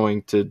 and it's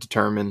going to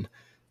determine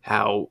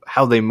how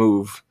they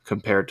move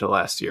compared to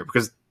last year.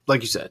 Because,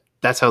 like you said,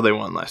 that's how they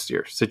won last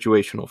year.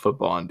 Situational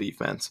football on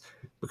defense,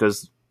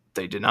 because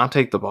they did not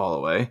take the ball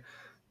away.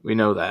 We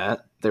know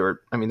that. They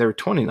were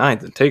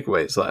 29th in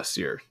takeaways last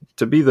year.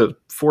 To be the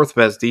 4th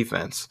best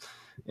defense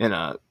in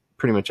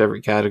pretty much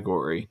every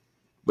category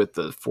with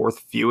the 4th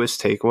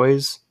fewest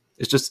takeaways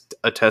It's just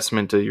a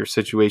testament to your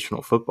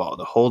situational football,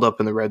 to hold up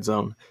in the red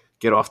zone,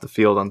 get off the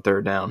field on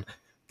third down.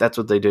 That's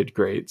what they did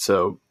great.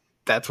 So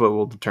that's what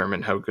will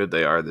determine how good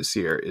they are this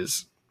year,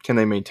 is can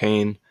they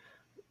maintain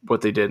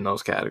what they did in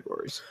those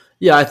categories.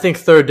 Yeah, I think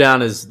third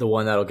down is the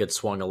one that'll get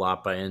swung a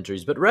lot by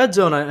injuries. But red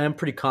zone, I'm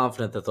pretty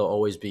confident that they'll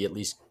always be at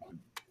least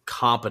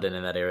competent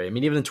in that area. I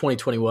mean, even in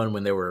 2021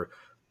 when they were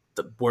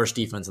the worst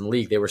defense in the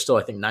league, they were still,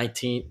 I think,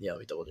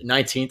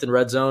 19th in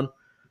red zone,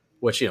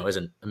 which,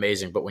 isn't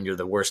amazing. But when you're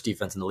the worst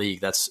defense in the league,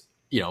 that's,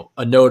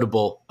 a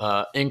notable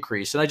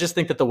increase. And I just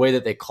think that the way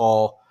that they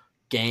call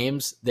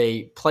games,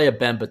 they play a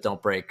bend but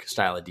don't break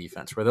style of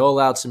defense, where they'll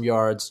allow some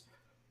yards,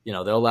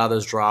 they'll allow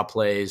those draw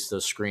plays,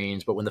 those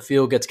screens. But when the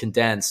field gets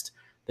condensed,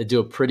 they do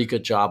a pretty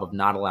good job of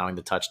not allowing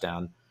the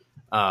touchdown.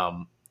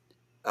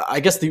 I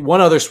guess the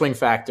one other swing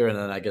factor, and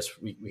then I guess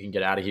we can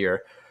get out of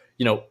here.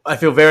 I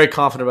feel very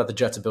confident about the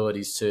Jets'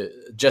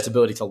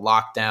 ability to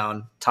lock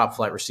down top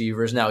flight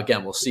receivers. Now,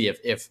 again, we'll see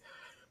if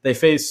they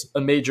face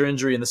a major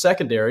injury in the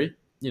secondary.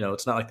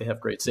 It's not like they have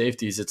great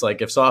safeties. It's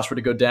like if Sauce were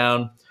to go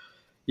down,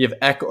 you have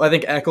I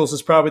think Eccles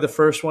is probably the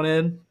first one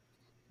in,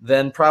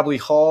 then probably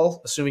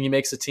Hall, assuming he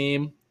makes the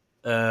team.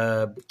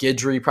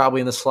 Guidry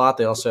probably in the slot.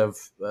 They also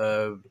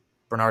have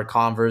Bernard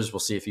Converse. We'll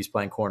see if he's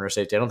playing corner or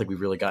safety. I don't think we've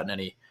really gotten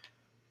any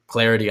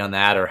clarity on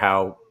that or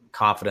how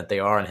confident they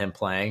are in him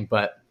playing.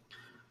 But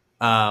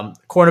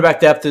cornerback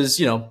depth is,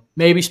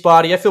 maybe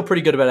spotty. I feel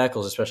pretty good about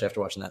Eccles, especially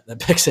after watching that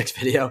Pick Six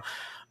video.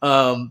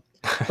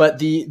 But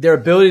their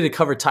ability to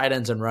cover tight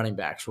ends and running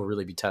backs will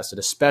really be tested,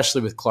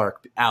 especially with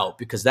Clark out,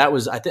 because that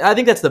was I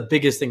think that's the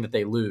biggest thing that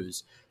they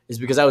lose, is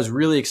because I was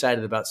really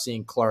excited about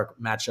seeing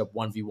Clark match up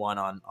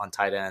 1v1 on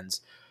tight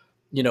ends.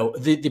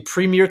 The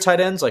premier tight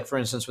ends, like for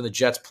instance, when the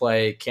Jets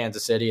play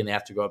Kansas City and they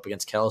have to go up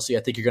against Kelsey,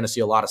 I think you're going to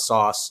see a lot of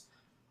Sauce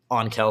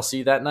on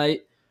Kelsey that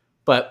night.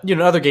 But,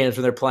 other games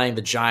when they're playing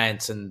the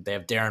Giants and they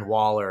have Darren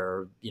Waller,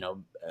 or,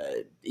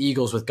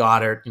 Eagles with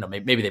Goddard,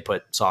 maybe they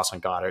put Sauce on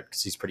Goddard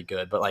because he's pretty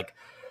good. But, like,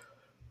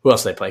 who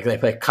else do they play? They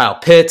play Kyle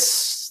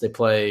Pitts. They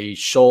play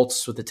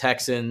Schultz with the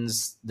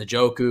Texans,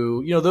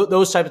 Njoku.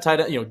 Those type of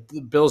tight ends.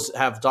 The Bills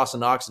have Dawson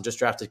Knox and just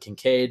drafted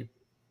Kincaid.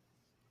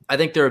 I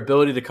think their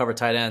ability to cover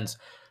tight ends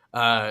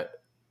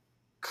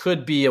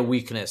could be a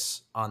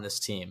weakness on this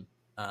team.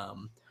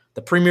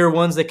 The premier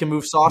ones they can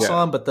move Sauce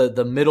on, but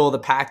the middle of the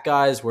pack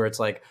guys where it's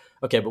like,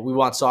 okay, but we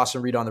want Sauce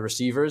and Reed on the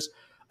receivers,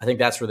 I think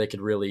that's where they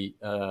could really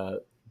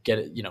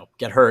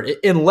get hurt.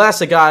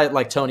 Unless a guy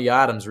like Tony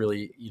Adams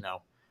really,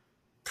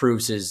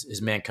 proves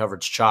his man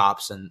coverage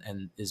chops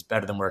and is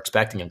better than we're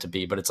expecting him to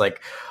be. But it's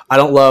like, I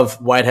don't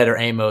love Whitehead or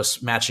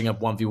Amos matching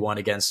up 1v1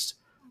 against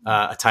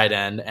a tight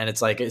end. And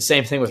it's like,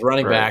 same thing with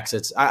running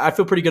backs. I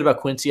feel pretty good about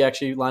Quincy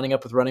actually lining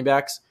up with running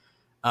backs.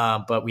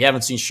 But we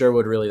haven't seen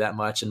Sherwood really that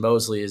much. And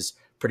Mosley is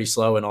pretty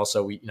slow. And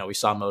also we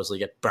saw Mosley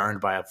get burned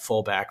by a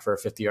fullback for a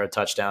 50-yard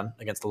touchdown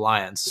against the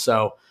Lions.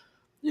 So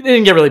he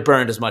didn't get really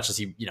burned as much as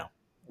he,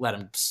 let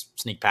him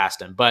sneak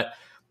past him. But,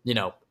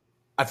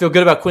 I feel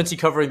good about Quincy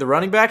covering the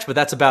running backs, but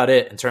that's about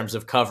it in terms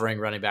of covering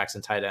running backs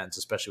and tight ends,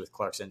 especially with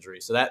Clark's injury.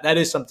 So that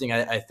is something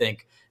I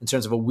think in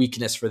terms of a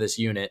weakness for this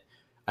unit,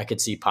 I could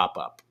see pop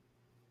up.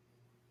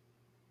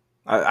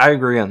 I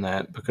agree on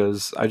that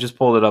because I just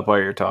pulled it up while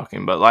you're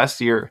talking. But last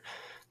year,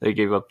 they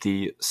gave up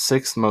the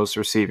 6th most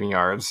receiving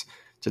yards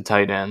to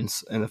tight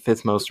ends and the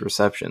 5th most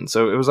receptions.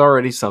 So it was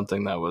already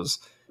something that was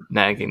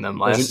nagging them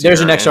last year. There's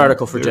your next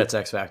article for Jets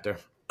X Factor.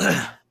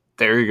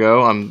 There you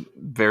go. I'm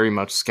very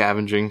much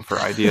scavenging for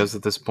ideas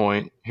at this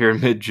point. Here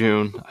in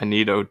mid-June, I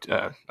need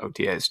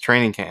OTA's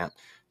training camp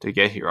to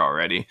get here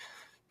already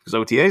because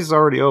OTA's is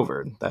already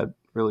over. That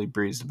really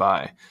breezed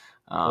by.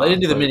 They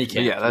didn't do the mini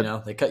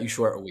camp. They cut you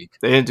short a week.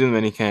 They didn't do the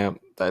mini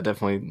camp. That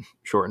definitely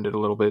shortened it a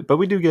little bit. But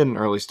we do get an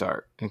early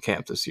start in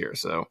camp this year,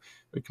 so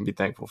we can be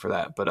thankful for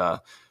that.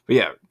 But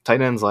yeah, tight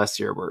ends last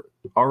year were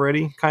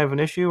already kind of an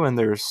issue, and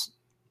there's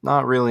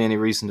not really any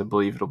reason to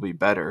believe it'll be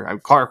better.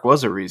 Clark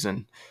was a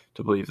reason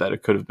to believe that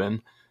it could have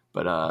been,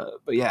 but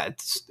yeah,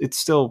 it's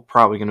still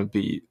probably going to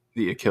be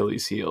the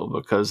Achilles heel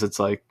because it's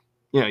like,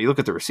 you look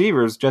at the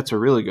receivers, Jets are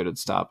really good at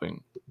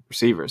stopping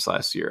receivers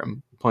last year.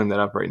 I'm pulling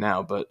that up right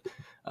now, but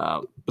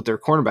their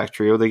cornerback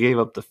trio, they gave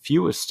up the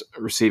fewest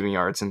receiving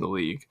yards in the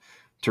league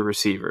to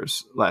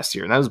receivers last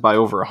year, and that was by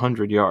over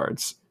 100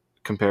 yards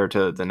compared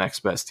to the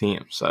next best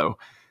team. So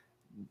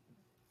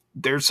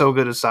they're so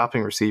good at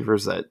stopping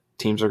receivers that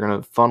teams are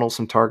going to funnel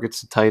some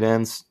targets to tight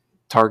ends,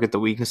 target the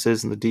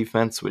weaknesses in the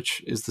defense,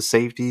 which is the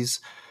safeties,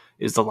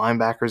 is the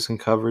linebackers in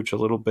coverage a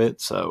little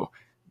bit. So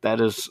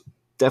that is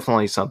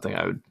definitely something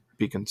I would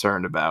be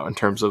concerned about in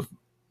terms of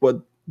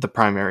what the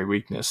primary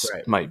weakness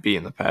might be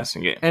in the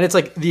passing game. And it's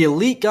like the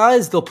elite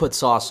guys, they'll put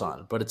Sauce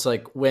on, but it's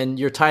like when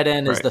your tight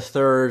end is the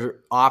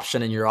third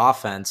option in your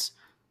offense,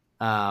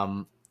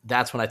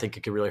 that's when I think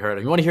it could really hurt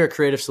him. You want to hear a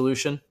creative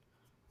solution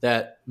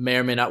that may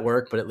or may not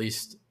work, but at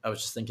least I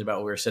was just thinking about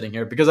when we were sitting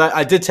here because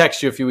I did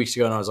text you a few weeks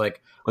ago and I was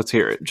like, let's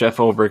hear it. Jeff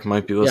Ulbrich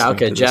might be listening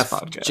to this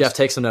podcast. Jeff,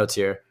 take some notes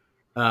here.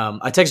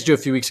 I texted you a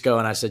few weeks ago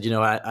and I said,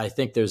 I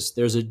think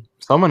there's a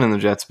Someone in the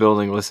Jets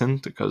building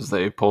listened because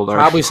they pulled our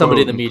probably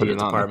somebody in the quote and put media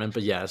it on. department,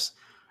 but yes.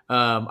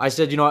 I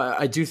said,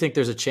 I do think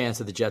there's a chance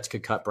that the Jets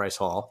could cut Bryce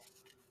Hall.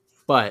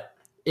 But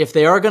if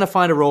they are going to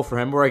find a role for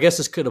him, or I guess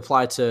this could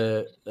apply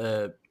to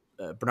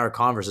Bernard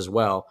Converse as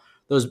well,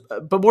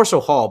 but more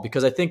so Hall,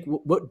 because I think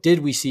what did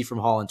we see from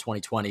Hall in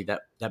 2020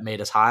 that made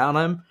us high on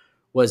him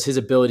was his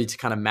ability to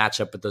kind of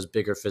match up with those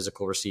bigger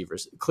physical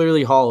receivers.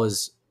 Clearly, Hall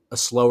is a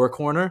slower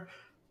corner,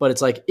 but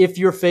it's like if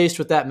you're faced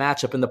with that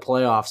matchup in the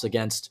playoffs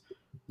against,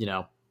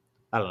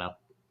 I don't know,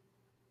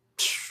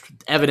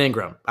 Evan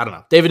Ingram, I don't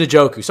know, David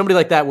Njoku, somebody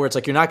like that, where it's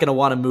like you're not going to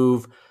want to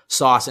move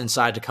Sauce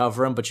inside to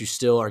cover him, but you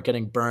still are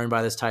getting burned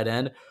by this tight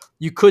end.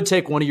 You could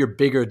take one of your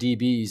bigger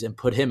DBs and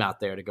put him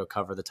out there to go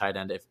cover the tight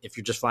end if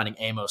you're just finding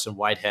Amos and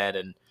Whitehead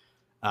and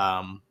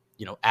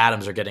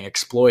Adams are getting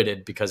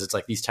exploited because it's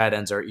like these tight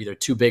ends are either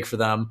too big for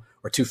them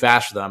or too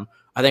fast for them.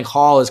 I think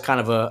Hall is kind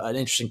of an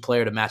interesting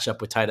player to match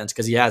up with tight ends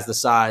because he has the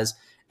size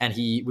and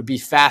he would be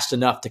fast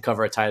enough to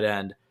cover a tight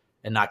end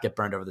and not get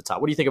burned over the top.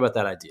 What do you think about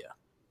that idea?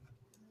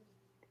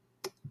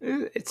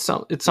 It's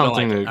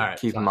something to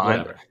keep in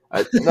mind.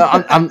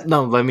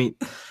 Let me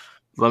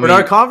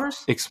Bernard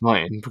Converse?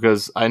 Explain,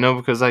 because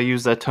I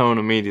use that tone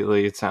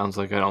immediately, it sounds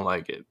like I don't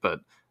like it, but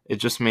it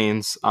just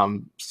means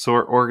I'm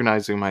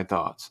organizing my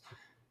thoughts.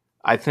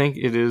 I think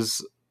it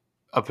is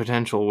a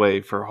potential way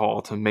for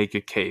Hall to make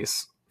a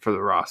case for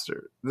the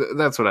roster.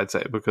 That's what I'd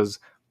say, because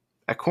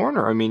at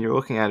corner, I mean, you're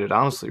looking at it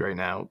honestly right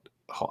now.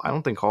 I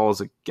don't think Hall is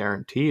a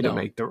guarantee to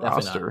make the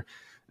roster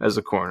as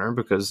a corner,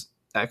 because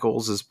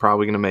Eccles is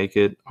probably going to make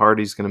it.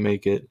 Hardy's going to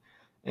make it.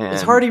 And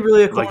is Hardy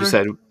really a corner? Like you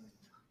said,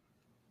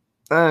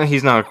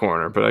 he's not a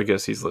corner, but I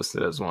guess he's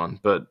listed as one.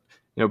 But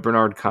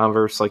Bernard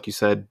Converse, like you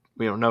said,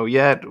 we don't know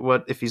yet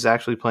what if he's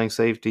actually playing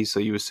safety.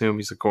 So you assume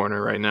he's a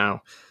corner right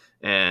now.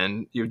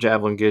 And you have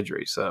Javelin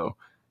Guidry, so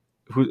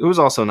who was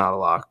also not a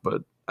lock,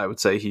 but I would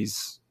say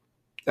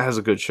has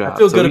a good shot. I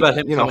feel good about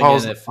him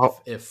coming in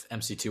if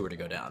MC2 were to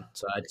go down.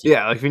 So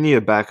if you need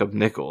a backup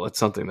nickel, that's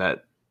something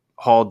that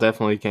Hall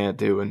definitely can't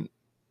do, and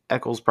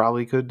Eccles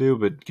probably could do,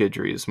 but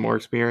Guidry is more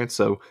experienced.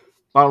 So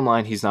bottom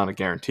line, he's not a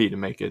guarantee to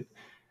make it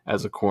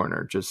as a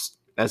corner, just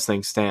as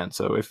things stand.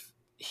 So if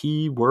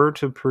he were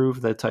to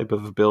prove that type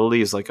of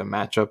ability is like a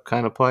matchup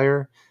kind of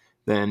player,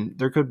 then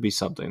there could be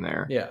something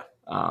there. Yeah.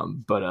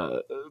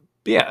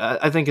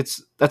 I think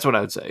that's what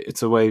I would say.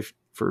 It's a way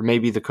for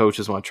maybe the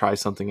coaches want to try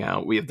something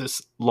out. We have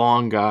this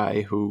long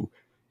guy who,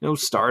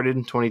 started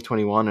in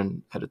 2021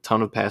 and had a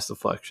ton of pass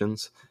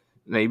deflections.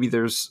 Maybe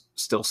there's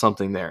still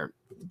something there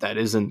that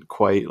isn't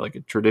quite like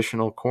a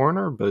traditional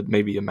corner, but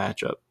maybe a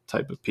matchup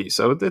type of piece.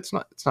 So it's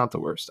not the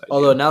worst idea.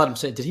 Although now that I'm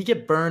saying, did he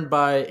get burned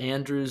by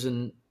Andrews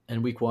in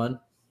week 1?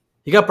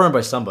 He got burned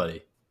by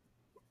somebody.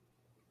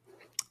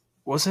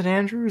 Was it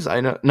Andrews? I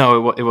know.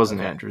 No, it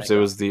wasn't Andrews. It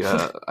was the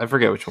I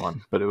forget which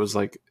one, but it was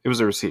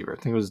a receiver. I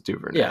think it was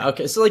Duvernay. Yeah.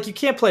 Okay. So you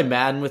can't play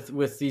Madden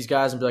with these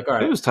guys and be like, all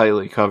right. It was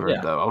tightly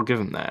covered though. I'll give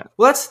him that.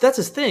 Well, that's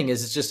his thing.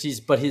 Is it's just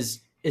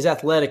his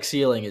athletic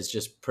ceiling is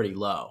just pretty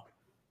low.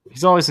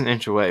 He's always an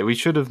inch away. We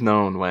should have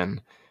known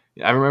when.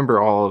 I remember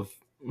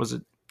was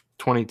it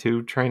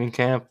 22 training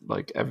camp?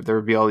 Like there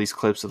would be all these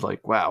clips of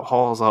like, wow,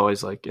 Hall's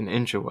always like an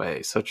inch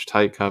away, such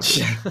tight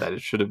coverage that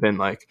it should have been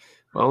like,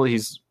 well,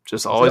 he's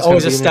just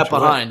always a step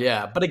behind.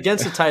 Yeah. But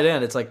against a tight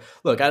end, it's like,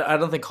 look, I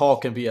don't think Hall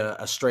can be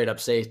a straight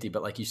up safety,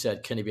 but like you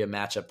said, can he be a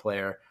matchup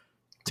player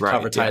to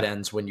cover tight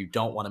ends when you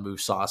don't want to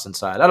move Sauce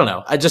inside? I don't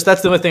know.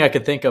 That's the only thing I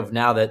could think of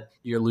now that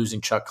you're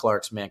losing Chuck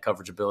Clark's man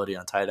coverage ability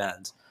on tight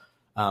ends.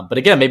 But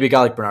again, maybe a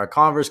guy like Bernard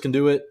Converse can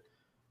do it.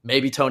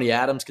 Maybe Tony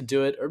Adams can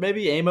do it, or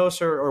maybe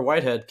Amos or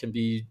Whitehead can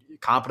be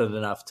competent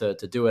enough to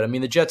do it. I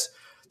mean, the Jets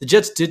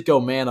did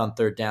go man on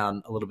third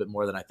down a little bit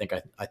more than I think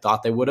I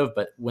thought they would have.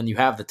 But when you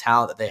have the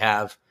talent that they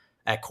have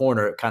at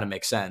corner, it kind of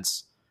makes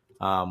sense.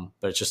 But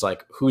it's just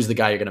like, who's the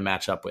guy you're going to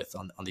match up with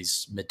on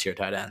these mid-tier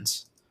tight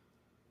ends?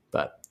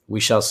 But we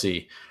shall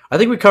see. I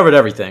think we covered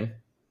everything.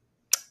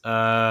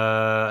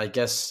 I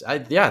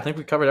think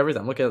we covered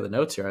everything. I'm looking at the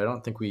notes here. I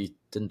don't think we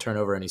didn't turn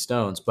over any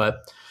stones,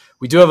 but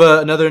we do have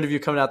another interview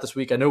coming out this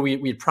week. I know we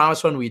had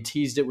promised one. We had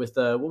teased it with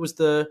what was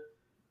the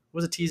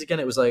tease again?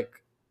 It was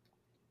like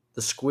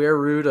the square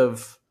root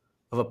of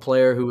a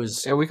player who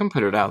was. Yeah, we can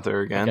put it out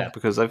there again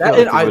because I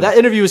feel that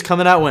interview is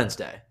coming out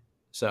Wednesday,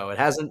 so it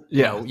hasn't.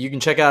 Yeah, you can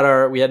check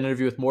out we had an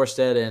interview with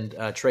Morstead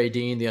and Trey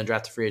Dean, the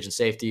undrafted free agent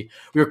safety.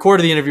 We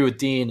recorded the interview with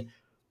Dean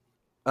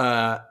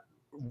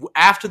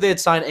after they had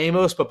signed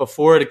Amos, but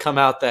before it had come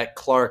out that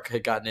Clark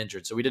had gotten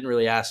injured, so we didn't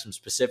really ask him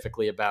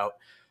specifically about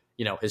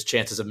his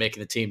chances of making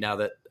the team now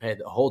that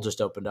the hole just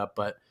opened up.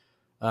 But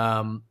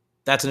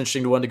that's an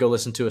interesting one to go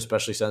listen to,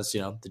 especially since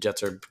the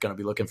Jets are going to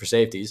be looking for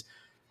safeties.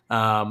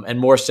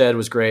 And Morstead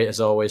was great as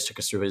always. Took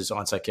us through his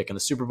onside kick in the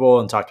Super Bowl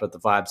and talked about the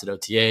vibes at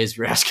OTAs.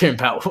 We were asking him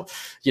about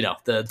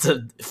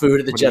the food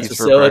at the Jets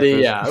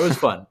facility. Yeah, it was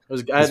fun. I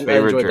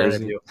enjoyed that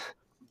interview.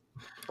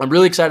 I'm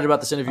really excited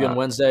about this interview on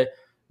Wednesday.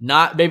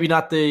 Maybe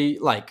not the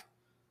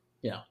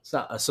it's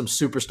not some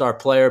superstar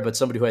player, but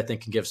somebody who I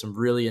think can give some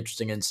really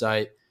interesting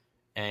insight.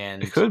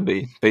 And it could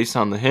be based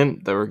on the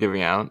hint that we're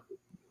giving out.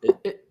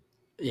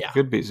 Yeah.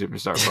 Could be a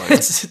superstar player.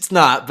 It's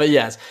not, but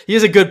yes, he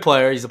is a good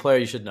player. He's a player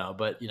you should know.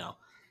 But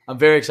I'm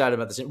very excited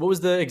about this. What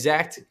was the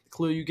exact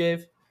clue you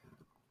gave?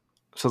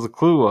 So the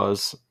clue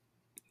was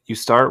you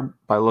start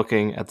by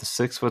looking at the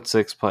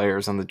 6'6"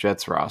 players on the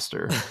Jets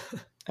roster.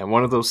 And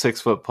one of those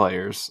 6 foot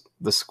players,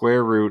 the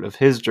square root of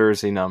his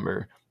jersey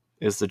number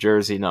is the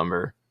jersey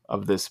number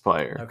of this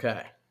player.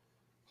 Okay.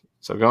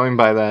 So going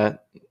by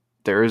that,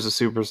 there is a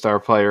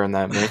superstar player in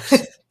that mix.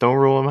 Don't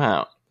rule him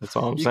out. That's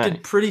all I'm saying. You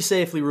can pretty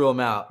safely rule him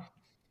out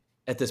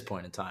at this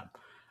point in time.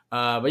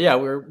 But yeah,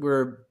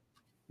 we're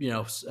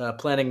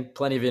planning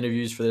plenty of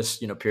interviews for this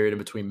period in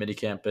between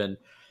minicamp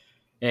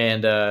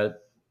and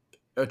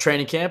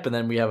training camp, and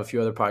then we have a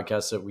few other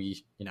podcasts that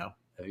we have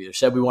either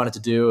said we wanted to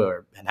do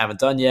and haven't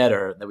done yet,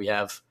 or that we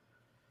have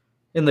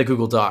in the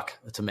Google Doc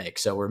to make.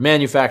 So we're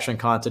manufacturing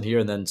content here,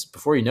 and then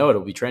before you know it,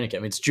 it'll be training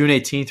camp. I mean, it's June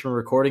 18th when we're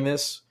recording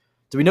this.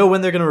 Do we know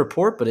when they're going to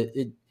report? But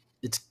it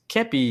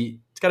can't be.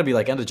 It's got to be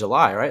like end of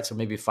July, right? So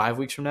maybe 5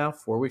 weeks from now,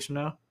 4 weeks from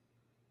now.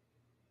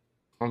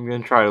 I'm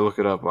going to try to look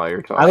it up while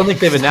you're talking. I don't think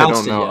they've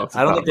announced it yet.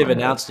 I don't think they've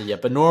announced it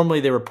yet. But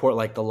normally they report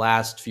like the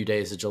last few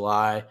days of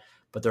July,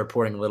 but they're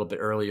reporting a little bit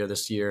earlier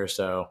this year.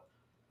 So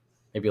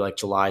maybe like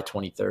July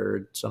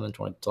 23rd, July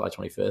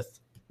 25th.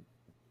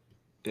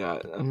 Yeah,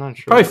 I'm not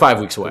sure. Probably 5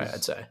 weeks away,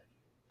 I'd say.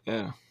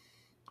 Yeah.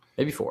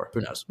 Maybe 4.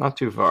 Who knows? Not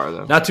too far,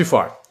 though. Not too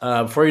far.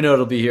 Before you know it,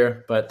 it'll be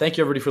here. But thank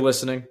you, everybody, for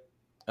listening.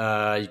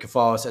 You can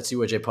follow us at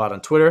CYJPod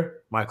on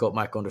Twitter, Michael at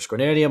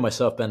Michael_Nania,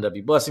 myself, Ben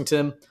W.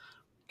 Blessington.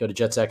 Go to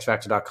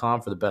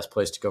JetsXFactor.com for the best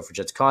place to go for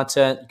Jets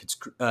content. You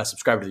can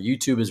subscribe to the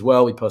YouTube as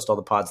well. We post all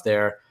the pods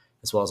there,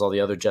 as well as all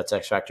the other Jets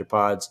X Factor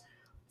pods.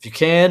 If you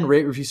can,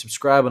 rate, review,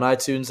 subscribe on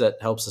iTunes. That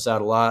helps us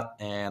out a lot.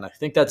 And I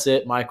think that's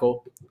it.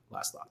 Michael,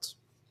 last thoughts.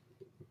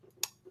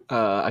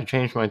 I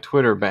changed my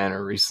Twitter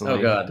banner recently.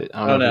 Oh, God.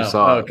 I don't know if you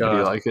saw it. God. Do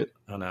you like it?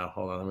 Oh, no.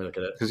 Hold on. Let me look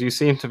at it. Because you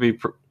seem to be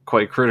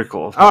quite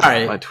critical of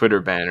my Twitter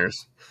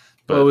banners.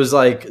 But it was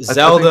like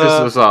Zelda. I think this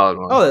is a solid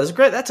one. Oh, that's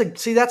great.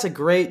 That's a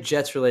great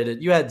Jets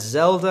related. You had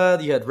Zelda,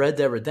 you had Red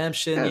Dead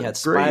Redemption, you had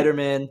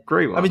Spider-Man.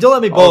 Great one. I mean, don't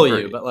let me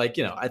bully you, but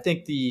I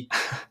think the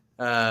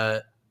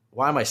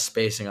why am I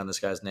spacing on this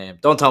guy's name?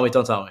 Don't tell me.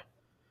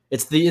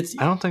 It's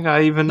I don't think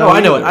I even know. No, I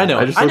know it.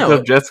 I just looked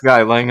up Jets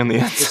guy laying in the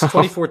end zone. It's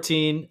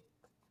 2014.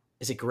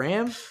 Is it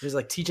Graham? It was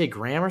like TJ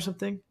Graham or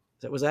something.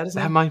 Was that his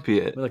name? That might be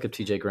it. Let me look up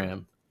TJ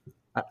Graham.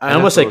 I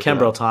almost said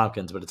Kenbrell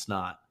Tompkins, but it's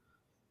not.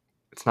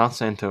 It's not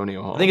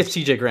Santonio Holmes. I think it's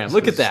TJ Graham.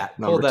 Look at that.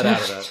 Pulled that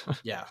out of that.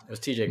 Yeah, it was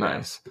TJ Graham.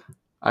 Nice.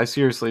 I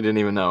seriously didn't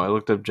even know. I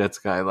looked up Jets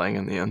guy laying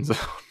in the end zone.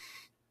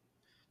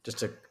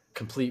 Just a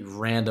complete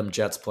random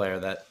Jets player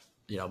that,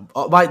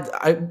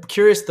 I'm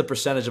curious the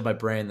percentage of my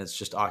brain that's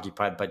just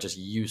occupied by just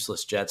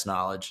useless Jets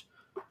knowledge.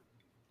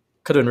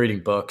 Could have been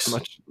reading books.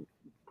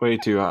 Way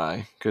too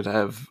high. Could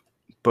have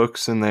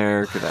books in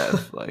there. Could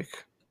have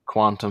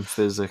quantum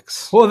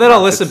physics. Well, then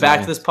I'll listen back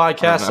to this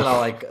podcast and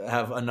I'll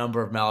have a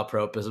number of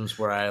malapropisms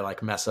where I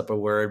mess up a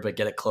word but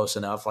get it close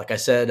enough. Like I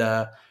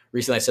said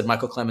recently, I said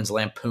Michael Clemens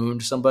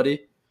lampooned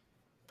somebody,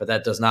 but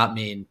that has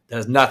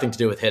nothing to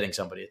do with hitting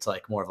somebody. It's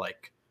more of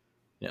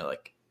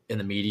in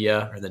the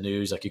media or the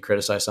news, you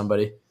criticize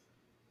somebody.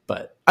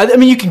 But I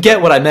mean, you can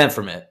get what I meant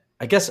from it.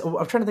 I guess I'm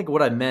trying to think of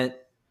what I meant.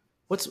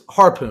 What's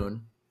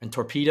harpoon and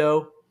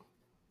torpedo?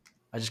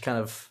 I just I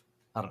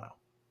don't know.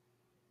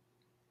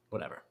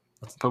 Whatever.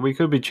 But we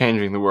could be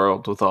changing the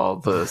world with all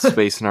the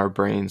space in our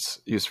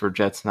brains used for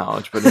Jets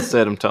knowledge. But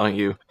instead, I'm telling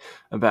you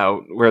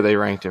about where they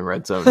ranked in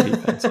red zone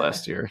defense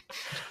last year.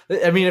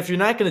 I mean, if you're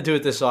not going to do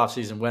it this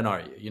offseason, when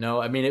are you?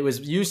 I mean, it was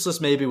useless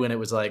maybe when it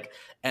was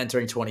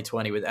entering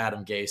 2020 with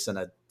Adam Gase and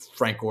a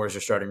Frank Gorzer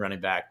starting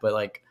running back.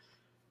 But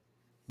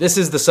this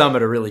is the summer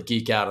to really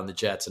geek out on the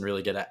Jets and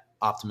really get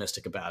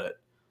optimistic about it.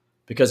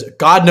 Because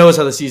God knows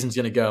how the season's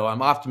going to go.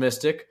 I'm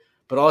optimistic,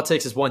 but all it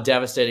takes is one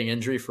devastating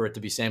injury for it to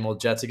be same old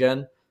Jets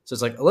again. So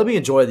it's let me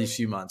enjoy these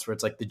few months where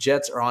it's the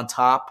Jets are on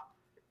top.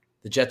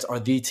 The Jets are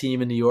the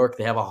team in New York.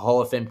 They have a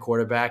Hall of Fame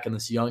quarterback and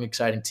this young,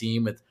 exciting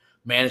team with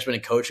management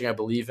and coaching I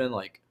believe in.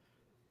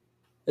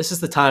 This is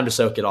the time to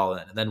soak it all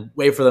in and then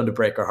wait for them to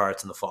break our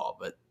hearts in the fall.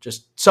 But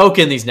just soak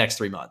in these next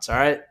 3 months, all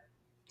right?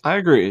 I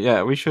agree.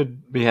 Yeah, we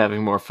should be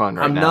having more fun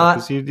now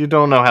because you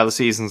don't know how the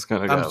season's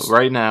going to go.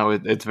 Right now,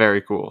 it's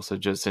very cool, so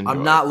just enjoy.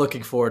 I'm not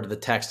looking forward to the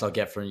text I'll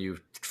get from you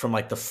from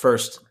the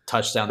first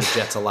touchdown the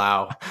Jets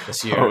allow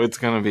this year. Oh, it's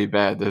going to be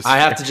bad this year. I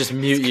have to just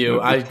mute you.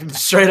 I'm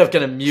straight up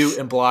going to mute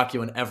and block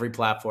you on every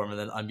platform and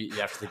then unmute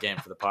you after the game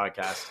for the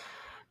podcast.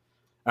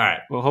 All right.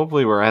 Well,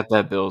 hopefully we're at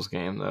that Bills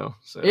game, though.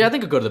 So. Yeah, I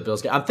think I'll go to the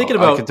Bills game. I'm thinking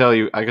about...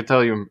 I could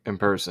tell you in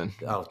person.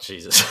 Oh,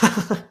 Jesus.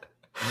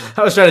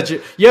 I was trying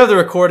to... You have the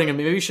recording, and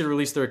maybe you should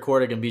release the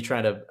recording and be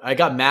trying to... I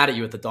got mad at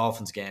you at the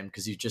Dolphins game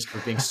because you just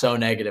were being so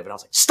negative, and I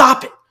was like,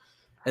 stop it!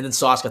 And then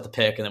Sauce got the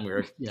pick, and then we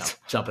were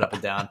jumping up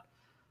and down.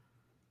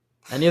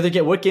 Any other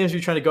game? What games are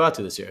you trying to go out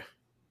to this year?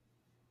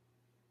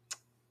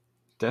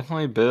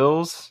 Definitely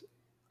Bills.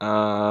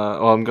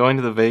 I'm going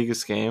to the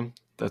Vegas game.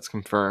 That's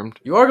confirmed.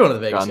 You are going to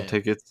the Vegas game? Gotten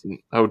tickets and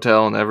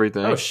hotel and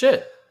everything. Oh,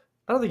 shit.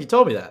 I don't think you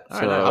told me that.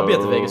 All right, I'll be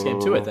at the Vegas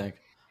game too, I think.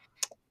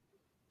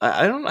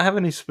 I don't have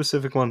any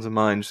specific ones in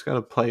mind. Just got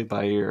to play it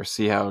by ear,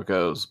 see how it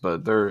goes.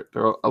 But there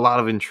are a lot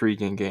of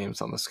intriguing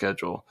games on the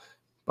schedule.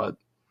 But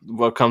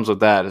what comes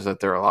with that is that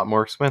they're a lot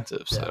more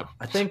expensive. Yeah. So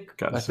I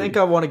think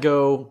I want to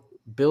go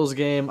Bills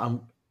game.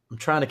 I'm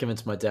trying to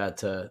convince my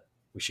dad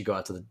we should go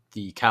out to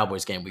the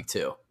Cowboys game week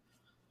 2. I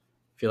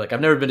feel like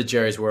I've never been to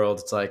Jerry's World.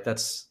 It's like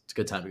it's a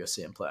good time to go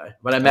see him play.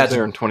 But I imagine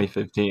there in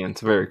 2015.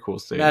 It's a very cool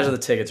stadium. Imagine the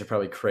tickets are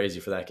probably crazy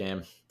for that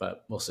game,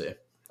 but we'll see.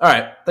 All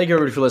right. Thank you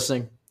everybody for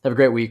listening. Have a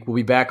great week. We'll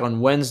be back on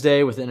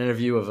Wednesday with an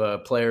interview of a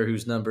player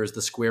whose number is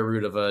the square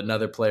root of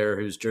another player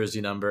whose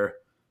jersey number.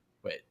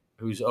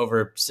 Who's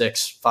over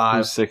 6'5".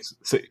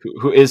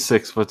 Who is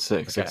 6'6",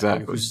 okay.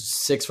 exactly. Who's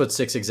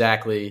 6'6"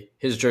 exactly.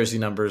 His jersey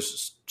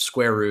number's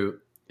square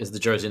root is the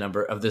jersey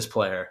number of this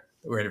player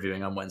that we're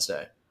interviewing on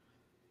Wednesday.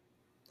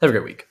 Have a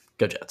great week.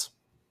 Go Jets.